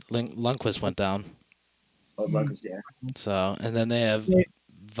God, Lundqvist went down. Oh, Lundqvist, yeah. So, and then they have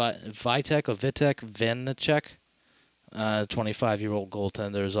Vitek, 25-year-old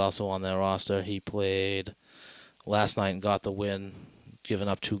goaltender is also on their roster. He played last night and got the win, giving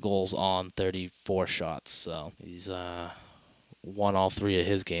up 2 goals on 34 shots. So he's won all 3 of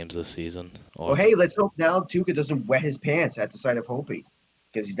his games this season. Well, hey, let's hope now Tuukka doesn't wet his pants at the sight of Holtby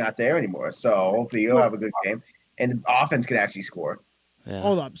because he's not there anymore. So hopefully he'll have a good game, and the offense can actually score. Yeah.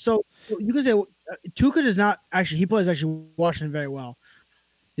 Hold up. So you can say Tuukka does not actually. He plays actually Washington very well.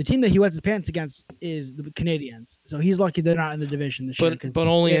 The team that he wets his pants against is the Canadiens. So he's lucky they're not in the division this year. But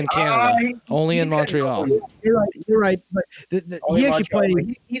only in Canada. Only in Montreal. You're right. But he actually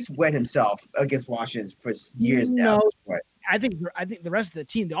played. He's wet himself against Washington for years now. I think the rest of the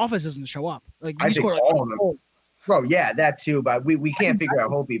team, the offense doesn't show up. Like I think all of them. Bro, yeah, that too. But we can't figure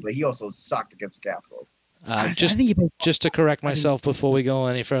out Holtby, but he also sucked against the Capitals. Just to correct myself before we go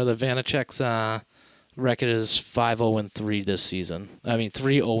any further, Vanacek's record is 5-0-3 this season. I mean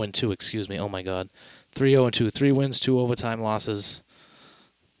 3-0-2. Excuse me. Oh my God, 3-0-2. 3 wins, 2 overtime losses.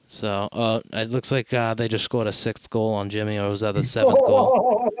 So it looks like they just scored a 6th goal on Jimmy, or was that the 7th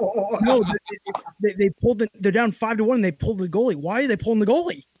goal? No, they pulled. They're down 5-1. They pulled the goalie. Why are they pulling the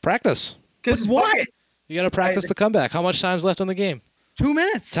goalie? Practice. Because why? You got to practice the comeback. How much time's left in the game? 2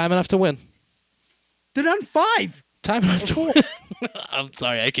 minutes. Time enough to win. They're down 5. Time enough to win. I'm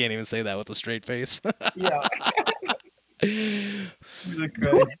sorry, I can't even say that with a straight face. Yeah.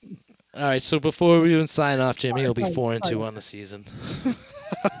 All right, so before we even sign off, Jimmy will be 4-2 on the season.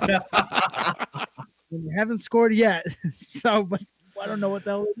 You haven't scored yet, so but I don't know what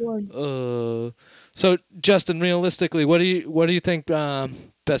the hell they're doing. So Justin, realistically, what do you think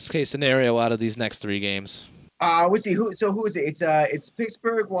best case scenario out of these next 3 games? Let's see. Who is it? It's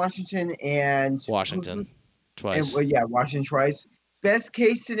Pittsburgh, Washington, and Washington twice. And, Washington twice. Best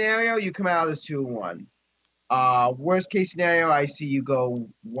case scenario, you come out as 2-1. Worst case scenario, I see you go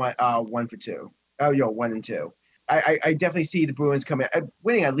 1 for 2. 1-2. I definitely see the Bruins coming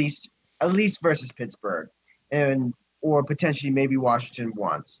winning at least versus Pittsburgh, or potentially maybe Washington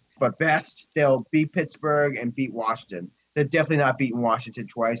once. But best, they'll beat Pittsburgh and beat Washington. They're definitely not beating Washington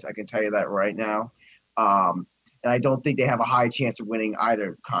twice. I can tell you that right now. And I don't think they have a high chance of winning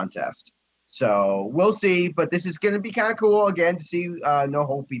either contest. So we'll see. But this is going to be kind of cool again to see no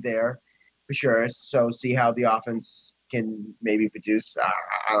Holtby there for sure. So see how the offense can maybe produce.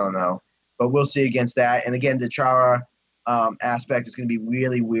 I don't know. But we'll see against that. And again, the Chara aspect is going to be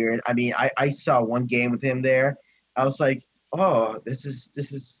really weird. I mean, I saw one game with him there. I was like, oh, this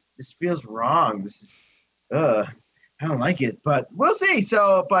feels wrong. I don't like it. But we'll see.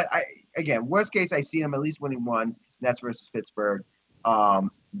 So, but again, worst case, I see him at least winning 1. And that's versus Pittsburgh.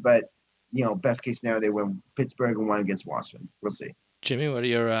 But best case scenario, they win Pittsburgh and 1 against Washington. We'll see. Jimmy, what are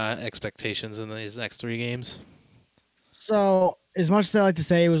your expectations in these next 3 games? So, as much as I like to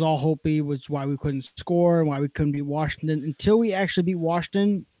say it was all Holtby, was why we couldn't score and why we couldn't beat Washington, until we actually beat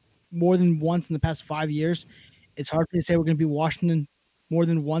Washington more than once in the past 5 years, it's hard for me to say we're going to beat Washington more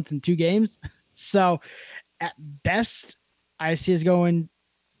than once in 2 games. So, at best, I see us going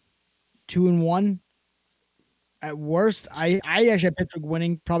 2-1. At worst, I actually have Pittsburgh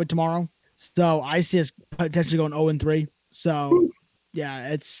winning probably tomorrow. So, I see us potentially going 0-3. So, yeah,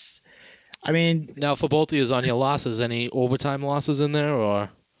 it's... I mean, now for both of you on your losses, any overtime losses in there, or?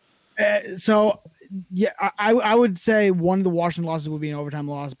 I would say one of the Washington losses would be an overtime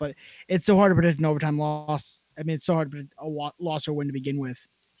loss, but it's so hard to predict an overtime loss. I mean, it's so hard to predict a loss or win to begin with.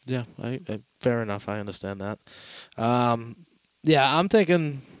 Yeah, fair enough. I understand that. I'm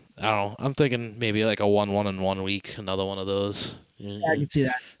thinking. I don't know. I'm thinking maybe like a 1-1 in 1 week, another one of those. Yeah, I can see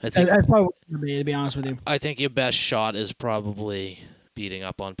that. That's probably what it's going to be, to be honest with you. I think your best shot is probably beating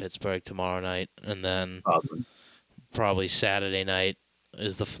up on Pittsburgh tomorrow night, and then probably Saturday night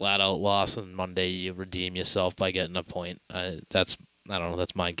is the flat-out loss, and Monday you redeem yourself by getting a point. That's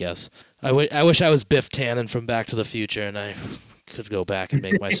my guess. I wish I was Biff Tannen from Back to the Future, and I could go back and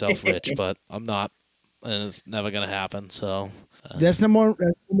make myself rich, but I'm not, and it's never going to happen. So that's number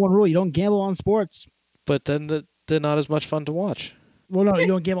one rule. You don't gamble on sports. But then they're not as much fun to watch. Well, no, you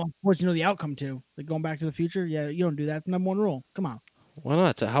don't gamble on sports. You know the outcome, too. Like going Back to the Future, yeah, you don't do that. It's the number 1 rule. Come on. Why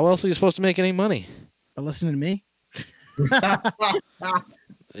not? How else are you supposed to make any money? By listening to me.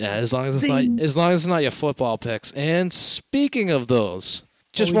 Yeah, as long as it's not your football picks. And speaking of those,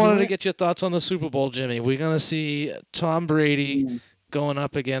 just wanted to get your thoughts on the Super Bowl, Jimmy. We're gonna see Tom Brady going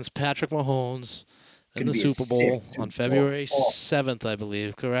up against Patrick Mahomes in the Super Bowl on February 7th, I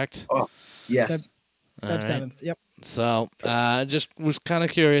believe. Correct? Oh, yes. Feb 7th. Yep. So, just was kind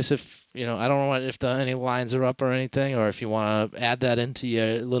of curious if I don't know if any lines are up or anything, or if you want to add that into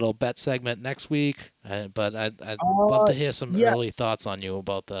your little bet segment next week. But I'd love to hear some early thoughts on you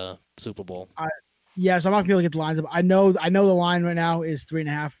about the Super Bowl. So I'm not gonna be able to get the lines up. I know the line right now is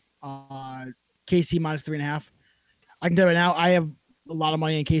 3.5. KC minus 3.5. I can tell you right now, I have a lot of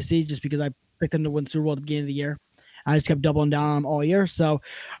money in KC just because I picked them to win the Super Bowl at the beginning of the year. I just kept doubling down on them all year. So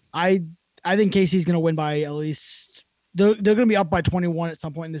I think KC is going to win by at least they're going to be up by 21 at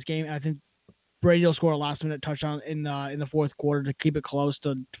some point in this game. And I think Brady will score a last-minute touchdown in the fourth quarter to keep it close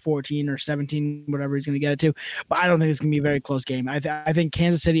to 14 or 17, whatever he's going to get it to. But I don't think it's going to be a very close game. I think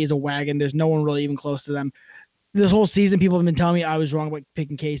Kansas City is a wagon. There's no one really even close to them. This whole season, people have been telling me I was wrong about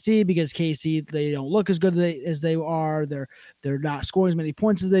picking KC because KC, they don't look as good as they are. They're not scoring as many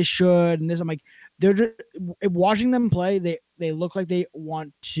points as they should. And I'm like, they're just, watching them play. They look like they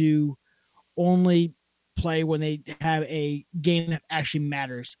want to only play when they have a game that actually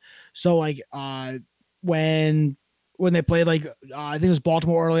matters. So like when they played I think it was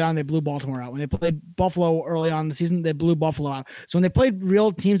Baltimore early on, they blew Baltimore out. When they played Buffalo early on in the season, they blew Buffalo out. So when they played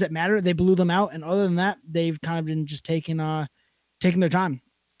real teams that matter, they blew them out. And other than that, they've kind of been just taking their time,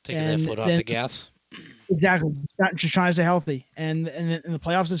 taking their foot off the gas. Exactly, just trying to stay healthy. And in the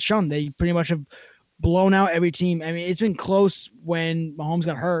playoffs, it's shown they pretty much have blown out every team. I mean, it's been close when Mahomes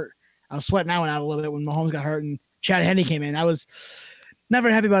got hurt. I was sweating that one out a little bit when Mahomes got hurt and Chad Henne came in. I was never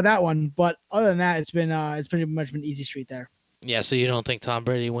happy about that one, but other than that, it's pretty much been easy street there. Yeah, so you don't think Tom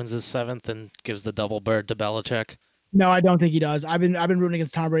Brady wins his 7th and gives the double bird to Belichick? No, I don't think he does. I've been rooting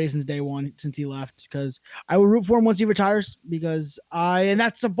against Tom Brady since day one, since he left, because I will root for him once he retires. And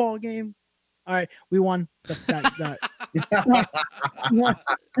that's a ball game. All right, we won. Sorry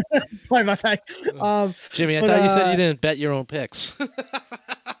about that. Jimmy, I thought you said you didn't bet your own picks.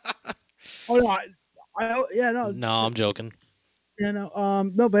 Oh no, No, I'm joking. Yeah,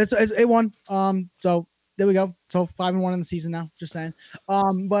 no, but it won. So there we go. So 5-1 in the season now. Just saying.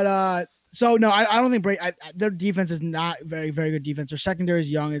 So no, I don't think Brady. Their defense is not very, very good defense. Their secondary is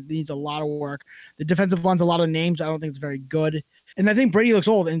young. It needs a lot of work. The defensive line's a lot of names. I don't think it's very good. And I think Brady looks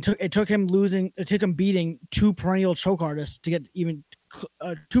old. And it took him beating two perennial choke artists to get even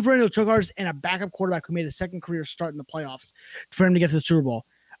two perennial choke artists and a backup quarterback who made a second career start in the playoffs for him to get to the Super Bowl.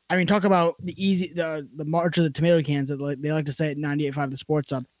 I mean, talk about the march of the tomato cans that they like to say at 98.5 The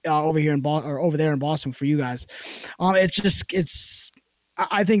Sports Hub over here in Boston, or over there in Boston for you guys. I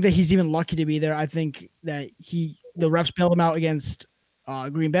think that he's even lucky to be there. I think that the refs bailed him out against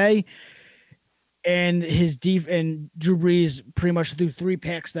Green Bay, and and Drew Brees pretty much threw 3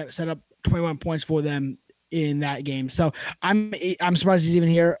 picks that set up 21 points for them in that game. So I'm surprised he's even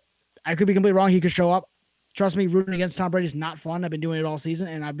here. I could be completely wrong. He could show up. Trust me, rooting against Tom Brady is not fun. I've been doing it all season,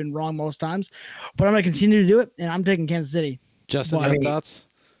 and I've been wrong most times. But I'm going to continue to do it, and I'm taking Kansas City. Justin, your thoughts?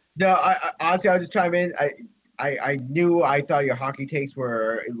 No, honestly, I'll just chime in. I thought your hockey takes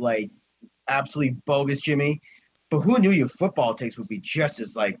were like absolutely bogus, Jimmy. But who knew your football takes would be just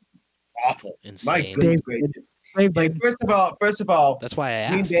as awful? Insane. My goodness gracious! Like first of all, that's why I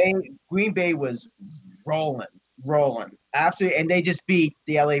asked. Green Bay was rolling, absolutely, and they just beat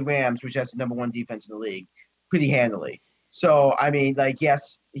the LA Rams, which has the #1 defense in the league, pretty handily. So I mean,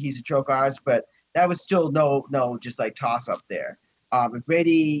 yes, he's a choke artist, but that was still no, just toss up there. If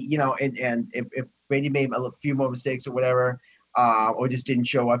Brady, and if Brady made a few more mistakes or whatever, or just didn't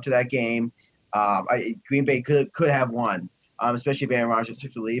show up to that game, Green Bay could have won, especially if Aaron Rodgers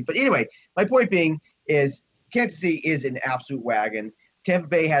took the lead. But anyway, my point being is Kansas City is an absolute wagon. Tampa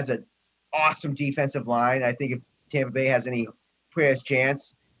Bay has an awesome defensive line. I think if Tampa Bay has any prayers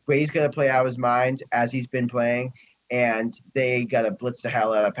chance, Brady's going to play out of his mind as he's been playing, and they got to blitz the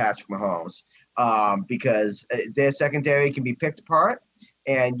hell out of Patrick Mahomes because their secondary can be picked apart,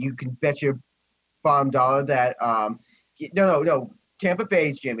 and you can bet your bottom dollar that no, Tampa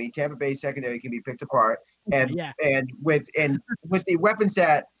Bay's secondary can be picked apart, and with the weapons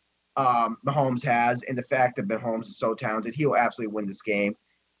that Mahomes has, and the fact that Mahomes is so talented, he will absolutely win this game.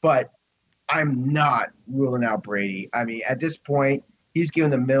 But I'm not ruling out Brady. I mean, at this point, he's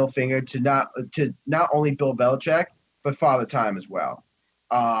giving the middle finger to not only Bill Belichick, but Father Time as well.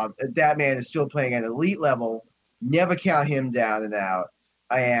 That man is still playing at an elite level. Never count him down and out.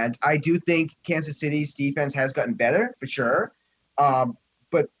 And I do think Kansas City's defense has gotten better, for sure.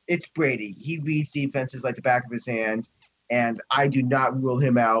 But it's Brady. He reads defenses like the back of his hand. and I do not rule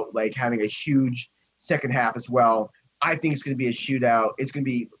him out like having a huge second half as well. I think it's going to be a shootout. It's going to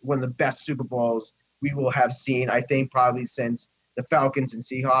be one of the best Super Bowls we will have seen, I think, probably since the Falcons and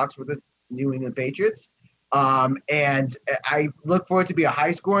Seahawks with the New England Patriots. And I look for it to be a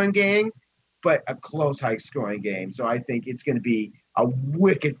high-scoring game, but a close high-scoring game. So I think it's going to be a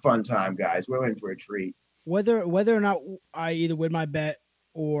wicked fun time, guys. We're in for a treat. Whether or not I either win my bet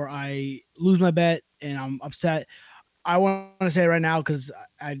or I lose my bet and I'm upset, I want to say it right now because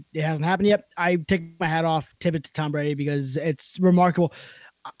it hasn't happened yet. I take my hat off, tip it to Tom Brady because it's remarkable.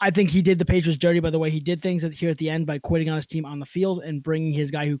 I think he did the Patriots dirty by the way he did things here at the end by quitting on his team on the field and bringing his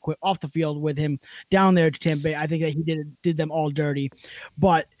guy who quit off the field with him down there to Tampa Bay. I think that he did them all dirty,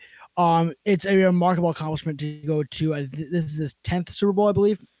 but it's a remarkable accomplishment to go to. This is his 10th Super Bowl, I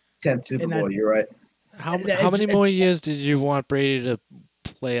believe. 10th Super Bowl, you're right. How many more years did you want Brady to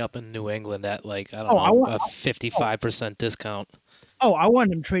play up in New England at like a 55% discount? Oh, I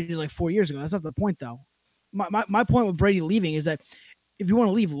wanted him traded like 4 years ago. That's not the point, though. My point with Brady leaving is that if you want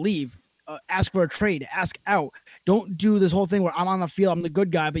to leave. Ask for a trade. Ask out. Don't do this whole thing where I'm on the field, I'm the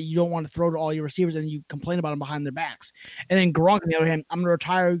good guy, but you don't want to throw to all your receivers and you complain about them behind their backs. And then Gronk, on the other hand, I'm going to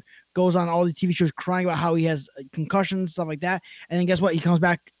retire, goes on all the TV shows crying about how he has concussions, stuff like that. And then guess what? He comes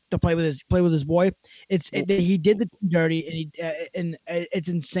back to play with his boy. He did the team dirty, and it's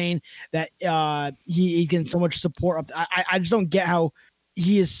insane that he gets so much support up. I just don't get how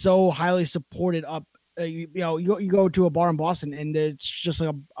he is so highly supported up. You go to a bar in Boston and it's just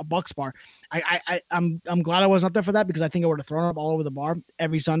like a Bucks bar. I'm glad I wasn't up there for that because I think I would have thrown up all over the bar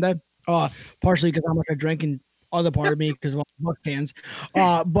every Sunday. Partially because how much I drink and other part of me because I'm Buck fans.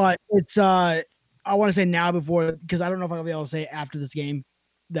 But it's I want to say now before because I don't know if I'll be able to say after this game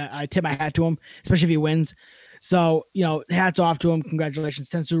that I tip my hat to him, especially if he wins. So, hats off to him. Congratulations.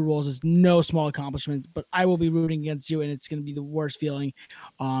 10 Super Bowls is no small accomplishment, but I will be rooting against you, and it's going to be the worst feeling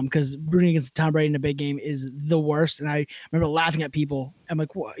because rooting against Tom Brady in a big game is the worst. And I remember laughing at people. I'm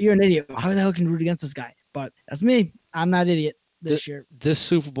like, you're an idiot. How the hell can you root against this guy? But that's me. I'm not an idiot this year. This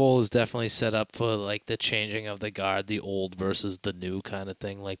Super Bowl is definitely set up for like the changing of the guard, the old versus the new kind of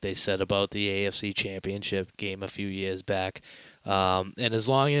thing, like they said about the AFC Championship game a few years back. And as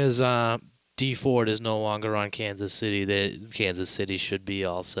long as D Ford is no longer on Kansas City, Kansas City should be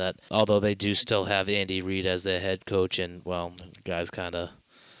all set. Although they do still have Andy Reid as their head coach, and well, the guy's kind of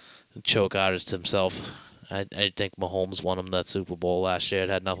choke artist himself. I think Mahomes won him that Super Bowl last year. It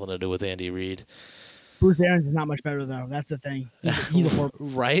had nothing to do with Andy Reid. Bruce Arians is not much better though. That's the thing. He's a horrible.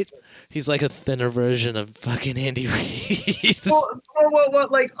 Right? He's like a thinner version of fucking Andy Reid. well,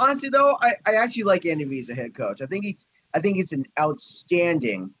 like honestly though, I actually like Andy Reid as a head coach. I think he's an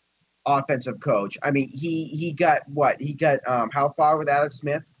outstanding offensive coach. I mean, he got what? He got how far with Alex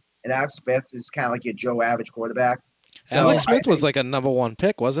Smith? And Alex Smith is kind of like your Joe average quarterback. So Alex Smith was like a number one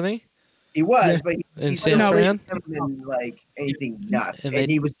pick, wasn't he? He was, but in San Fran, like anything nuts, and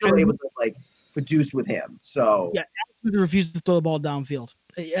he was still able to like produce with him. So yeah, Alex Smith refused to throw the ball downfield.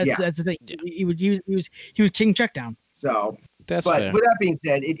 That's the thing. Yeah. He was king check down. So that's but fair. With that being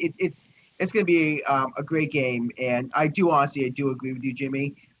said, it's going to be a great game, and I do agree with you,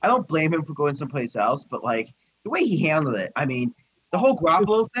 Jimmy. I don't blame him for going someplace else, but like the way he handled it, I mean, the whole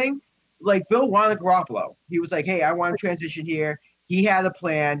Garoppolo thing, like Bill wanted Garoppolo. He was like, hey, I want to transition here. He had a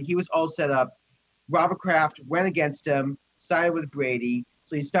plan. He was all set up. Robert Kraft went against him, sided with Brady,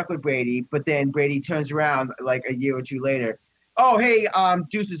 so he stuck with Brady, but then Brady turns around like a year or two later. Oh, hey,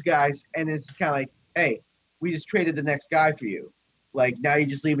 deuces, guys. And it's kind of like, hey, we just traded the next guy for you. Like, now you're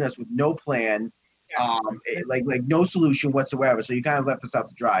just leaving us with no plan. Like no solution whatsoever. So you kind of left us out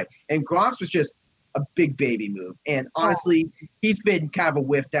to dry. And Gronk's was just a big baby move. And honestly, he's been kind of a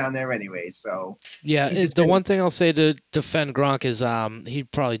whiff down there anyway. So yeah, the one thing I'll say to defend Gronk is he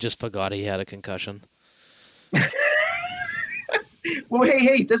probably just forgot he had a concussion. Well,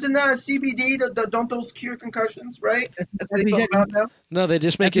 hey, doesn't CBD don't those cure concussions, right? That's what they talk about now. No, they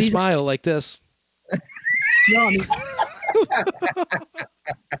just make you smile like this. No,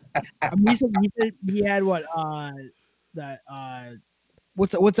 I mean, he said he had what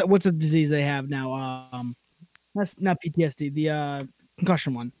what's a disease they have now? That's not PTSD, the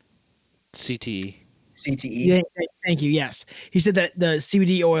concussion one. CTE. CTE. Yeah, thank you. Yes, he said that the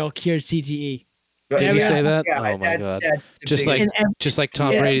CBD oil cured CTE. Did he say that? Yeah, oh my god! Just like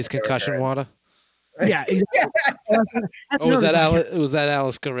Tom Brady's concussion water. Yeah, exactly. Was that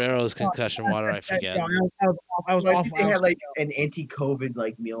Alice Guerrero's concussion water? I forget. I was awful. They had like an anti-COVID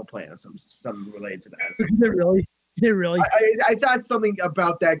like meal plan or something related to that. Did it really? I thought something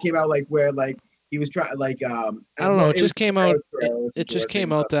about that came out like where like he was trying like I don't know. It just came out. It just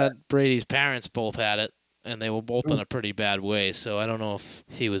came out that Brady's parents both had it. and they were both in a pretty bad way. So I don't know if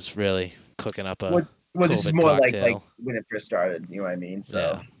he was really cooking up a Well, this is COVID more cocktail. like when it first started. You know what I mean? So.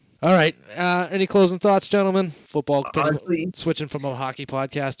 Yeah. All right. Any closing thoughts, gentlemen? Football. Honestly, switching from a hockey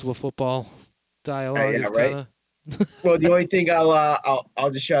podcast to a football dialogue is right. kind of. Well, the only thing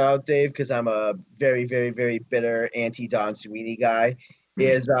I'll just shout out, Dave, because I'm a very, very, very bitter anti-Don Sweeney guy,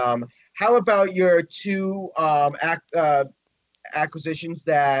 is how about your two acquisitions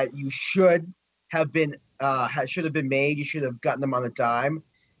that you should have been made? You should have gotten them on a dime.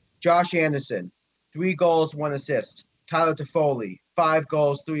 Josh Anderson, 3 goals, 1 assist. Tyler Toffoli, 5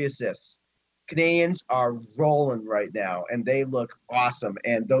 goals, 3 assists. Canadians are rolling right now, and they look awesome.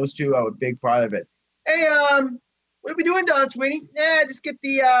 And those two are a big part of it. Hey, what are we doing, Don Sweeney? Just get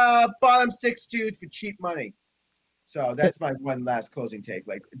the bottom 6 dude for cheap money. So that's my one last closing take.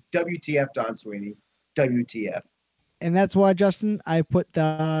 Like, WTF, Don Sweeney. WTF. And that's why, Justin, I put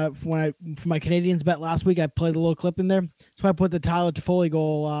for my Canadians bet last week, I played a little clip in there. So I put the Tyler Toffoli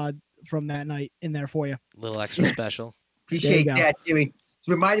goal from that night in there for you. Little extra special. Appreciate that, Jimmy. It's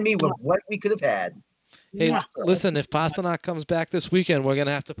reminding me of what we could have had. Hey, listen, if Pasternak comes back this weekend, we're going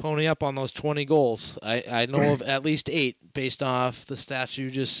to have to pony up on those 20 goals. I know of at least 8 based off the stats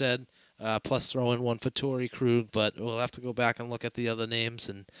you just said, plus throw in 1 for Torrey Krug, but we'll have to go back and look at the other names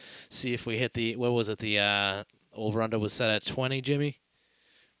and see if we hit the, what was it, the over-under was set at 20, Jimmy?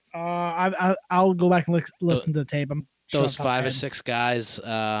 I'll go back and listen to the tape. Those 5 or 6 guys,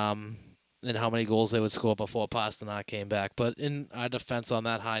 and how many goals they would score before Pasternak came back. But in our defense on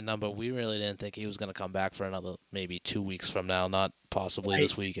that high number, we really didn't think he was going to come back for another maybe 2 weeks from now, not possibly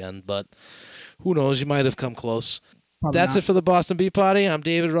this weekend. But who knows? You might have come close. That's it for the Boston Beat Party. I'm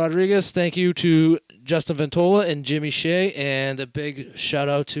David Rodriguez. Thank you to Justin Ventola and Jimmy Shea, and a big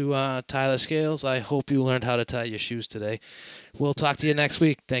shout-out to Tyler Scales. I hope you learned how to tie your shoes today. We'll talk to you next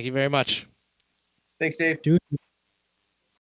week. Thank you very much. Thanks, Dave. Dude.